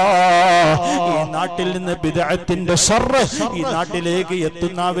 ഈ നാട്ടിൽ നിന്ന് ബിദ്അത്തിന്റെ ശർറ് ഈ നാട്ടിലേക്ക്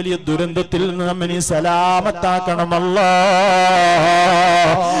എത്തുന്ന വലിയ ദുരന്തത്തിൽ നിന്ന് നമ്മെ നീ സലാമത്താക്കണമല്ലാ.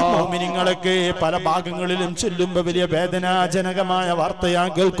 മുഅ്മിനീങ്ങളൊക്കെ പല ഭാഗങ്ങളിലും ചെല്ലുമ്പോൾ വലിയ വേദനാജനകമായ വാർത്തയാ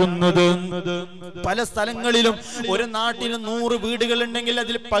കേൾക്കുന്നത്. പല സ്ഥലങ്ങളിലും ഒരു നാട്ടിൽ 100 വീടുകൾ ഉണ്ടെങ്കിൽ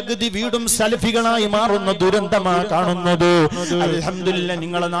അതിൽ പകുതി വീടും സലഫികളായി മാറുന്ന ദുരന്തമാ കാണുന്നത്. അൽഹംദുലില്ലാ,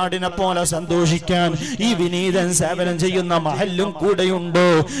 നിങ്ങളെ നാടിനെ പോലെ സന്തോഷിക്കാൻ ഈ വിനീതൻ സേവനം ചെയ്യുന്ന മഹല്ലും കൂടെയുണ്ട്.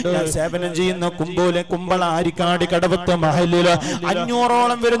 ഞാൻ സേവനം ചെയ്യുന്ന കുമ്പള ആരിക്കാട് കടവത്ത് മഹല്ലില്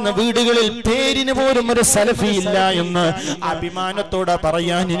 500ഓളം വരുന്ന വീടുകളിൽ പേരിന് പോലും ഒരു സലഫി ഇല്ല എന്ന് അഭിമാനത്തോടെ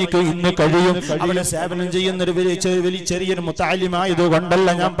പറയാൻ എനിക്ക് ഇന്ന് കഴിയും. അവിടെ സേവനം ചെയ്യുന്ന ഒരു വലിയ ചെറിയൊരു മുത്തഅല്ലിമായത് കൊണ്ടല്ല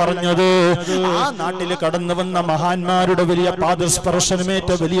ഞാൻ പറഞ്ഞത്. ആ നാട്ടിൽ കടന്നു വന്ന മഹാന്മാരുടെ വലിയ പാദസ്പർശനമേറ്റ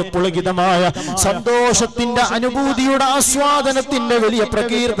വലിയ പുളകിതമായ സന്തോഷത്തിന്റെ അനുഭൂതിയുടെ ആസ്വാദനത്തിന്റെ വലിയ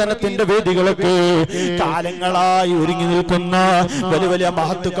പ്രകീർത്തനത്തിന്റെ വേദികളൊക്കെ കാലങ്ങളായി ഒരുങ്ങി നിൽക്കുന്ന വലിയ വലിയ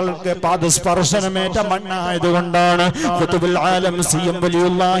മഹത്തുക്കൾക്ക് പാദസ്പർശനമേറ്റ മണ്ണായതുകൊണ്ടാണ് ഖുതുബുൽ ആലം സിയം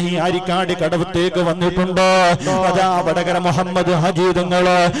വലിയുല്ലാഹി ആരിക്കാട് കടവത്തേക്ക് വന്നിട്ടുണ്ട്. അതാ വടകര മുഹമ്മദ്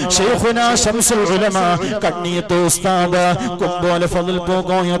ഹജീദങ്ങള്, ശൈഖുനാ ശംസുൽ ഉലമ കണ്ണിയത്ത് ഉസ്താദ്, കുമ്പോല ഫളൽ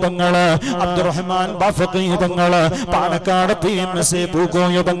പൂകോയതങ്ങള്, അബ്ദുറഹ്മാൻ ബാഫഖീതങ്ങള്, പാണക്കാട് PMS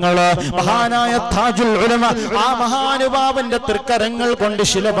പൂകോയതങ്ങള്, മഹാനായ താജുൽ ഉലമ ആ മഹാനുഭാവന്റെ തൃക്കരങ്ങൾ കൊണ്ട്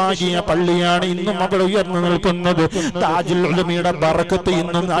ശിലഭാഗിയ പള്ളിയാണ് ഇന്നും അവിടെ ഉയർന്നു നിൽക്കുന്നത്. താജുൽ ഉലമയുടെ ബറക്കത്ത്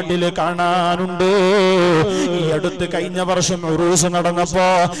ഇന്നും നാട്ടിലെ കാണാനുണ്ട്. ഈ അടുത്ത് കഴിഞ്ഞ വർഷം ഉറൂസ് നടന്നപ്പോ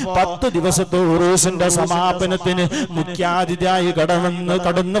 10 ദിവസത്തെ ഉറൂസിന്റെ സമാപനത്തിന് മുഖ്യാതിഥിയായി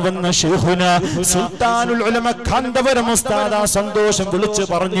കടന്നു വന്ന ശൈഖുന സുൽത്താനുൽ ഉലമ കാന്തപുരം ഉസ്താദ് ആ സന്തോഷം വിളിച്ചു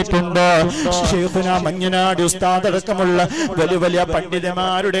പറഞ്ഞിട്ടുണ്ട്. ശൈഖുന മഞ്ഞനാടി ഉസ്താദ് അടക്കമുള്ള വലിയ വലിയ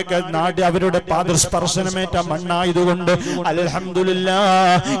പണ്ഡിതന്മാരുടെ നാട് അവരുടെ പാദസ്പർശനമേറ്റ മണ്ണായതുകൊണ്ട്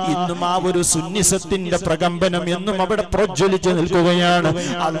അൽഹംദുലില്ലാഹ് ഇന്നും ആ ഒരു സുന്നിസത്തിന്റെ പ്രകമ്പനം എന്നും അവിടെ പ്രജ്വലിച്ച് നിൽക്കുകയാണ്.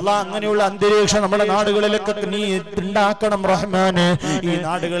 അല്ലാഹ് അങ്ങനെയുള്ള അന്തരീക്ഷം നമ്മുടെ നാടുകളിലൊക്കെ നീ ഉണ്ടാക്കണം റഹ്മാനെ. ഈ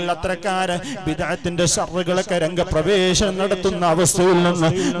നാടുകളിൽ അത്രക്കാര് ബിദ്അത്തിന്റെ ശർറുകളൊക്കെ രംഗപ്രവേശനം നടത്തുന്ന അവസ്ഥയിൽ നിന്ന്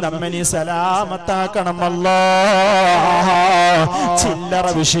നമ്മെ നീ സലാമത്താക്കണം അല്ലാഹ്. ചില്ലറ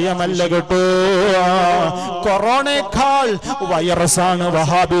വിഷയമല്ല കേട്ടോ. കൊറോണയേക്കാൾ വൈറസാണ്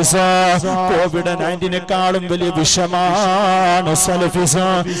വഹാബിസ. കോവിഡ്-19 വലിയ വിഷമാണ് സലഫിസ.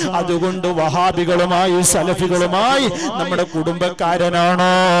 അതുകൊണ്ട് വഹാബികളുമായി സലഫികളുമായി നമ്മുടെ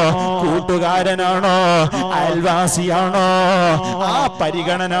കുടുംബക്കാരനാണോ, കൂട്ടുകാരനാണോ, അയൽവാസിയാണോ, ആ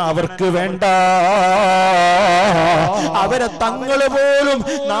പരിഗണന അവർക്ക് വേണ്ട. അവരെ തങ്ങള് പോലും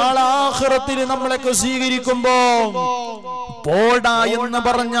നാളെ ആഖിറത്തിൽ നമ്മളൊക്കെ സ്വീകരിക്കുമ്പോ പോടാ എന്ന്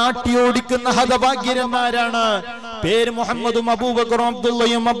പറഞ്ഞ് ആട്ടിയോടിക്കുന്ന ഹതഭാഗ്യന്മാരാണ്. പേര് മുഹമ്മദും അബൂബക്കറും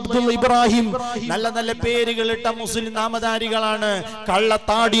അബ്ദുള്ളയും അബ്ദുൽ ഇബ്രാഹിം നല്ല നല്ല പേരുകൾ ഇട്ട മുസ്ലിം നാമധാരികളാണ്.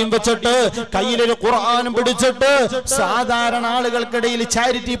 കള്ളത്താടിയും വെച്ചിട്ട് കയ്യിലൊരു ഖുർആനും പിടിച്ചിട്ട് സാധാരണ ആളുകൾക്കിടയിൽ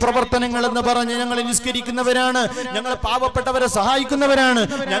ചാരിറ്റി പ്രവർത്തനങ്ങൾ എന്ന് പറഞ്ഞ് ഞങ്ങൾ നിസ്കരിക്കുന്നവരാണ്, ഞങ്ങൾ പാവപ്പെട്ടവരെ സഹായിക്കുന്നവരാണ്,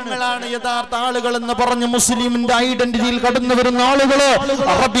 ഞങ്ങളാണ് യഥാർത്ഥ ആളുകൾ എന്ന് പറഞ്ഞ് മുസ്ലിമിന്റെ ഐഡന്റിറ്റിയിൽ കടന്നു വരുന്ന ആളുകള്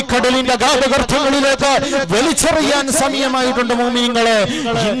അറബിക്കടലിന്റെ ഗാഢഗർഭങ്ങളിലേക്ക് വലിച്ചെറിയാൻ സമയമായിട്ടുണ്ട്. മുഅ്മിനീങ്ങളെ,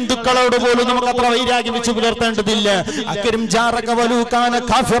 ഹിന്ദുക്കളോട് പോലും നമുക്ക് അത്ര വൈരാഗ്യം വെച്ച് പുലർത്തേണ്ടതില്ല. അക്രം ജാറക വലൂകാന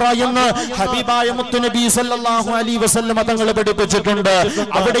കാഫിറ എന്ന് ഹബീബായ മുത്തുനബി സല്ലല്ലാഹു അലൈഹി വസല്ലം തങ്ങൾ പഠിപ്പിച്ചിട്ടുണ്ട്.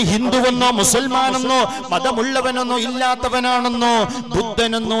 അവിടെ ഹിന്ദുവെന്നോ മുസൽമാനെന്നോ മതമുള്ളവനെന്നോ ഇല്ലാത്തവനാണെന്നോ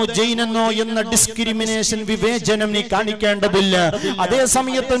ബുദ്ധനെന്നോ ജൈനെന്നോ എന്ന ഡിസ്ക്രിമിനേഷൻ വിവേചനം നീ കാണിക്കേണ്ടതില്ല. അതേ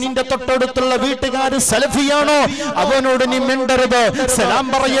സമയത്ത് നിന്റെ തൊട്ടടുത്തുള്ള വീട്ടുകാർ സലഫിയാണോ അവനോട് നീ മിണ്ടരുത്, സലാം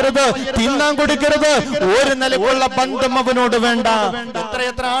പറയരുത്, തിന്നാൻ കൊടുക്കരുത്, ഒരു നിലക്കുള്ള ബന്ധം അവനോട് വേണ്ട.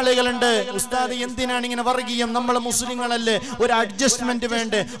 എത്ര ആളുകളുണ്ട് ഉസ്താദ് എന്തിനാണ് ഇങ്ങനെ വർഗീയം, നമ്മൾ മുസ്ലിങ്ങളല്ലേ, ഒരു അഡ്ജസ്റ്റ്മെന്റ്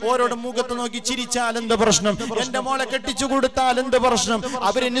വേണ്ടേ, ഓരോട് മുഖത്ത് നോക്കി ചിരിച്ചാൽ എന്ത് പ്രശ്നം, എന്റെ മോളെ കെട്ടിച്ചു കൊടുത്താൽ എന്ത് പ്രശ്നം,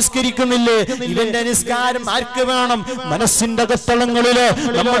 അവര് നിസ്കരിക്കുന്നില്ലേ, ഇവന്റെ നിസ്കാരം ആർക്ക് വേണം? മനസ്സിന്റെ അകത്തളങ്ങളില്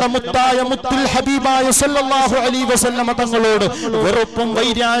നമ്മുടെ മുത്തായ മുത്തുൽ ഹബീബായ സല്ലല്ലാഹു അലൈഹി വസല്ലം തങ്ങളോട് വെറുപ്പും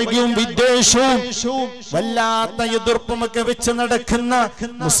വൈരാഗ്യവും വിദ്വേഷവും വല്ലാത്ത എതിർപ്പുമൊക്കെ വെച്ച് നടക്കുന്ന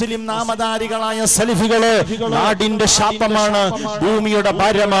മുസ്ലിം നാമധാരികളായ സലഫികള് നാടിന്റെ ശാപമാണ്, ഭൂമിയുടെ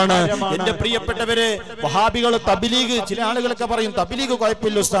ഭാരമാണ്. എന്റെ പ്രിയപ്പെട്ടവരെ, വഹാബികൾ തബ്ലീഗ്, ചില ആളുകളൊക്കെ പറയും തബ്ലീഗ്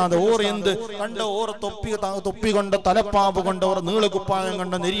കുഴപ്പമില്ല ഉസ്താദ്, ഓർ എന്ത് കണ്ട ഓർ തൊപ്പി കൊണ്ട് തലപ്പാവ് കൊണ്ട് ഓർ നീളക്കുപ്പായം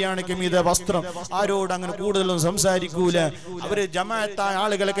കൊണ്ട് നെരിയാണിക്ക് മീതെ വസ്ത്രം, ആരോട് അങ്ങനെ കൂടുതലൊന്നും സംസാരിക്കൂല. അവര് ജമാഅത്തായ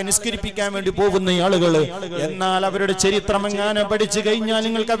ആളുകളൊക്കെ നിസ്കരിപ്പിക്കാൻ വേണ്ടി പോകുന്ന ഈ ആളുകള്. എന്നാൽ അവരുടെ ചരിത്രം എങ്ങാനും പഠിച്ചു കഴിഞ്ഞാൽ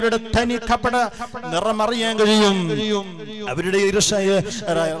നിങ്ങൾക്ക് അവരുടെ തനി കപട നിറമറിയാൻ കഴിയും. അവരുടെ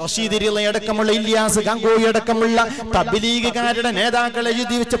റഷീദ് അടക്കമുള്ള ഇല്യാസ് ഗാംഗോയി അടക്കമുള്ള തബ്ലീഗുകാരുടെ നേതാക്കൾ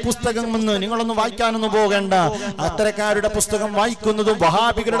എഴുതി വെച്ച പുസ്തകം എന്ന് നിങ്ങളൊന്നും വായിക്കാനൊന്നും പോകേണ്ട. അത്തരക്കാരുടെ പുസ്തകം വായിക്കുന്നതും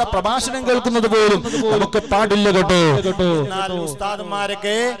വഹാബികളുടെ പ്രഭാഷണം കേൾക്കുന്നത് പോലും നമുക്ക് പാടില്ല കേട്ടോ. എന്നാൽ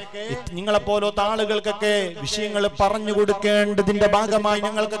ഉസ്താദുമാരൊക്കെ നിങ്ങളെ പോലത്തെ ആളുകൾക്കൊക്കെ വിഷയങ്ങൾ പറഞ്ഞു കൊടുക്കേണ്ടതിന്റെ ഭാഗമായി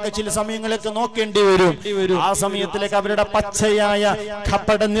ഞങ്ങൾക്കൊക്കെ ചില സമയങ്ങളൊക്കെ നോക്കേണ്ടി വരും. ആ സമയത്തിലേക്ക് അവരുടെ പച്ചയായ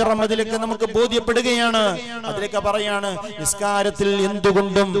കപട നിറം അതിലേക്ക് നമുക്ക് ബോധ്യപ്പെടുകയാണ്. അതിലേക്ക് പറയാണ്, നിസ്കാരത്തിൽ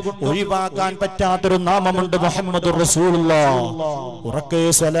എന്തുകൊണ്ടും ഒഴിവാക്കാൻ പറ്റാത്തൊരു നാമമുണ്ട്, മുഹമ്മദുർ റസൂലുള്ളാഹ്. ഉറക്കെ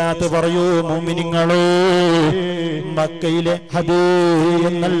സ്വലാത്ത് പറയൂ മുഅ്മിനീങ്ങളെ. മക്കയിലെ ഹദീ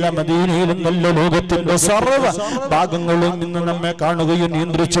എന്നല്ല മദീനയിലും നല്ല ലോകത്തിന്റെ സർവ്വ ഭാഗങ്ങളും ഇന്ന് നമ്മെ കാണുകയും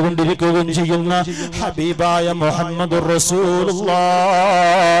നിയന്ത്രിച്ചു കൊണ്ടിരിക്കുകയും ചെയ്യുന്ന ഹബീബായ മുഹമ്മദുർ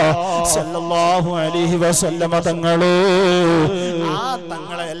റസൂലുള്ളാഹ് സല്ലല്ലാഹു അലൈഹി വസല്ലമ തങ്ങളെ, ആ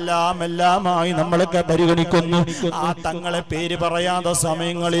തങ്ങളെ എല്ലാമായി നമ്മളൊക്കെ പരിഗണിക്കുന്നു. ആ തങ്ങളെ പേര് പറയാതെ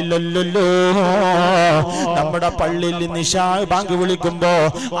സമയങ്ങളില്ലല്ലോ. നമ്മുടെ പള്ളിയിൽ നിശാ ബാങ്ക് വിളിക്കുമ്പോ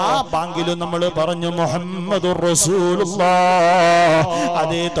ആ ബാങ്കിലും നമ്മൾ പറഞ്ഞു മുഹമ്മദുർ റസൂലുള്ളാഹ്.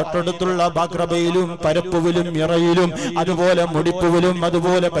 അതേ തൊട്ടടുത്തുള്ള ബാക്രബയിലും പരപ്പുവിലും ഇറയിലും അതുപോലെ മുടിപ്പുവിലും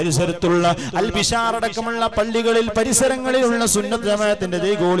അതുപോലെ പരിസരത്തുള്ള അൽ-ബിഷാർ അടക്കമുള്ള പള്ളികളിൽ പരിസരങ്ങളിലുള്ള സുന്നത്ത് ജമാഅത്തിന്റെ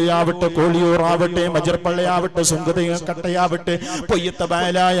ദേഗോളിയാവട്ടെ, കോളിയൂറാവട്ടെ, മജർപ്പള്ളയാവട്ടെ, സുങ്കതക്കട്ടയാവട്ടെ,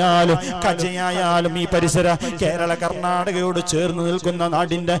 പൊയ്യത്തബായിലായ ആയാലും കജയായാലും ഈ പരിസര കേരള കർണാടകയോട് ചേർന്ന് നിൽക്കുന്ന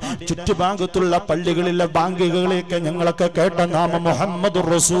നാടിന്റെ ചുറ്റുഭാഗത്തുള്ള പള്ളികളിലെ ബാങ്കുകളിലേക്ക് ഞങ്ങളൊക്കെ കേട്ട നാമം മുഹമ്മദുർ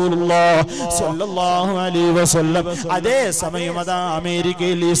റസൂലുള്ളാഹി സ്വല്ലല്ലാഹു അലൈഹി വസല്ലം. അതേ സമയം അതാ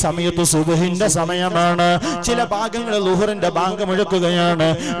അമേരിക്കയിൽ ഈ സമയത്ത് സുബ്ഹിന്റെ സമയമാണ്. ചില ഭാഗങ്ങളിൽ ളുഹറിന്റെ ബാങ്ക് മുഴക്കുകയാണ്.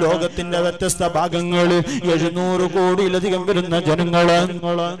 ലോകത്തിന്റെ വ്യത്യസ്ത ഭാഗങ്ങളിൽ 700 കോടിയിലധികം വരുന്ന ജനങ്ങള്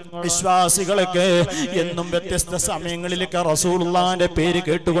വിശ്വാസികളൊക്കെ എന്നും വ്യത്യസ്ത സമയങ്ങളിലേക്ക് റസൂലുള്ളാഹിന്റെ പേര്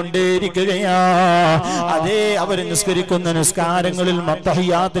കേട്ടുകൊണ്ടേയിരിക്കുകയാ. അതേ അവര് നിസ്കരിക്കുന്ന നിസ്കാരങ്ങളിൽ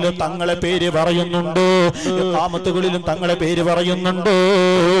മത്തഹിയാത്തിലും തങ്ങളെ പേര് പറയുന്നുണ്ട്, ഇഖാമത്തുകളിലും തങ്ങളെ പേര് പറയുന്നുണ്ട്.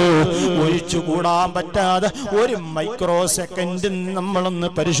 ഒഴിച്ചുകൂടാൻ പറ്റാതെ ഒരു മൈക്രോ സെക്കൻഡ് നമ്മളൊന്ന്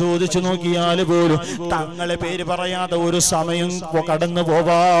പരിശോധിച്ചു നോക്കിയാൽ പോലും തങ്ങളെ പേര് പറയാതെ ഒരു സമയം കടന്നു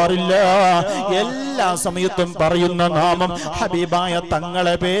പോവാറില്ല. എല്ലാ സമയത്തും പറയുന്ന നാമം ഹബീബായ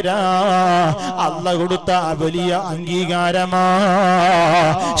തങ്ങളെ പേരാ. അല്ലാഹു കൊടുത്ത വലിയ അംഗീകാരമാ.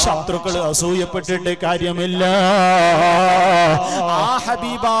 ശത്രുക്കൾ അസൂയപ്പെട്ടിട്ട് കാര്യമില്ല. ആ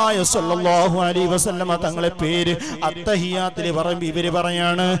ഹബീബായ സല്ലല്ലാഹു അലൈഹി വസല്ലമ തങ്ങളെ പേര് അത്തഹിയാത്തിൽ പറയുമ്പോൾ ഇവര്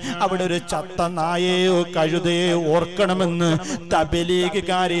പറയാണ് അവിടെ ഒരു ചത്ത നായയോ കഴുതയോ ഓർക്കണമെന്ന്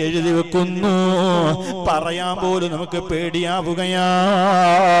തബ്ലീഗ്കാരെ എഴുതി വെക്കുന്നു. പറയാൻ പോലും നമുക്ക് പേടിയാവുകയാ.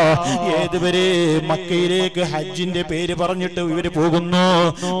 ഏതുവരെ മക്കയിലേക്ക് ഹജ്ജിന്റെ പേര് പറഞ്ഞിട്ട് ഇവര് പോകുന്നു.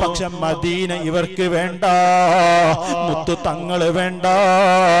 പക്ഷെ മദീന ഇവർക്ക് വേണ്ട, മുത്തു തങ്ങള് വേണ്ട.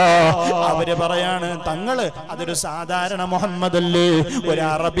 അവര് പറയാണ് തങ്ങള് അതൊരു സാധാരണ മുഹമ്മദല്ലേ, ഒരു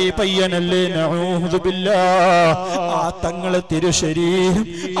അറബി പയ്യനല്ലേ. നഊദു ബില്ലാഹ്. ആ തങ്ങള് തിരുശരീരം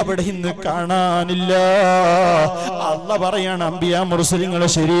അവിടെ ഇന്ന് കാണാനില്ല. അല്ലാഹ് പറയാണ് അമ്പിയാ മുർസലിങ്ങളെ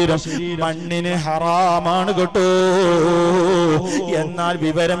ശരീരം മണ്ണിന് ഹറാമാണ് കേട്ടോ. എന്നാൽ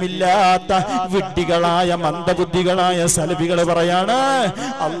വിവരമില്ലാത്ത വിഡ്ഢികളായ മന്ദബുദ്ധികളായ സലഫികൾ പറയാണ്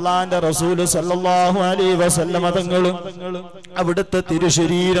അള്ളാന്റെ റസൂല് സല്ലല്ലാഹു അലൈഹി വസല്ലമ തങ്ങളും അവിടുത്തെ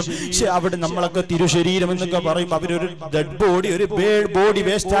തിരുശരീരം, അവിടെ നമ്മളൊക്കെ തിരുശരീരം എന്നൊക്കെ പറയും. അവരൊരു ഡെഡ് ബോഡി, ഒരു ബോഡി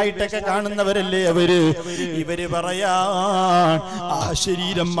വേസ്റ്റ് ആയിട്ടൊക്കെ കാണുന്നവരല്ലേ അവര്. ഇവര് പറയാ ആ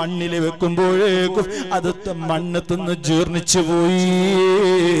ശരീരം മണ്ണിൽ വെക്കുമ്പോഴേക്കും അത് മണ്ണ് തിന്ന് ജീർണിച്ചു പോയി.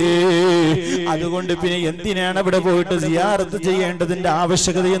 അതുകൊണ്ട് പിന്നെ എന്തിനാണ് അവിടെ പോയിട്ട് സിയാറത്ത് ചെയ്യേണ്ടതിന്റെ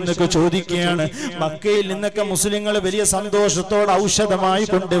ആവശ്യകത എന്നൊക്കെ ചോദിക്കുകയാണ്. മക്കയിൽ നിന്നൊക്കെ മുസ്ലിങ്ങൾ വലിയ സന്തോഷത്തോടെ ഔഷധമായി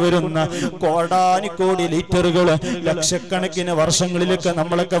കൊണ്ടുവരുന്ന കോടാനിക്കോടി ലിറ്ററുകൾ, ലക്ഷക്കണക്കിന് വർഷങ്ങളിലൊക്കെ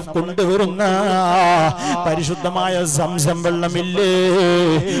നമ്മളൊക്കെ കൊണ്ടുവരുന്ന പരിശുദ്ധമായ സംസം വെള്ളമില്ലേ,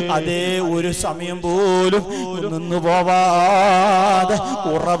 അതേ ഒരു സമയം പോലും നിന്നു പോവാതെ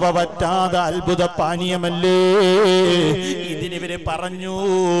ഉറവ പറ്റാതെ അത്ഭുത പാനീയമല്ലേ. ഇതിനിവരെ പറഞ്ഞു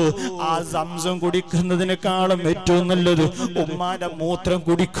ആ സംസം കുടിക്കുന്നതിനേക്കാളും ഏറ്റവും നല്ലത് ഉമ്മാന്റെ മൂത്രം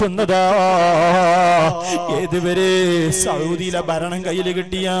കുടിക്കുന്നതാ. ഏതുവരെ സൗദിയിലെ ഭരണം കയ്യിൽ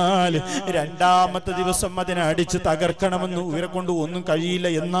കിട്ടിയാൽ രണ്ടാമത്തെ ദിവസം അതിനെ അടിച്ച് തകർക്കണമെന്ന് ഇവരെ കൊണ്ട് ഒന്നും കഴിയില്ല.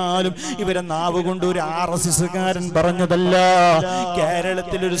 എന്നാലും ഇവരെ നാവ് കൊണ്ട് ഒരു RSSകാരൻ പറഞ്ഞതല്ല.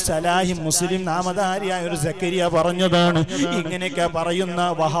 കേരളത്തിലൊരു സലാഹി മുസ്ലിം നാമധാരിയായ ഒരു സക്കരിയ പറഞ്ഞതാണ്. ഇങ്ങനെയൊക്കെ പറയുന്ന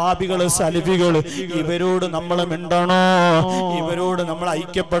വഹാബികള് സലഫികള് ഇവരോട് നമ്മൾ മിണ്ടണോ? ഇവരോട് നമ്മൾ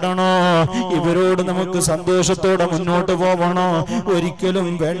ഐക്യപ്പെടണോ? ഇവരോട് നമുക്ക് സന്തോഷത്തോടെ മുന്നോട്ട് പോവണോ? ഒരിക്കലും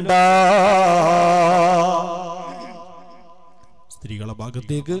വേണ്ട. സ്ത്രീകളെ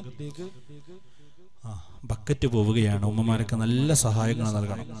ഭാഗത്തേക്ക് ബക്കറ്റ് പോവുകയാണ്. ഉമ്മമാരൊക്കെ നല്ല സഹായങ്ങൾ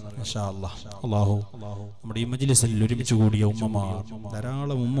നൽകണം ഇൻഷാ അല്ലാഹ്. അല്ലാഹു നമ്മുടെ ഈ മജ്ലിസിൽ ഒരുമിച്ച് കൂടിയ ഉമ്മമാർ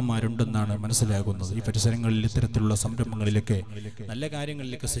ധാരാളം ഉമ്മമാരുണ്ടെന്നാണ് മനസ്സിലാകുന്നത്. ഈ പരിസരങ്ങളിൽ ഇത്തരത്തിലുള്ള സംരംഭങ്ങളിലൊക്കെ നല്ല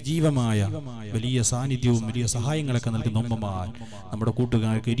കാര്യങ്ങളിലൊക്കെ സജീവമായ വലിയ സാന്നിധ്യവും വലിയ സഹായങ്ങളൊക്കെ നൽകുന്ന ഉമ്മമാർ നമ്മുടെ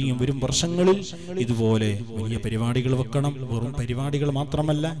കൂട്ടുകാർക്ക് ഇനിയും വരും വർഷങ്ങളിൽ ഇതുപോലെ വലിയ പരിപാടികൾ വെക്കണം. വെറും പരിപാടികൾ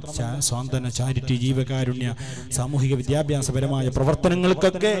മാത്രമല്ല, സ്വാന്തന, ചാരിറ്റി, ജീവകാരുണ്യ, സാമൂഹിക വിദ്യാഭ്യാസപരമായ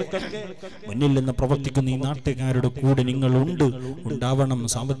പ്രവർത്തനങ്ങൾക്കൊക്കെ മുന്നിൽ നിന്ന് പ്രവർത്തിക്കുന്ന ഈ നാട്ടുകാരുടെ കൂടെ നിങ്ങൾ ഉണ്ടാവണം.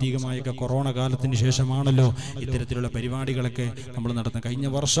 സാമ്പത്തികമായൊക്കെ കൊറോണ കാലത്തിന് ശേഷമാണല്ലോ ഇത്തരത്തിലുള്ള പരിപാടികളൊക്കെ നമ്മൾ നടത്തുന്നത്. കഴിഞ്ഞ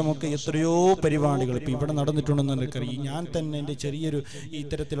വർഷമൊക്കെ എത്രയോ പരിപാടികൾ ഇപ്പം ഇവിടെ നടന്നിട്ടുണ്ടെന്ന് എനിക്കറിയാം. ഞാൻ തന്നെ എൻ്റെ ചെറിയൊരു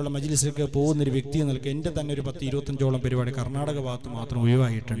ഇത്തരത്തിലുള്ള മജ്ലിസിലൊക്കെ പോകുന്നൊരു വ്യക്തി എന്നൊക്കെ എൻ്റെ തന്നെ ഒരു 10-25ഓളം പരിപാടി കർണാടക ഭാഗത്ത് മാത്രം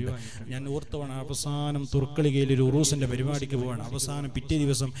ഒഴിവായിട്ടുണ്ട്. ഞാൻ ഓർത്തുവാണ് അവസാനം തുർക്കളികയിൽ ഒരു ഉറൂസിൻ്റെ പരിപാടിക്ക് പോവാണ്. അവസാനം പിറ്റേ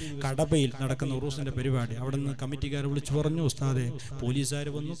ദിവസം കടബയിൽ നടക്കുന്ന ഉറൂസിൻ്റെ പരിപാടി. അവിടെ നിന്ന് കമ്മിറ്റിക്കാരെ വിളിച്ചു പറഞ്ഞു, ഉസ്താദെ പോലീസുകാർ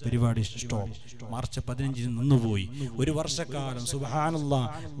വന്നു, പരിപാടി സ്റ്റോപ്പ്. മാർച്ച് 15 നിന്നുപോയി. ഒരു വർഷക്കാലം സുബ്ഹാനല്ലാഹ്.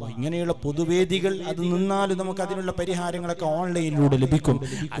 ഇങ്ങനെയുള്ള പൊതുവേദികൾ അത് നിന്നാലും നമുക്ക് അതിനുള്ള പരിഹാരങ്ങളൊക്കെ ഓൺലൈനിലൂടെ ലഭിക്കും.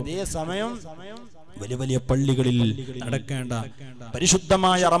 അതേസമയം വലിയ വലിയ പള്ളികളിൽ നടക്കേണ്ട,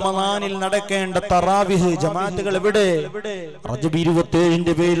 പരിശുദ്ധമായ റമദാനിൽ നടക്കേണ്ട തറാവിഹ് ജമാഅത്തുകൾ എവിടെ? റജബ്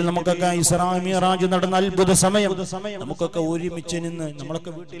 27ന്റെ പേരിൽ നമുക്കൊക്കെ ഇസ്രാ മിഅ്റാജ് നടന്ന അത്ഭുത സമയം നമുക്കൊക്കെ ഒരുമിച്ച് നിന്ന്,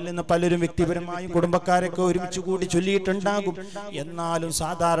 നമ്മളൊക്കെ വീട്ടിൽ നിന്ന് പലരും വ്യക്തിപരമായും കുടുംബക്കാരൊക്കെ ഒരുമിച്ച് കൂടി ചൊല്ലിയിട്ടുണ്ടാകും. എന്നാലും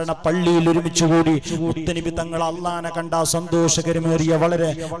സാധാരണ പള്ളിയിൽ ഒരുമിച്ച് കൂടി മുത്തനബി തങ്ങൾ അള്ളാനെ കണ്ട സന്തോഷകരമേറിയ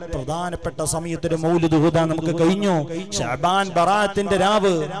വളരെ പ്രധാനപ്പെട്ട സമയത്തൊരു മൗലിദ് ഓതാൻ നമുക്ക് കഴിഞ്ഞു. ശഅബാൻ ബറാഅത്തിന്റെ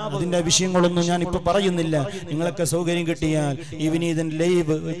രാവ്, അതിന്റെ വിഷയങ്ങളൊന്നും ഞാൻ ഇപ്പൊ പറയുന്നില്ല. നിങ്ങളൊക്കെ സൗകര്യം കിട്ടിയാൽ ഈ വിനീതൻ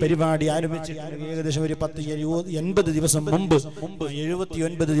ലൈവ് പരിപാടി ആരംഭിച്ച് ഏകദേശം ഒരു 80 ദിവസം മുമ്പ്,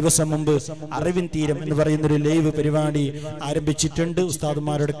 79 ദിവസം മുമ്പ് അറിവിൻ തീരം എന്ന് പറയുന്ന ഒരു ലൈവ് പരിപാടി ആരംഭിച്ചിട്ടുണ്ട്.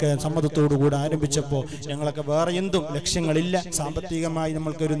 ഉസ്താദുമാരുടെ സമ്മതത്തോടുകൂടി ആരംഭിച്ചപ്പോൾ ഞങ്ങളൊക്കെ വേറെ എന്തും ലക്ഷ്യങ്ങളില്ല, സാമ്പത്തികമായി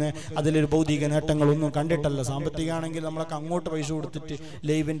നമ്മൾക്കൊരു അതിലൊരു ഭൗതിക നേട്ടങ്ങളൊന്നും കണ്ടിട്ടല്ല. സാമ്പത്തികമാണെങ്കിൽ നമ്മളൊക്കെ അങ്ങോട്ട് പൈസ കൊടുത്തിട്ട്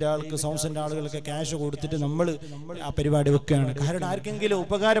ലൈവിന്റെ ആൾക്ക്, സൗണ്ട്സിന്റെ ആളുകൾക്ക് ക്യാഷ് കൊടുത്തിട്ട് നമ്മൾ ആ പരിപാടി വെക്കുകയാണ്. കാരണം ആർക്കെങ്കിലും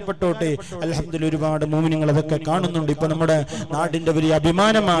ഉപകാരപ്പെട്ടോട്ടെ. അൽഹംദുലില്ലാഹ് ഒരുപാട് മോമിനിങ്ങൾ അതൊക്കെ കാണുന്നുണ്ട്. ഇപ്പൊ നമ്മുടെ നാടിന്റെ വലിയ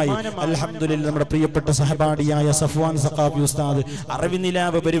അഭിമാനമായി അൽഹംദുലില്ലാഹ് നമ്മുടെ പ്രിയപ്പെട്ട സഹപാഠിയായ സഫ്വാൻ സഖാഫി ഉസ്താദ്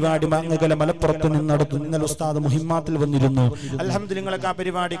അറിവിനിലാവ് പരിപാടി മങ്ങകല മലപ്പുറത്ത് നിന്ന് നടത്തുന്നു. ഇന്നലെ ഉസ്താദ് മുഹിമ്മാത്തിൽ വന്നിരുന്നു. അൽഹംദുലില്ലാഹ് നിങ്ങൾക്ക് ആ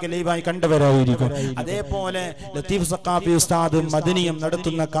പരിപാടിക്ക് ലൈവായി കണ്ടവരായിരിക്കും. അതേപോലെ ലത്തീഫ് സഖാഫി ഉസ്താദ് മദനിയം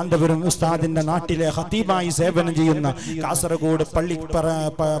നടത്തുന്ന കാന്തപുരം ഉസ്താദിന്റെ നാട്ടിലെ ഖതീബായി സേവനം ചെയ്യുന്ന കാസർഗോഡ്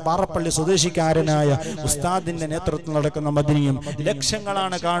പാറപ്പള്ളി സ്വദേശിക്കാരനായ ഉസ്താദിന്റെ നേതൃത്വം നടക്കുന്ന മദനിയം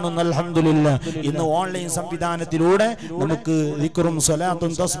ലക്ഷങ്ങളാണ് കാണുന്നത്. അൽഹംദുലില്ലാഹ് ഇന്ന് ഓൺലൈൻ സംവിധാനത്തിലൂടെ നമുക്ക് ദിക്റും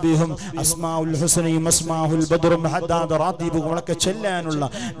സ്വലാത്തും തസ്ബീഹും അസ്മാഉൽ ഹുസ്നയും അസ്മാഉൽ ബദ്റും ഹദ്ദാദ് റാത്തീബുകളൊക്കെ ചൊല്ലാനുള്ള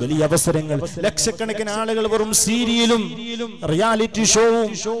വലിയ അവസരങ്ങൾ. ലക്ഷക്കണക്കിന് ആളുകൾ വെറും സീരിയലും റിയാലിറ്റി ഷോവും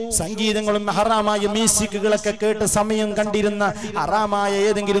സംഗീതങ്ങളും ഹറാമായ മ്യൂസിക്കുകളൊക്കെ കേട്ട് സമയം കണ്ടിരുന്ന, ഹറാമായ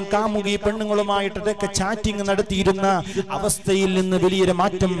ഏതെങ്കിലും കാമുകി പെണ്ണുങ്ങളുമായിട്ടൊക്കെ ചാറ്റിംഗ് നടത്തിയിരുന്ന അവസ്ഥയിൽ നിന്ന് വലിയൊരു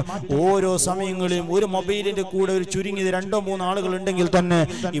മാറ്റം. ഓരോ സമയങ്ങളിലും ഒരു മൊബൈലിന്റെ കൂടെ ഒരു ചുരുങ്ങിയത് 2-3 ആളുകൾ ഉണ്ടെങ്കിൽ തന്നെ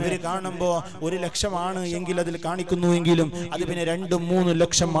ഇവര് കാണുമ്പോൾ 1 ലക്ഷമാണ് എങ്കിൽ അതിൽ കാണിക്കുന്നുവെങ്കിലും അത് പിന്നെ 2-3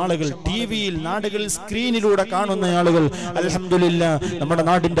 ലക്ഷം ആളുകൾ ടിവിയിൽ, നാടുകളിൽ സ്ക്രീനിലൂടെ കാണുന്ന ആളുകൾ. അൽഹംദുലില്ലാഹ് നമ്മുടെ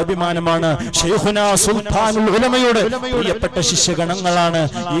നാടിന്റെ അഭിമാനമാണ്. ശൈഖുനാ സുൽത്താനുൽ ഉലമയുടെ പ്രിയപ്പെട്ട ശിഷ്യഗണങ്ങളാണ്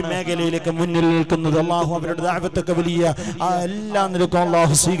ഈ മേഖലയിലേക്ക് മുന്നിൽ നിൽക്കുന്നത്. അല്ലാഹു അവരുടെ ദഅവത്തൊക്കെ വലിയ എല്ലാ നിലക്കും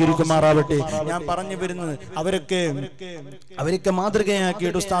അല്ലാഹു സ്വീകരിക്കുമാറാവട്ടെ. ഞാൻ പറഞ്ഞു വരുന്നത് അവരൊക്കെ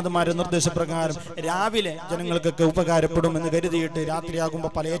മാതൃകയാക്കിയിട്ട് ഉസ്താദുമാരുടെ നിർദ്ദേശപ്രകാരം രാവിലെ ജനങ്ങൾക്കൊക്കെ ഉപകാരപ്പെടുമെന്ന് കരുതിയിട്ട്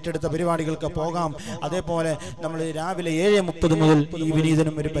രാത്രിയാകുമ്പോൾ പല ഏറ്റെടുത്ത പരിപാടികൾക്ക് പോകാം. അതേപോലെ നമ്മൾ രാവിലെ 7:30 മുതൽ ഈ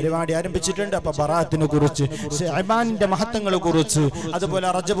വിനീതനും ഒരു പരിപാടി ആരംഭിച്ചിട്ടുണ്ട്. അപ്പൊ ബറാഅത്തിനെ കുറിച്ച്, ശഅബാനിന്റെ മഹത്വങ്ങളെ കുറിച്ച്, അതുപോലെ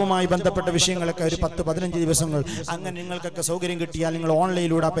റജബുമായി ബന്ധപ്പെട്ട വിഷയങ്ങളൊക്കെ ഒരു 10-15 ദിവസങ്ങൾ അങ്ങനെ നിങ്ങൾക്കൊക്കെ സൗകര്യം കിട്ടിയാൽ നിങ്ങൾ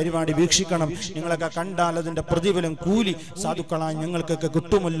ഓൺലൈനിലൂടെ ആ പരിപാടി വീക്ഷിക്കണം. നിങ്ങളൊക്കെ കണ്ടാൽ അതിന്റെ പ്രതിഫലം, കൂലി സാധുക്കളായി ഞങ്ങൾക്കൊക്കെ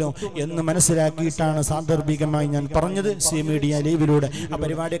കിട്ടുമല്ലോ എന്ന് മനസ്സിലാക്കിയിട്ടാണ് സാന്ദർഭികമായി ഞാൻ പറഞ്ഞത്. സി മീഡിയ ലൈവിലൂടെ ആ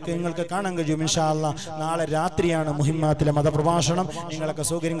പരിപാടിയൊക്കെ നിങ്ങൾക്ക് കാണാൻ കഴിയും. ഇൻഷാ അല്ലാഹ് നാളെ രാത്രിയാണ് മുഹിമ്മാത്തിലെ മതപ്രഭാഷണം. നിങ്ങളൊക്കെ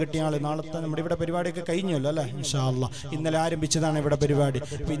സൗകര്യം കിട്ടിയാൽ നാളത്തെ നമ്മുടെ ഇവിടെ പരിപാടിയൊക്കെ കഴിഞ്ഞല്ലോ അല്ലേ? ഇൻഷാ അല്ലാഹ് ഇന്നലെ ആരംഭിച്ചതാണ് ഇവിടെ പരിപാടി.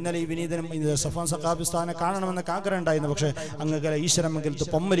 അപ്പൊ ഇന്നലെ ഈ വിനീതനും സഫ്വാൻ സഖാഫി ഉസ്താദിനെ കാണണമെന്നൊക്കെ ആഗ്രഹം ഉണ്ടായിരുന്നു. പക്ഷേ അങ്ങ് ഈശ്വരമംഗലത്ത്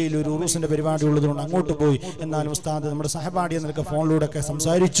പൊമ്മലയിൽ ഒരു ഉറൂസിന്റെ പരിപാടി ഉള്ളതുകൊണ്ട് അങ്ങോട്ട് പോയി. എന്നാലും ഉസ്താദ് നമ്മുടെ സഹപാഠി എന്നൊക്കെ ഫോണിലൂടെ ഒക്കെ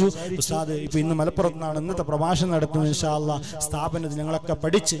സംസാരിച്ചു. ഉസ്താദ് ഇപ്പൊ ഇന്ന് മലപ്പുറത്ത് നിന്നാണ് ഇന്നത്തെ പ്രഭാഷണം നടത്തുന്നത്. ഇൻഷാ അല്ലാഹ് സ്ഥാപനത്തിൽ ഞങ്ങളൊക്കെ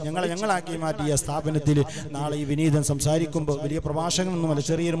പഠിച്ച് ഞങ്ങളാക്കി മാറ്റിയ സ്ഥാപനത്തിൽ നാളെ ഈ വിനീതൻ സംസാരിക്കുമ്പോൾ വലിയ പ്രഭാഷകനൊന്നുമല്ല,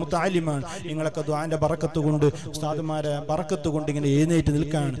 ചെറിയൊരു മുത്തഅല്ലിമാണ്. നിങ്ങളൊക്കെ ദുആന്റെ ബറക്കത്ത് കൊണ്ട്, ഉസ്താദുമാരെ ബറക്കത്ത് കൊണ്ട് ഇങ്ങനെ എഴുന്നേറ്റ്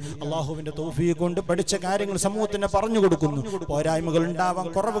നിൽക്കാണ്. അള്ളാഹുവിന്റെ തൗഫീഖ് കൊണ്ട് പഠിച്ച കാര്യങ്ങൾ സമൂഹത്തിന് പറഞ്ഞു കൊടുക്കുന്നു. പോരായ്മകൾ ഉണ്ടാവാം,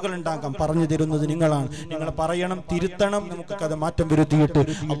 കുറവുകൾ ഉണ്ടാകാം, പറഞ്ഞു തരുന്നത് നിങ്ങളാണ്. നിങ്ങൾ പറയണം, തിരുത്തണം. നമുക്കൊക്കെ അത് മാറ്റം വരുത്തിയിട്ട്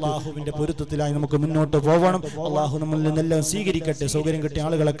അള്ളാഹുവിന്റെ പൊരുത്തത്തിലായി നമുക്ക് മുന്നോട്ട് പോകണം. അള്ളാഹു നമ്മളിൽ നിന്നെല്ലാം സ്വീകരിക്കട്ടെ. സൗകര്യം കിട്ടിയ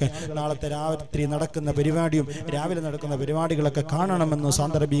ആളുകളൊക്കെ നാളത്തെ രാത്രി നടക്കുന്ന പരിപാടിയും രാവിലെ നടക്കുന്ന പരിപാടികളൊക്കെ കാണണമെന്ന്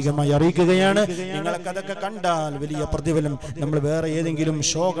സാന്ദർഭികമായി അറിയിക്കുകയാണ്. നിങ്ങളൊക്കെ അതൊക്കെ കണ്ടാൽ വലിയ പ്രതിഫലം. നമ്മൾ വേറെ ഏതെങ്കിലും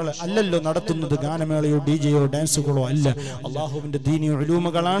ഷോകൾ അല്ലല്ലോ നടത്തുന്നത്, ഗാനമേളയോ ഡിജെയോ ഡാൻസുകളോ അല്ല. അള്ളാഹുവിന്റെ ദീനി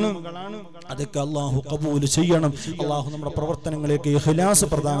ഉലൂമുകളാണ്. അതൊക്കെ അള്ളാഹു ഖബൂൽ ചെയ്യണം. അള്ളാഹു നമ്മുടെ പ്രവർത്തനങ്ങളിലേക്ക് ഇഖ്ലാസ്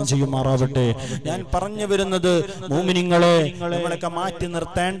പ്രദാനം ചെയ്യുമാറാവട്ടെ. ഞാൻ പറഞ്ഞു വരുന്നത്, മുഅ്മിനീങ്ങളെ നമ്മളൊക്കെ മാറ്റി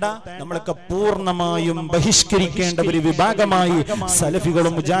നിർത്തേണ്ട, നമ്മളൊക്കെ പൂർണ്ണമായും ബഹിഷ്കരിക്കേണ്ട ഒരു വിഭാഗമായി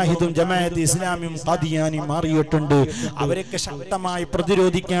സലഫികളും മുജാഹിദും ജമാഅത്ത് ഇസ്ലാമിയും ഖാദിയാനിയും മാറിയിട്ടുണ്ട്. അവരൊക്കെ ശക്തമായി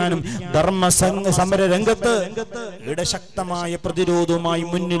പ്രതിരോധിക്കാനും ധർമ്മ സമര രംഗത്ത് ശക്തമായ പ്രതിരോധവുമായി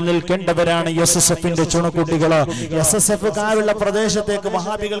മുന്നിൽ നിൽക്കേണ്ടവരാണ് SSFന്റെ ചുണക്കുട്ടികൾ. SSFക്കാരുള്ള പ്രദേശത്തേക്ക്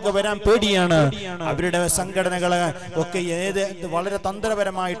വഹാബികൾക്ക് വരാൻ പേടിയാണ്. അവരുടെ സംഘടനകളെ ഒക്കെ വളരെ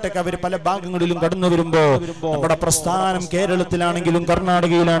തന്ത്രപരമായിട്ടൊക്കെ അവർ പല ഭാഗങ്ങളിലും കടന്നു വരുമ്പോ നമ്മുടെ പ്രസ്ഥാനം കേരളത്തിലാണെങ്കിലും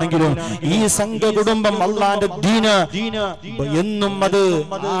കർണാടകയിലാണെങ്കിലും ഈ സംഘ കുടുംബം അള്ളാന്റെ ദീന് എന്നും അത്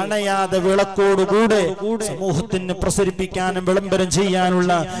അണയാതെ വിളക്കോടുകൂടെ സമൂഹത്തിന് പ്രസരിപ്പിക്കാനും വിളംബരം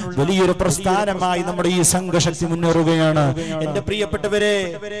ചെയ്യാനുള്ള വലിയൊരു പ്രസ്ഥാനമായി നമ്മുടെ ഈ സംഘശക്തി മുന്നേറുകയാണ്. എന്റെ പ്രിയപ്പെട്ടവരെ,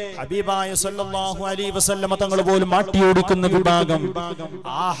 ഹബീബായ സല്ലല്ലാഹു അലൈഹി വസല്ലമ തങ്ങൾ പോലും മാട്ടിയോടിക്കുന്ന വിഭാഗം,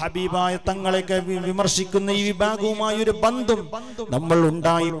 ആ ഹബീബായ ഹബീബായ തങ്ങളെയൊക്കെ വിമർശിക്കുന്ന ഈ വിഭാഗവുമായി ഒരു ബന്ധം നമ്മൾ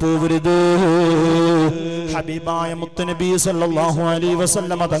ഉണ്ടായി പോവരുത്. ഹബീബായ മുത്തുനബി സല്ലല്ലാഹു അലൈഹി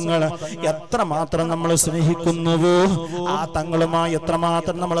വസല്ലമ തങ്ങളെ എത്രമാത്രം നമ്മൾ സ്നേഹിക്കുന്നുവോ, ആ തങ്ങളുമായി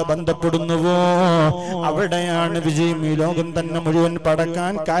എത്രമാത്രം നമ്മൾ ബന്ധപ്പെടുന്നുവോ, അവിടെയാണ് വിജയം. ഈ ലോകം തന്നെ മുഴുവൻ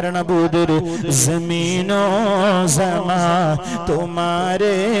പടക്കാൻ കാരണഭൂതര്. ജമീനോ സമാ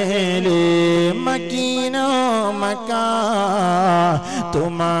തുമാരേ ലേ മക്കീനോ മക്കാ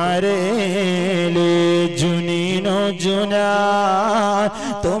തുമാരേ ലേ ജുനീനോ ജുനാ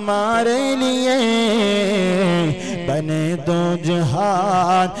തുമാരേ ലിയേ ബനെ ദോ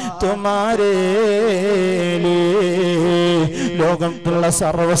ജഹാൻ തുമാരേ ലിയേ. ലോകത്തുള്ള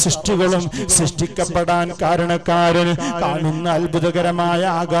സർവ്വ സൃഷ്ടികളും സൃഷ്ടിക്കപ്പെടാൻ കാരണക്കാരൻ കാണുന്ന അത്ഭുതകരമായ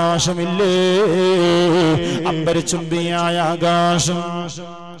ആകാശമില്ലേ, അമ്പരചുംബിയായ ആകാശം.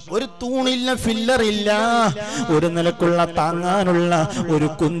 ഒരു തൂണില്ല, ഫില്ലറില്ല, ഒരു നിലക്കുള്ള താങ്ങാനുള്ള ഒരു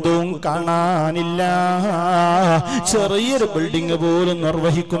കുന്തവും കാണാനില്ല. ചെറിയൊരു ബിൽഡിംഗ് പോലും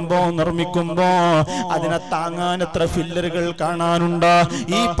നിർമ്മിക്കുമ്പോ അതിനെ താങ്ങാൻ എത്ര ഫില്ലറുകൾ കാണാനുണ്ട്,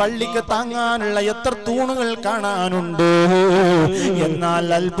 ഈ പള്ളിക്ക് താങ്ങാനുള്ള എത്ര തൂണുകൾ കാണാനുണ്ട്. എന്നാൽ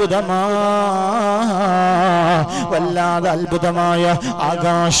വല്ലാതെ അത്ഭുതമായ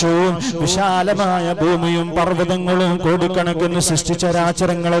ആകാശവും വിശാലമായ ഭൂമിയും പർവ്വതങ്ങളും കോടിക്കണക്കിന് സൃഷ്ടിച്ച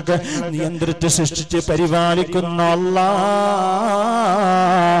ചരാചരങ്ങളൊക്കെ നിയന്ത്രിച്ച് സൃഷ്ടിച്ച് പരിപാലിക്കുന്ന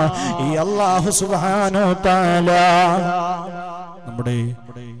ഈ അല്ലാഹു സുബ്ഹാനഹു വ തആല നമ്മുടെ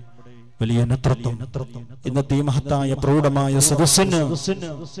വലിയ നേതൃത്വം ഇന്നത്തെ ഈ മഹത്തായ പ്രൗഢമായ സദസ്സിന്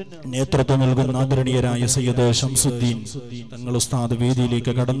നേതൃത്വം നൽകുന്ന ആദരണീയരായ സയ്യിദ് ശംസുദ്ദീൻ തങ്ങൾ ഉസ്താദ്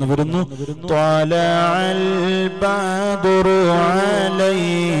വേദിയിലേക്ക് കടന്നു വരുന്നു. ത്വലഅൽ ബദ്റു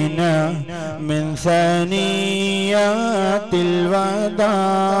അലൈനാ മിൻ സനിയാത്തിൽ വദാ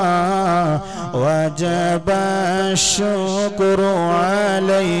വജബ ശുക്റു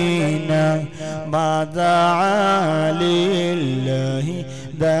അലൈനാ മദാ ലില്ലാഹി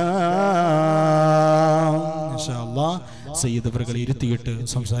സയ്യിദ് അവരെ ഇരുത്തിയിട്ട്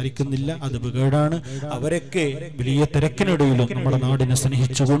സംസാരിക്കുന്നില്ല, അത് ബുകേടാണ്. അവരൊക്കെ വലിയ തിരക്കിനിടയിലും നമ്മുടെ നാടിനെ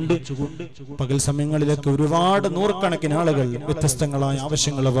സ്നേഹിച്ചുകൊണ്ട് പകൽ സമയങ്ങളിലൊക്കെ ഒരുപാട് നൂറുകണക്കിന് ആളുകൾ വ്യത്യസ്തങ്ങളായ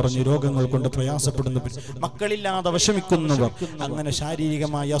ആവശ്യങ്ങൾ പറഞ്ഞ് രോഗങ്ങൾ കൊണ്ട് പ്രയാസപ്പെടുന്നവർ, മക്കളില്ലാതെ വിഷമിക്കുന്നവർ, അങ്ങനെ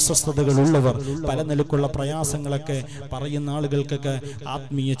ശാരീരികമായ അസ്വസ്ഥതകൾ ഉള്ളവർ, പല നിലക്കുള്ള പ്രയാസങ്ങളൊക്കെ പറയുന്ന ആളുകൾക്കൊക്കെ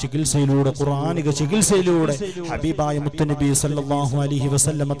ആത്മീയ ചികിത്സയിലൂടെ, ഖുർആനിക ചികിത്സയിലൂടെ ഹബീബായ മുത്തുനബി സല്ലല്ലാഹു അലൈഹി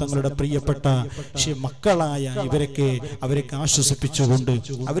വസല്ലമ തങ്ങളുടെ പ്രിയപ്പെട്ട മക്കളായ അവരൊക്കെ ആശ്വസിപ്പിച്ചുകൊണ്ട്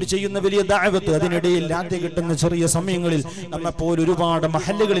അവർ ചെയ്യുന്ന വലിയ ദഅവത്ത്, അതിനിടയിൽ രാത്രി കിട്ടുന്ന ചെറിയ സമയങ്ങളിൽ നമ്മെപ്പോലെ ഒരുപാട്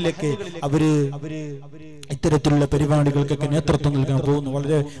മഹല്ലുകളിലേക്ക് അവര് ഇത്തരത്തിലുള്ള പരിപാടികൾക്കൊക്കെ നേതൃത്വം നൽകാൻ പോകുന്നു.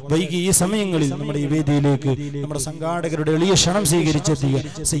 വളരെ വൈകി ഈ സമയങ്ങളിൽ നമ്മുടെ ഈ വേദിയിലേക്ക് നമ്മുടെ സംഘാടകരുടെ എളിയ ക്ഷണം സ്വീകരിച്ചെത്തിയ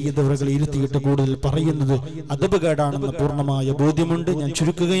സയ്യിദ് അവരെ ഇരുത്തിയിട്ട് കൂടുതൽ പറയുന്നത് അദബുകേടാണെന്ന് പൂർണ്ണമായ ബോധ്യമുണ്ട്. ഞാൻ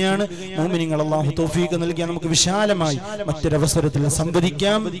ചുരുക്കുകയാണ്. മുഅ്മിനീങ്ങൾ അല്ലാഹു തൗഫീഖ് നൽകിയാൽ നമുക്ക് വിശാലമായി മറ്റൊരവസരത്തിൽ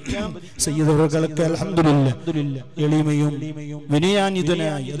സംവദിക്കാം. സയ്യിദ് അവർക്ക് അൽഹംദുലില്ലാഹ് എളിമയും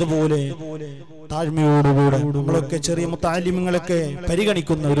വിനയാന്വിതനായി അതുപോലെ താഴ്മയോടുകൂടെ നമ്മളൊക്കെ ചെറിയ മുത്തഅല്ലിമീങ്ങളൊക്കെ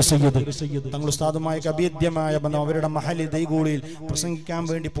പരിഗണിക്കുന്ന ഒരു സയ്യിദ് തങ്ങൾ ഉസ്താദുമായ അഭേദ്യമായ ബന്ധം, അവരുടെ മഹല്ലിൽ ദൈഗൂളിൽ പ്രസംഗിക്കാൻ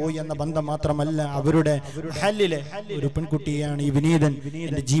വേണ്ടി പോയി എന്ന ബന്ധം മാത്രമല്ല, അവരുടെ മഹല്ലിലെ ഒരു പെൺകുട്ടിയാണ് ഈ വിനീതൻ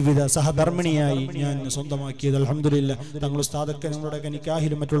എൻ്റെ ജീവിത സഹധർമ്മിണിയായി ഞാൻ സ്വന്തമാക്കിയത്. അൽഹംദുലില്ലാഹ് തങ്ങൾ ഉസ്താദൊക്കെ നമ്മളുടെ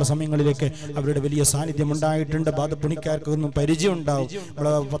നിക്കാഹിലും മറ്റുള്ള സമയങ്ങളിലേക്ക് അവരുടെ വലിയ സാന്നിധ്യം ഉണ്ടായിട്ടുണ്ട്. ബാദപ്പണിക്കാർക്കൊന്നും പരിചയം ഉണ്ടാവും.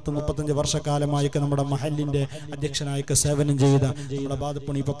 നമ്മളെ 10-35 വർഷക്കാലമായൊക്കെ നമ്മുടെ മഹല്ലിന്റെ അധ്യക്ഷനായൊക്കെ സേവനം ചെയ്ത നമ്മുടെ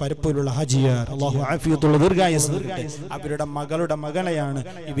ബാദപ്പണി ഇപ്പൊ പരപ്പൂരുള്ള ഹാജിയാർ, അല്ലാഹു ആഫിയത്തുള്ള ദീർഘായുസ്സ് നൽകട്ടെ. അവരുടെ മകളുടെ മകളെയാണ്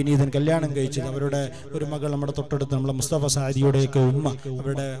ഈ വിനീതൻ കല്യാണം കഴിച്ചത്. അവരുടെ ഒരു മകൾ നമ്മുടെ തൊട്ടടുത്ത് നമ്മുടെ മുസ്തഫ സാദിയുടെയൊക്കെ ഉമ്മ,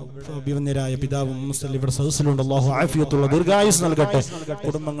 അവരുടെ അഭിവന്യരായ പിതാവും മുസ്ലിം ഇവിടെ സദസ്സിലുണ്ട്. അല്ലാഹു ആഫിയത്തുള്ള ദീർഘായുസ്സ് നൽകട്ടെ.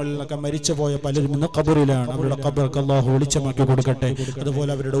 കുടുംബങ്ങളിലൊക്കെ മരിച്ചുപോയ പലരും ഇന്ന് ഖബറിലാണ്. അവരുടെ ഖബർക്ക് അല്ലാഹു വെളിച്ചമാക്കി കൊടുക്കട്ടെ.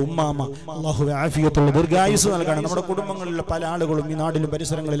 അതുപോലെ അവരുടെ ഉമ്മാമ അല്ലാഹു ആഫിയത്തുള്ള ദീർഘായുസ്സ് നൽകണം. നമ്മുടെ കുടുംബങ്ങളിലെ പല ആളുകളും ഈ നാടിലും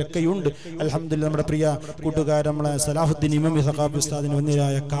പരിസരങ്ങളിലൊക്കെ ഉണ്ട്. അൽഹംദുലില്ലാഹ് നമ്മുടെ പ്രിയ കൂട്ടുകാരൻ നമ്മളെ സലാഹുദ്ദീൻ ഇമാമി സഖാഫി ഉസ്താദിന്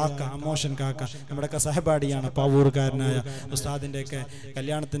വന്നിരായ കാക്ക അമോഷൻ കാക്ക നമ്മുടെയൊക്കെ സഹപാഠിയാണ്. പാവൂർക്കാരനായ ഉസ്താദിന്റെയൊക്കെ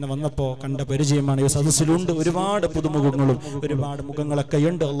കല്യാണത്തിന് വന്നപ്പോൾ കണ്ട പരിചയമാണ്. ഈ സദസ്സിലുണ്ട് ഒരുപാട് പുതുമുഖങ്ങളും ഒരുപാട് മുഖങ്ങളൊക്കെ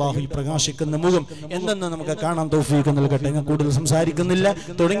ഉണ്ട്. അള്ളാഹു ഈ പ്രകാശിക്കുന്ന മുഖം എന്തെന്ന് നമുക്ക് കാണാൻ തൗഫീഖ് നൽകട്ടെ. ഞാൻ കൂടുതൽ സംസാരിക്കുന്നില്ല,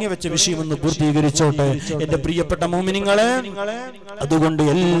 തുടങ്ങി വെച്ച വിഷയം ഒന്ന് പൂർത്തീകരിച്ചോട്ടെ എന്റെ പ്രിയപ്പെട്ട മുഅ്മിനീങ്ങളെ. അതുകൊണ്ട്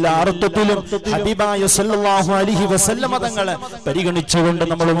എല്ലാ അർത്ഥത്തിലും ഹബീബായ സല്ലല്ലാഹു അലൈഹി വസല്ലമ തങ്ങളെ പരിഗണിച്ചുകൊണ്ട്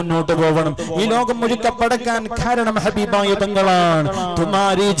നമ്മൾ മുന്നോട്ട് പോകണം. ഈ ലോകം മുഴുക്ക പടക്കാൻ കാരണം ഹബീബായ തങ്ങളാണ്.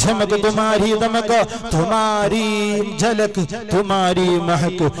 തുമാരി ഝമക് തുമാരി दमक तुम्हारी झलक तुम्हारी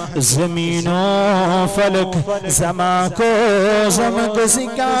महक जमीनो फलक समा को समक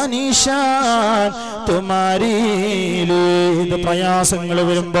सिका निशान तुम्हारी പ്രയാസങ്ങൾ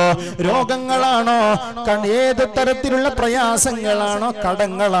വരുമ്പോ രോഗങ്ങളാണോ ഏത് തരത്തിലുള്ള പ്രയാസങ്ങളാണോ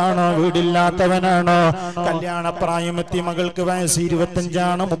കടങ്ങളാണോ വീടില്ലാത്തവനാണോ കല്യാണപ്രായമെത്തി മകൾക്ക് വയസ്സ്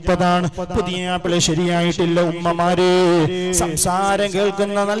 25 30 പുതിയ പിള്ളേ ശരിയായിട്ടില്ല ഉമ്മമാരെ സംസാരം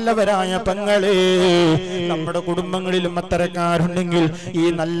കേൾക്കുന്ന നല്ലവരായ പെങ്ങളെ നമ്മുടെ കുടുംബങ്ങളിലും അത്തരക്കാരുണ്ടെങ്കിൽ ഈ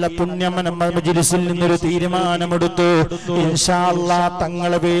നല്ല പുണ്യമന മജ്‌ലിസിൽ നിന്നൊരു തീരുമാനമെടുത്തു ഇൻഷാ അല്ലാഹ്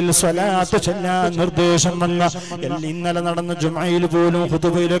തങ്ങളെ പേരിൽ സ്വലാത്ത് ചൊല്ലാൻ നിർദ്ദേശം വന്ന ഇന്നലെ നടന്ന ജുമയിൽ പോലും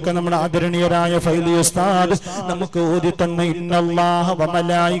ഖുതുബയിലൊക്കെ നമ്മുടെ ആദരണീയരായ ഫൈലി ഉസ്താദ് നമുക്ക് ഓതി തന്ന ഇന്നല്ലാഹ വ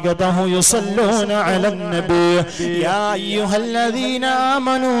മലായികതഹു യുസല്ലൂന അലൻ നബി യാ അയ്യുഹല്ലദീന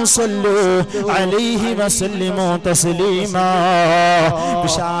ആമനൂ സല്ലു അലൈഹി വസല്ലിമു തസ്ലീമാ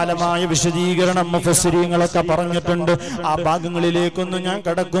വിശാലമായ വിശദീകരണം മുഫസ്സിരീങ്ങളൊക്കെ പറഞ്ഞിട്ടുണ്ട് ആ ഭാഗങ്ങളിലേക്കൊന്നും ഞാൻ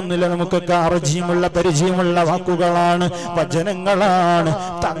കടക്കുന്നില്ല നമുക്കൊക്കെ അർജിയുമുള്ള പരിചയമുള്ള വാക്കുകളാണ് വചനങ്ങളാണ്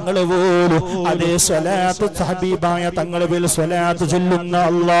തങ്ങൾ പോലും അതേ സ്വലാത്ത് ഹബീബായ തങ്ങൾ പേരിൽ സ്വലാത്ത് ചൊല്ലുന്ന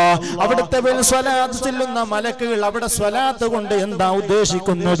അല്ലാഹ് അവിടുത്തെ പേരിൽ സ്വലാത്ത് ചൊല്ലുന്ന മലക്കുകൾ അവിടെ സ്വലാത്ത് കൊണ്ട് എന്താ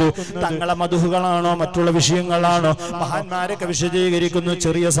ഉദ്ദേശിക്കുന്നത് തങ്ങളെ മധുഹുകളാണോ മറ്റുള്ള വിഷയങ്ങളാണോ മഹാന്മാരൊക്കെ വിശദീകരിക്കുന്നു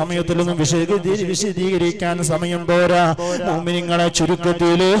ചെറിയ സമയത്തിലൊന്നും വിശദീകരിക്കാൻ സമയം പോരാ മുഅ്മിനീങ്ങളെ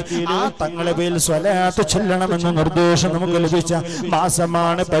ചുരുക്കത്തിൽ ആ തങ്ങളെ പേരിൽ സ്വലാത്ത് ചൊല്ലണമെന്ന നിർദ്ദേശം നമുക്ക് ലഭിച്ച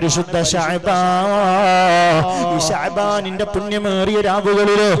മാസമാണ് പരിശുദ്ധ ശഅബാൻ ഈ ശഅബാനിന്റെ പുണ്യമേറിയ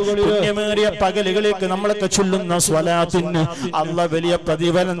രാവുകളിൽ പുണ്യമേറിയ പകലുകളിലേക്ക് നമ്മളൊക്കെ ചൊല്ലുന്ന സ്വലാത്തിന് അല്ലാഹ് വലിയ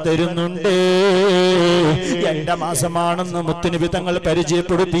പ്രതിഫലം തരുന്നുണ്ട് എന്റെ മാസമാണെന്ന് മുത്തുനബി തങ്ങൾ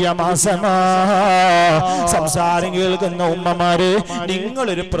പരിചയപ്പെടുത്തിയ മാസമാ സംസാരം കേൾക്കുന്ന ഉമ്മമാരെ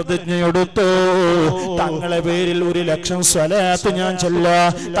നിങ്ങളൊരു പ്രതിജ്ഞയെടുത്തു തങ്ങളെ പേരിൽ 1,00,000 സ്വലാത്ത് ഞാൻ ചൊല്ലാ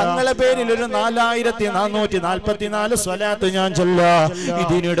തങ്ങളെ പേരിൽ ഒരു 4444 സ്വലാത്ത് ഞാൻ ചൊല്ലാ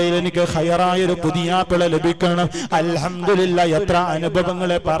ഇതിനിടയിൽ എനിക്ക് ഖൈറായ ഒരു പുതിയ പിള ലഭിക്കണം അൽഹംദുലില്ലാഹ് എത്ര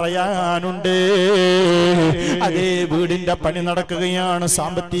അനുഭവങ്ങളെ പറയാനുണ്ട് അതേ വീടിന്റെ പണി നടക്കുകയാണ്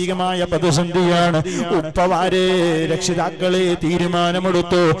സാമ്പത്തികമായ പ്രതിസന്ധിയാണ് ഉപ്പമാരെ രക്ഷിതാക്കളെ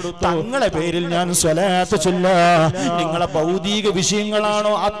തീരുമാനമെടുത്തു തങ്ങളെ പേരിൽ ഞാൻ സ്വലാത്ത് ചൊല്ലാ നിങ്ങളെ ഭൗതിക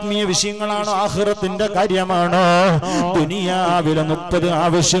വിഷയങ്ങളാണോ ആത്മീയ വിഷയങ്ങളാണോ ആഖിറത്തിന്റെ കാര്യമാണോ ദുനിയാവിലെ 30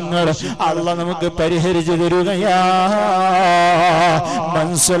 ആവശ്യങ്ങൾ അല്ലാഹ് നമുക്ക് പരിഹരിച്ചു തരുകയാ മൻ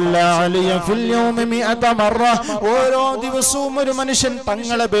സല്ലല്ലാ അലൈഹി ഫിൽ യൗമി 100 മറ ഓരോ ദിവസവും ഒരു മനുഷ്യൻ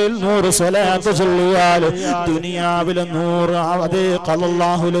തങ്ങളെ പേരിൽ 100 സ്വലാത്ത് ചൊല്ലിയാൽ ദുനിയാവിലെ 100 അതേ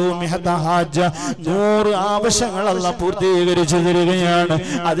ഖല്ലല്ലാഹു ലഹു 100 ഹാജ 100 ആവശ്യങ്ങൾ അല്ലാഹ് പൂർത്തീകരിച്ചു തരികയാണ്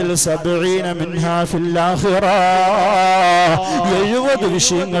അതിൽ 70 മിൻഹാ ഫിൽ ആഖിറ 70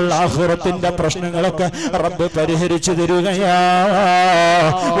 വിഷയങ്ങൾ ആഖിറത്തിന്റെ പ്രശ്നങ്ങളൊക്കെ റബ്ബ് പരിഹരിച്ചു തരുകയാ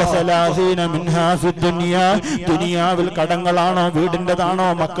വ 30 മിൻഹാ ഫിൽ ദുനിയ ദുനിയാവിൽ കടങ്ങളാണോ വീടിന്റെതാണോ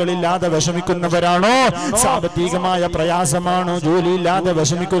മക്കളില്ലാതെ വിഷമിക്കുന്നവരാണോ സാമ്പത്തികമായ പ്രയാസമാണോ ജോലിയില്ലാതെ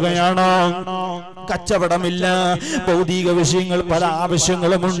വിഷമിക്കുകയാണോ കച്ചവടമില്ല ഭൗതിക വിഷയങ്ങൾ പല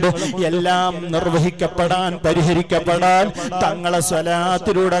ആവശ്യങ്ങളുമുണ്ട് എല്ലാം നിർവഹിക്കപ്പെടാൻ പരിഹരിക്കപ്പെടാൻ തങ്ങളെ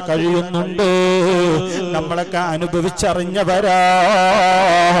സ്വലാത്തിലൂടെ കഴിയുന്നുണ്ട് നമ്മളൊക്കെ അനുഭവിച്ചറിഞ്ഞവരാ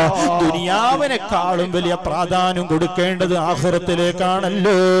ദുനിയാവിനെക്കാളും വലിയ പ്രാധാന്യം കൊടുക്കേണ്ടത്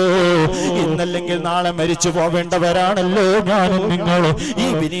ആഖിറത്തിലേക്കാണല്ലോ ഇന്നല്ലെങ്കിൽ നാളെ മരിച്ചു പോവേണ്ടവരാണല്ലോ ഞാനും നിങ്ങളും ഈ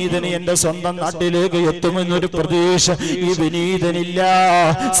വിനീതന് എന്റെ സ്വന്തം നാട്ടിലേക്ക് എത്തുമെന്നൊരു പ്രതീക്ഷ ഈ വിനീതനില്ല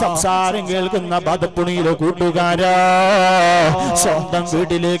സംസാരം കേൾക്കുന്ന ബാലപ്പുണിയിലെ കൂട്ടുകാരാ സ്വന്തം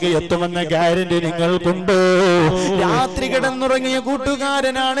വീട്ടിലേക്ക് എത്തുമെന്ന ഗ്യാരണ്ടി നിങ്ങൾക്കുണ്ട് രാത്രി കിടന്നുറങ്ങിയ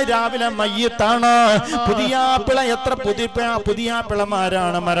കൂട്ടുകാരനാണ് രാവിലെ മയ്യത്താണ് പുതിയാപ്പിള എത്ര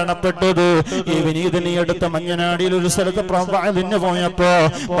പുതിയാപ്പിളമാരാണ് മരണപ്പെട്ടത് ഈ വിനീതനെ അടുത്ത മഞ്ഞനാടിയിൽ ഒരു സ്ഥലത്ത് പ്രവാഹത്തിന് പോയപ്പോ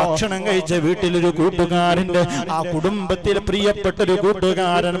ഭക്ഷണം കഴിച്ച വീട്ടിലൊരു കൂട്ടുകാരന്റെ ആ കുടുംബത്തിൽ പ്രിയപ്പെട്ട ഒരു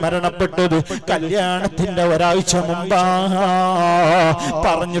കൂട്ടുകാരൻ മരണപ്പെട്ടത് കല്യാണത്തിന്റെ ഒരാഴ്ച മുമ്പാ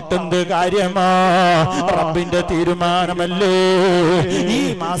പറഞ്ഞിട്ടെന്ത് കാര്യമാ റബ്ബിന്റെ തീരുമാനമല്ലേ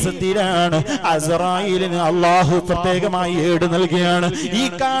ഈ മാസത്തിലാണ് അസ്റായിലിന് അല്ലാഹു പ്രത്യേകമായി ഏട് നൽകിയാണ്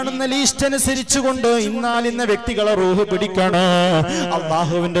ഈ കാണുന്ന ലിസ്റ്റ് അനുസരിച്ചുകൊണ്ട് ഇന്നാലിന്ന വ്യക്തികളെ റൂഹ് പിടിക്കണം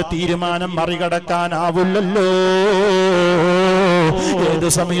അല്ലാഹുവിന്റെ തീരുമാനം മറികടക്കാനാവില്ലല്ലോ ഏത്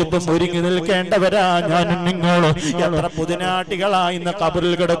സമയത്തും ഒരുങ്ങി നിൽക്കേണ്ടവരാ ഞാനും നിങ്ങളും എത്ര പുതിനാട്ടികളായി ഇന്ന്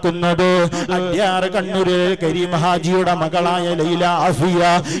ഖബറിൽ കിടക്കുന്നത് അഡ്യാർ കണ്ണൂരിൽ കരീം ഹാജിയുടെ മകളായ ലൈല ആഫിയ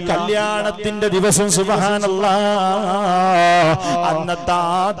കല്യാണത്തിന്റെ ദിവസം സുബ്ഹാനല്ലാഹ് അന്നത്തെ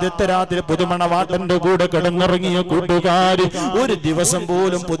ആദ്യത്തെ രാത്രി പുതുമണവാട്ടന്റെ കൂടെ കിടന്നുറങ്ങിയ കൂട്ടുകാരി ഒരു ദിവസം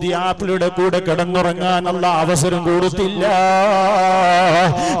പോലും പുതിയ ആപ്പിളുടെ കൂടെ കിടന്നുറങ്ങാൻ അല്ലാഹ് അവസരം കൊടുത്തില്ല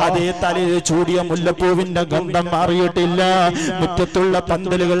അതേ തലയിൽ ചൂടിയ മുല്ലപ്പൂവിന്റെ ഗന്ധം മാറിയിട്ടില്ല. മുറ്റത്തുള്ള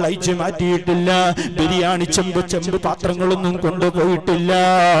പന്തലുകൾ അയച്ചു മാറ്റിയിട്ടില്ല. ബിരിയാണി ചെമ്പ് പാത്രങ്ങളൊന്നും കൊണ്ടുപോയിട്ടില്ല.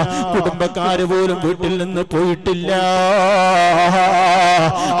 കുടുംബക്കാര് പോലും വീട്ടിൽ നിന്ന് പോയിട്ടില്ല.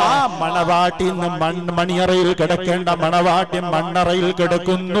 ആ മണവാട്ടി മണിയറയിൽ കിടക്കേണ്ട മണവാട്ടി മണ്ണറയിൽ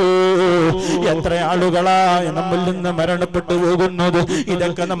കിടക്കുന്നു. എത്ര ആളുകളായി നമ്മിൽ നിന്ന് മരണപ്പെട്ടു പോകുന്നത്.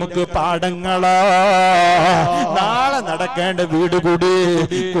 ഇതൊക്കെ നമുക്ക് പാഠങ്ങളാ. നാളെ നടക്കേണ്ട വീട് കൂടി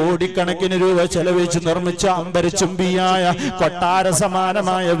കോടിക്കണക്കിന് രൂപ ചെലവഴിച്ച് നിർമ്മിച്ച അമ്പരച്ചുംബിയായ കൊട്ടാര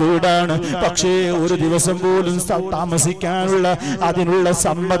സമാനമായ വീടാണ്. പക്ഷേ ഒരു ദിവസം പോലും താമസിക്കാനുള്ള അതിനുള്ള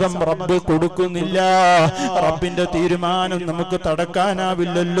സമ്മതം റബ്ബ് കൊടുക്കുന്നില്ല. റബ്ബിന്റെ തീരുമാനം നമുക്ക്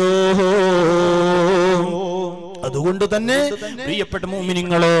തടക്കാനാവില്ലല്ലോ. അതുകൊണ്ട് തന്നെ പ്രിയപ്പെട്ട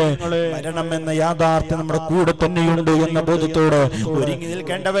മുഅ്മിനീങ്ങളെ, മരണം എന്ന യാഥാർത്ഥ്യം നമ്മുടെ കൂടെ തന്നെയുണ്ട് എന്ന ബോധത്തോട് ഒരുങ്ങി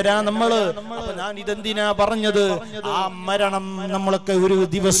നിൽക്കേണ്ടവരാ നമ്മള്. അപ്പൊ ഞാൻ ഇതെന്തിനാ പറഞ്ഞത്? ആ മരണം നമ്മളൊക്കെ ഒരു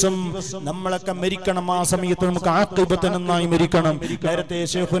ദിവസം നമ്മളൊക്കെ മരിക്കണം. ആ സമയത്ത് നമുക്ക് ആഖിബത്ത് നന്നായി മരിക്കണം. നേരത്തെ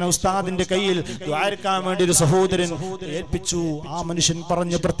ശൈഖുന ഉസ്താദിന്റെ കയ്യിൽ ദുആക്കാൻ വേണ്ടി ഒരു സഹോദരൻ ഏൽപ്പിച്ചു. ആ മനുഷ്യൻ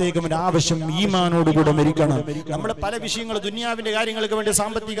പറഞ്ഞ പ്രത്യേകം ഒരു ആവശ്യം, ഈമാനോടുകൂടെ മരിക്കണം. നമ്മൾ പല വിഷയങ്ങൾ ദുനിയാവിന്റെ കാര്യങ്ങൾക്ക് വേണ്ടി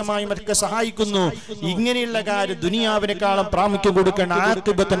സാമ്പത്തികമായി മറ്റൊക്കെ സഹായിക്കുന്നു. ഇങ്ങനെയുള്ള കാര്യം ദുനിയാവിനെക്കാളും പ്രാമുഖ്യം കൊടുക്കണം.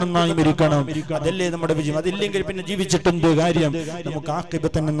 ആഖിബത്ത് നന്നായി മരിക്കണം. അതല്ലേ നമ്മുടെ വിജയം. അതില്ലെങ്കിൽ പിന്നെ ജീവിച്ചിട്ടുണ്ട് കാര്യം. നമുക്ക്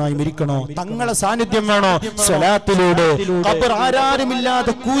ആഖിബത്ത് നന്നായി മരിക്കണോ? തങ്ങളെ സാന്നിധ്യം വേണോ? സ്വലാത്തിലൂടെ ഖബർ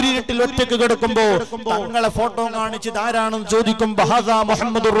ആരാരുമില്ലാതെ കൂരിരുട്ടിൽ ഒറ്റയ്ക്ക് കിടക്കുമ്പോ തങ്ങളെ ഫോട്ടോ കാണിച്ച് ആരാണെന്ന് ചോദിക്കുമ്പോ ഹാദാ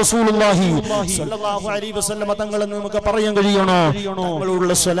മുഹമ്മദുർ റസൂലുള്ളാഹി സ്വല്ലല്ലാഹു അലൈഹി വസല്ലം തങ്ങളെന്ന് നമുക്ക് പറയാൻ കഴിയണോ?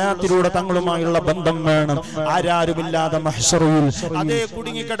 തങ്ങളുള്ള സ്വലാത്തിലൂടെ തങ്ങളുമായുള്ള ബന്ധം വേണം. ആരാരുമില്ലാതെ മഹ്ശറിൽ അതേ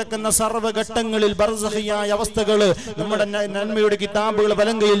കുടുങ്ങിക്കിടക്കുന്ന സർവ്വഘട്ടങ്ങളിൽ ബർസഖിയായ അവസ്ഥകള് നമ്മുടെ നന്മയുടെ കിതാബുകൾ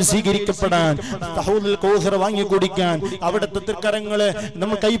വലങ്കയിൽ സ്വീകരിക്കപ്പെടാൻ, തഹൂദുൽ കൗസർ വാങ്ങി കുടിക്കാൻ, അവിടുത്തെ തൃക്കരങ്ങളെ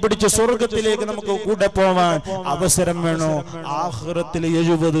നമ്മൾ കൈപിടിച്ച് സ്വർഗത്തിലേക്ക് നമുക്ക് കൂടെ പോവാൻ അവസരം വേണോ? ആഖിറത്തിലെ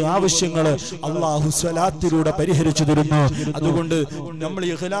 70 ആവശ്യങ്ങള് അല്ലാഹു സ്വലാത്തിലൂടെ പരിഹരിച്ചു തരുന്നു. അതുകൊണ്ട് നമ്മൾ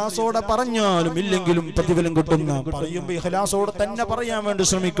ഇഖ്ലാസോടെ പറഞ്ഞാലും ഇല്ലെങ്കിലും പ്രതിഫലം കിട്ടുന്ന പറയുമ്പോൾ ഇഖ്ലാസോടെ തന്നെ പറയാൻ വേണ്ടി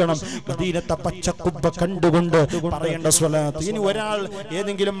ശ്രമിക്കണം. മദീനത്തെ പച്ചക്കുബ്ബ കണ്ടുകൊണ്ട് പറയേണ്ട സ്വലാത്ത്. ഇനി ഒരാൾ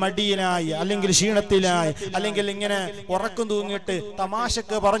ഏതെങ്കിലും മടിയനായി അല്ലെങ്കിൽ ക്ഷീണത്തിലായി അല്ലെങ്കിൽ ഇങ്ങനെ ഉറക്കം തൂങ്ങിയിട്ട്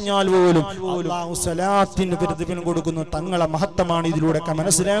തമാശക്ക് പറഞ്ഞാൽ പോലും അല്ലാഹു സ്വലാത്തിന് പ്രതിഫലം കൊടുക്കുന്നു. തങ്ങളെ മഹത്വമാണ് ഇതിലൂടെയൊക്കെ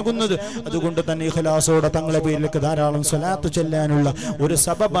മനസ്സിലാകുന്നത്. അതുകൊണ്ട് തന്നെ ഇഖ്ലാസോടെ തങ്ങളെ പേരിലേക്ക് ധാരാളം സ്വലാത്ത് ചൊല്ലാനുള്ള ഒരു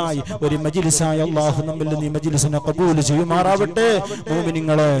സബബായി ഒരു മജ്ലിസായി അല്ലാഹു നമ്മിൽ നിന്ന് ഈ മജ്ലിസിനെ ഖബൂൽ ചെയ്യുമാറാവട്ടെ.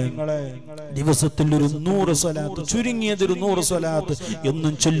 മുഅ്മിനീങ്ങളെ, ദിവസത്തിൽ ഒരു 100 സ്വലാത്ത്, ചുരുങ്ങിയത് ഒരു 100 സ്വലാത്ത്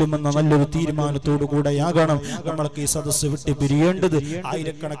എന്നും ചൊല്ലുമെന്ന നല്ലൊരു തീരുമാനത്തോടു കൂടെയാകണം നമ്മൾക്ക് ഈ സദസ്സ് വിട്ട് പിരിയേണ്ടത്.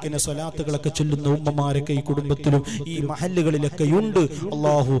 ആയിരക്കണക്കിന് സ്വലാത്തുകളൊക്കെ ചൊല്ലുന്ന ഉമ്മമാരൊക്കെ ഈ കുടുംബത്തിലും ഈ മഹല്ലുകളിലൊക്കെ ഉണ്ട്.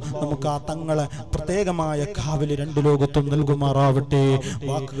 അല്ലാഹു നമുക്ക് ആ തങ്ങളെ പ്രത്യേകമായ കാവല് 2 ലോകത്തും നൽകുമാറാവട്ടെ.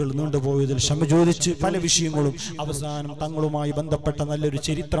 വാക്കുകൾ നീണ്ടുപോയതിൽ ക്ഷമ ചോദിച്ച് പല വിഷയങ്ങളും അവസാനം തങ്ങളുമായി ബന്ധപ്പെട്ട നല്ലൊരു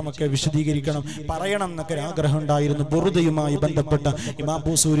ചരിത്രമൊക്കെ വിശദീകരിക്കണം, പറയണം എന്നൊക്കെ ആഗ്രഹം ഉണ്ടായിരുന്നു. ബുർദയുമായി ബന്ധപ്പെട്ട ഇമാം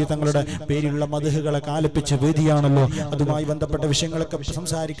ബൂസൂരി തങ്ങളുടെ പേരിലുള്ള മദ്ഹുകളൊക്കെ ആലപിച്ച വേദിയാണല്ലോ. അതുമായി ബന്ധപ്പെട്ട വിഷയങ്ങളൊക്കെ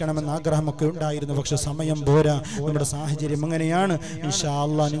സംസാരിക്കണമെന്ന ആഗ്രഹമൊക്കെ ഉണ്ടായിരുന്നു. പക്ഷെ സമയം പോരാ, നമ്മുടെ സാഹചര്യം അങ്ങനെയാണ്. ഇൻഷാ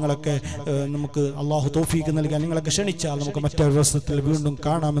അല്ലാഹ് നിങ്ങളൊക്കെ നമുക്ക് അല്ലാഹു തൗഫീഖ് നൽകാൻ നിങ്ങളൊക്കെ ക്ഷണിച്ചാൽ നമുക്ക് മറ്റൊരു ദിവസത്തിൽ വീണ്ടും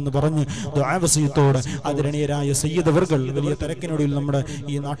കാണാമെന്ന് പറഞ്ഞ് ദുആ വസിയത്തോടെ ആദരണീയരായ സയ്യിദ് അവർകൾ വലിയ തിരക്കിനൊടുവിൽ നമ്മുടെ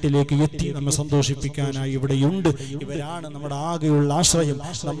ഈ നാട്ടിലേക്ക് എത്തി നമ്മെ സന്തോഷിപ്പിക്കാനായി ഇവിടെയുണ്ട്. ഇവരാണ് നമ്മുടെ ആകെയുള്ള ആശ്രയം.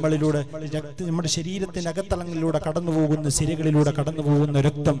 നമ്മളിലൂടെ നമ്മുടെ ശരീരത്തിന്റെ അകത്തളങ്ങളിലൂടെ കടന്നു പോകുന്ന സിരകളിലൂടെ കടന്നു പോകുന്ന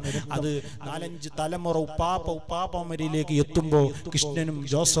രക്തം അത് 4-5 തലമുറ ഉപ്പാപ്പമരിയിലേക്ക് എത്തുമ്പോൾ കൃഷ്ണനും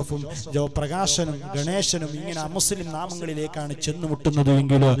ജോസഫും പ്രകാശനും ഗണേശനും ഇങ്ങനെ അമുസ്ലിം നാമങ്ങളിലേക്കാണ് ചെന്നുമുട്ടുന്നത്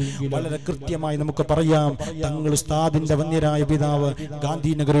എങ്കിൽ വളരെ കൃത്യമായി നമുക്ക് പറയാം, തങ്ങൾ ഉസ്താദിന്റെ വന്യരായ പിതാവ്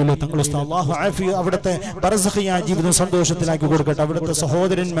ഗാന്ധിനഗറിലെ തങ്ങൾ ഉസ്താദ് അല്ലാഹു ആഫിയ അവിടുത്തെ ബർസഖിയായ ജീവിതം സന്തോഷത്തിലാക്കി കൊടുക്കട്ടെ. അവിടുത്തെ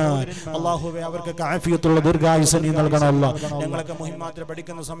സഹോദരന്മാർ അല്ലാഹുവേ അവർക്കൊക്കെ ആഫിയത്തുള്ള ദീർഘായുസ്സ് നീ നൽകണമല്ലോ. ഞങ്ങളൊക്കെ മുഹിമ്മാത്തിൽ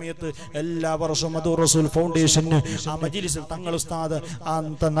പഠിക്കുന്ന സമയത്ത് എല്ലാ വർഷവും മദൂർ റസൂൽ ഫൗണ്ടേഷന് ആ മജ്ലിസിൽ തങ്ങൾ ഉസ്താദ്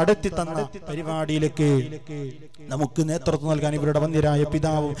നടത്തി തന്ന പരിപാടിയിലേക്ക് നമുക്ക് നേതൃത്വം നൽകാൻ ഇവരുടെ വന്യരായ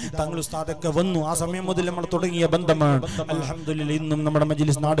പിതാവും തങ്ങൾ ഉസ്താദൊക്കെ വന്നു. ആ സമയം മുതൽ നമ്മൾ തുടങ്ങിയ ബന്ധമാണ്. അൽഹംദുലില്ലാഹ് ഇന്നും നമ്മുടെ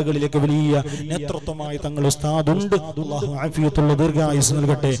മജ്ലിസ് നാടുകളിലേക്ക് വലിയ നേതൃത്വമായി തങ്ങൾ ഉസ്താദ് ഉണ്ട്. അല്ലാഹു ആഫിയത്തുള്ള ദീർഘായുസ്സ്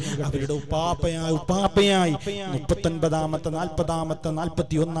നൽകട്ടെ. അവരുടെ ഉപ്പാപ്പയായി 39ാമത്തെ 40ാമത്തെ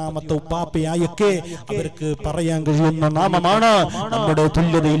 41ാമത്തെ ഉപ്പാപ്പയായൊക്കെ അവർക്ക് പറയാൻ കഴിയുന്ന നാമമാണ് നമ്മുടെ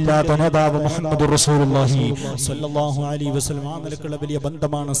തുല്യതയില്ലാത്ത നേതാവ് മുഹമ്മദ് റസൂലുള്ളാഹി സ്വല്ലല്ലാഹു അലൈഹി വസല്ലം. ആ നിലക്കുള്ള വലിയ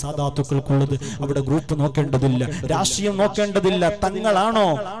ബന്ധമാണ് സാദാത്തുക്കൾക്കുള്ളത്. അവിടെ ഗ്രൂപ്പ് നോക്കേണ്ടതില്ല, രാഷ്ട്രീയം നോക്കേണ്ടതില്ല. തങ്ങളാണോ,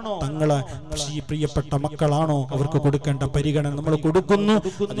 തങ്ങളെ പ്രിയപ്പെട്ട മക്കളാണോ, അവർക്ക് കൊടുക്കേണ്ട പരിഗണന നമ്മൾ കൊടുക്കുന്നു.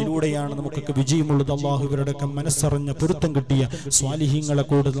 അതിലൂടെയാണ് നമുക്കൊക്കെ വിജയമുള്ളത്. അല്ലാഹു അല്ലാഹു ഇവരുടെയൊക്കെ മനസ്സറിഞ്ഞ പൊരുത്തം കിട്ടിയ സ്വാലിഹീങ്ങളെ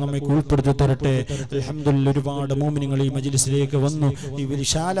കൂടുതൽ നമ്മെ ഉൾപ്പെടുത്തി തരട്ടെ. അൽഹംദുലില്ലാഹ് ഒരുപാട് മുഅ്മിനീങ്ങൾ ഈ മജ്ലിസിലേക്ക് വന്നു, ഈ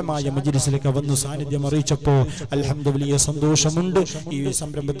വിശാലമായ മജ്ലിസിലേക്ക് വന്നു സാന്നിധ്യം അറിയിച്ചപ്പോൾ അൽഹംദുലില്ലാഹ് സന്തോഷമുണ്ട്. ഈ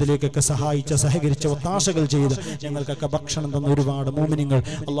സംരംഭത്തിലേക്കൊക്കെ സഹായിച്ച സഹകരിച്ച ഒത്താശകൾ ചെയ്ത് ഞങ്ങൾക്കൊക്കെ ഭക്ഷണം തന്ന ഒരുപാട് മുഅ്മിനീങ്ങൾ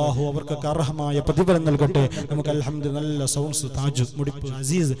അല്ലാഹു അവർക്കൊക്കെ അർഹമായ പ്രതിഫലം നൽകട്ടെ. നമുക്ക് അൽഹംദുലില്ലാഹ് നല്ല സൗണ്ട്സ് താജ് മുടിപ്പ്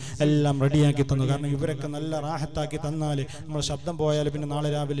അസീസ് എല്ലാം റെഡിയാക്കി തന്നു. കാരണം ഇവരൊക്കെ നല്ല റാഹത്താക്കി തന്നാൽ നമ്മുടെ ശബ്ദം പോയാൽ പിന്നെ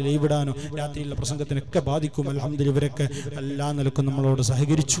നാളെ രാവിലെ ലൈവ് ഇടാനോ രാത്രിയിലുള്ള പ്രസംഗത്തിനൊക്കെ ബാധിക്കും. അൽഹംദുലില്ലാഹ് ഇവരൊക്കെ എല്ലാ നിലക്കും നമ്മളോട്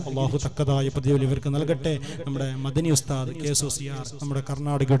സഹകരിച്ചു. അല്ലാഹു തക്കതായ പ്രതിഫലം ഇവർക്ക് നൽകട്ടെ. നമ്മുടെ മദനി ഉസ്താദ് KSOCR നമ്മുടെ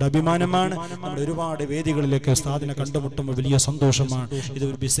കർണാടകയുടെ അഭിമാനമാണ്. നമ്മുടെ ഒരുപാട് വേദികളിലേക്ക് ഉസ്താദിനെ കണ്ടുമുട്ടുമ്പോൾ വലിയ സന്തോഷമാണ്.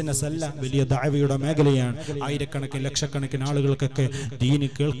 ഇതൊരു ബിസിനസ് അല്ല, വലിയ ദഅവയുടെ മേഖലയാണ്. ആയിരക്കണക്കിന് ലക്ഷക്കണക്കിന് ആളുകൾക്കൊക്കെ ദീന്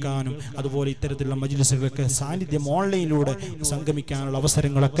കേൾക്കാനും അതുപോലെ ഇത്തരത്തിലുള്ള മജ്ലിസുകളൊക്കെ സാന്നിധ്യം ഓൺലൈനിലൂടെ സംഗമിക്കാനുള്ള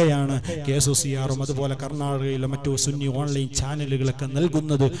അവസരങ്ങളൊക്കെയാണ് KSOCRും അതുപോലെ കർണാടകയിലെ മറ്റു സുന്നി ഓൺലൈൻ ചാനലുകളൊക്കെ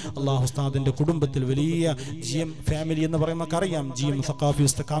നൽകുന്നത്. അല്ലാഹു ഉസ്താദിന്റെ കുടുംബത്തിൽ വലിയ GM ഫാമിലി എന്ന് പറയുമ്പോൾ അറിയാം, GM സഖാഫി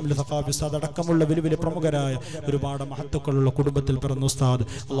കാമിൽ സഖാഫി ഉസ്താദ് അടക്കമുള്ള വലിയ വലിയ പ്രമുഖരായ ഒരുപാട് മഹത്തുക്കളുള്ള കുടുംബത്തിൽ പിറന്ന ഉസ്താദ്.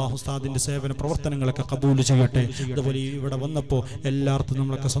 അല്ലാഹു ഉസ്താദിന്റെ സേവന പ്രവർത്തനങ്ങളൊക്കെ കബൂൽ ചെയ്യട്ടെ. അതുപോലെ ഇവിടെ വന്നപ്പോൾ എല്ലാവർക്കും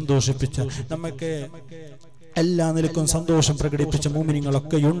നമ്മളൊക്കെ സന്തോഷിപ്പിച്ച നമുക്ക് എല്ലാ നിലക്കും സന്തോഷം പ്രകടിപ്പിച്ച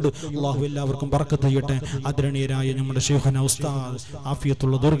മുഅ്മിനീങ്ങളൊക്കെയുണ്ട്. അല്ലാഹു എല്ലാവർക്കും ബർക്കത്ത് ചെയ്യട്ടെ. ആദരണീയരായ നമ്മുടെ ശൈഖുന ഉസ്താദ്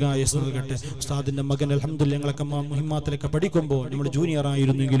ആഫിയത്തുള്ള ദീർഘായുസ്സ് നൽകട്ടെ. ഉസ്താദിന്റെ മകൻ അൽഹംദുലില്ലാഹ് ഞങ്ങളൊക്കെ മുഹിമ്മാത്തിലൊക്കെ പഠിക്കുമ്പോൾ നമ്മൾ ജൂനിയർ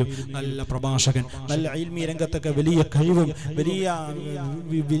ആയിരുന്നെങ്കിലും നല്ല പ്രഭാഷകൻ, നല്ല ഇൽമി രംഗത്തൊക്കെ വലിയ കഴിവും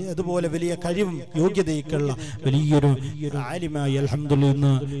അതുപോലെ വലിയ കഴിവും യോഗ്യതയൊക്കെയുള്ള വലിയൊരു ആലിമായി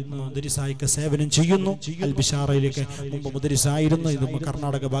അൽഹംദുലില്ലാഹ് ഇന്ന് മുദരിസായിക്ക് സേവനം ചെയ്യുന്നു. അൽ ബിഷാറയിലേക്ക് മുമ്പ് മുദരിസായിരുന്നു, ഇത്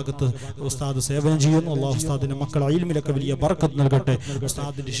കർണാടക ഭാഗത്ത് ഉസ്താദ് സേവനം ചെയ്യുന്നു. അല്ലാഹു ഉസ്താദിന്റെ മക്കൾ ഇൽമിലൊക്കെ വലിയ ബർക്കത്ത് നൽകട്ടെ.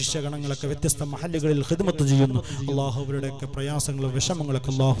 ഉസ്താദിന്റെ ശിഷ്യഗണങ്ങളൊക്കെ വ്യത്യസ്ത മഹല്ലുകളിൽ ഖിദ്മത്ത് ചെയ്യുന്നു. അല്ലാഹു അവരുടെയൊക്കെ പ്രയാസങ്ങളും വിഷമങ്ങളൊക്കെ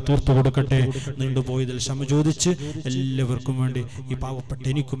അല്ലാഹു തീർത്തു കൊടുക്കട്ടെ. നീണ്ടുപോയതിൽ ക്ഷമ ചോദിച്ച് എല്ലാവർക്കും വേണ്ടി ഈ പാവപ്പെട്ട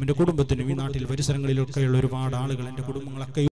എനിക്കും എൻ്റെ കുടുംബത്തിനും ഈ നാട്ടിൽ പരിസരങ്ങളിലൊക്കെയുള്ള ഒരുപാട് ആളുകൾ എൻ്റെ കുടുംബങ്ങളൊക്കെ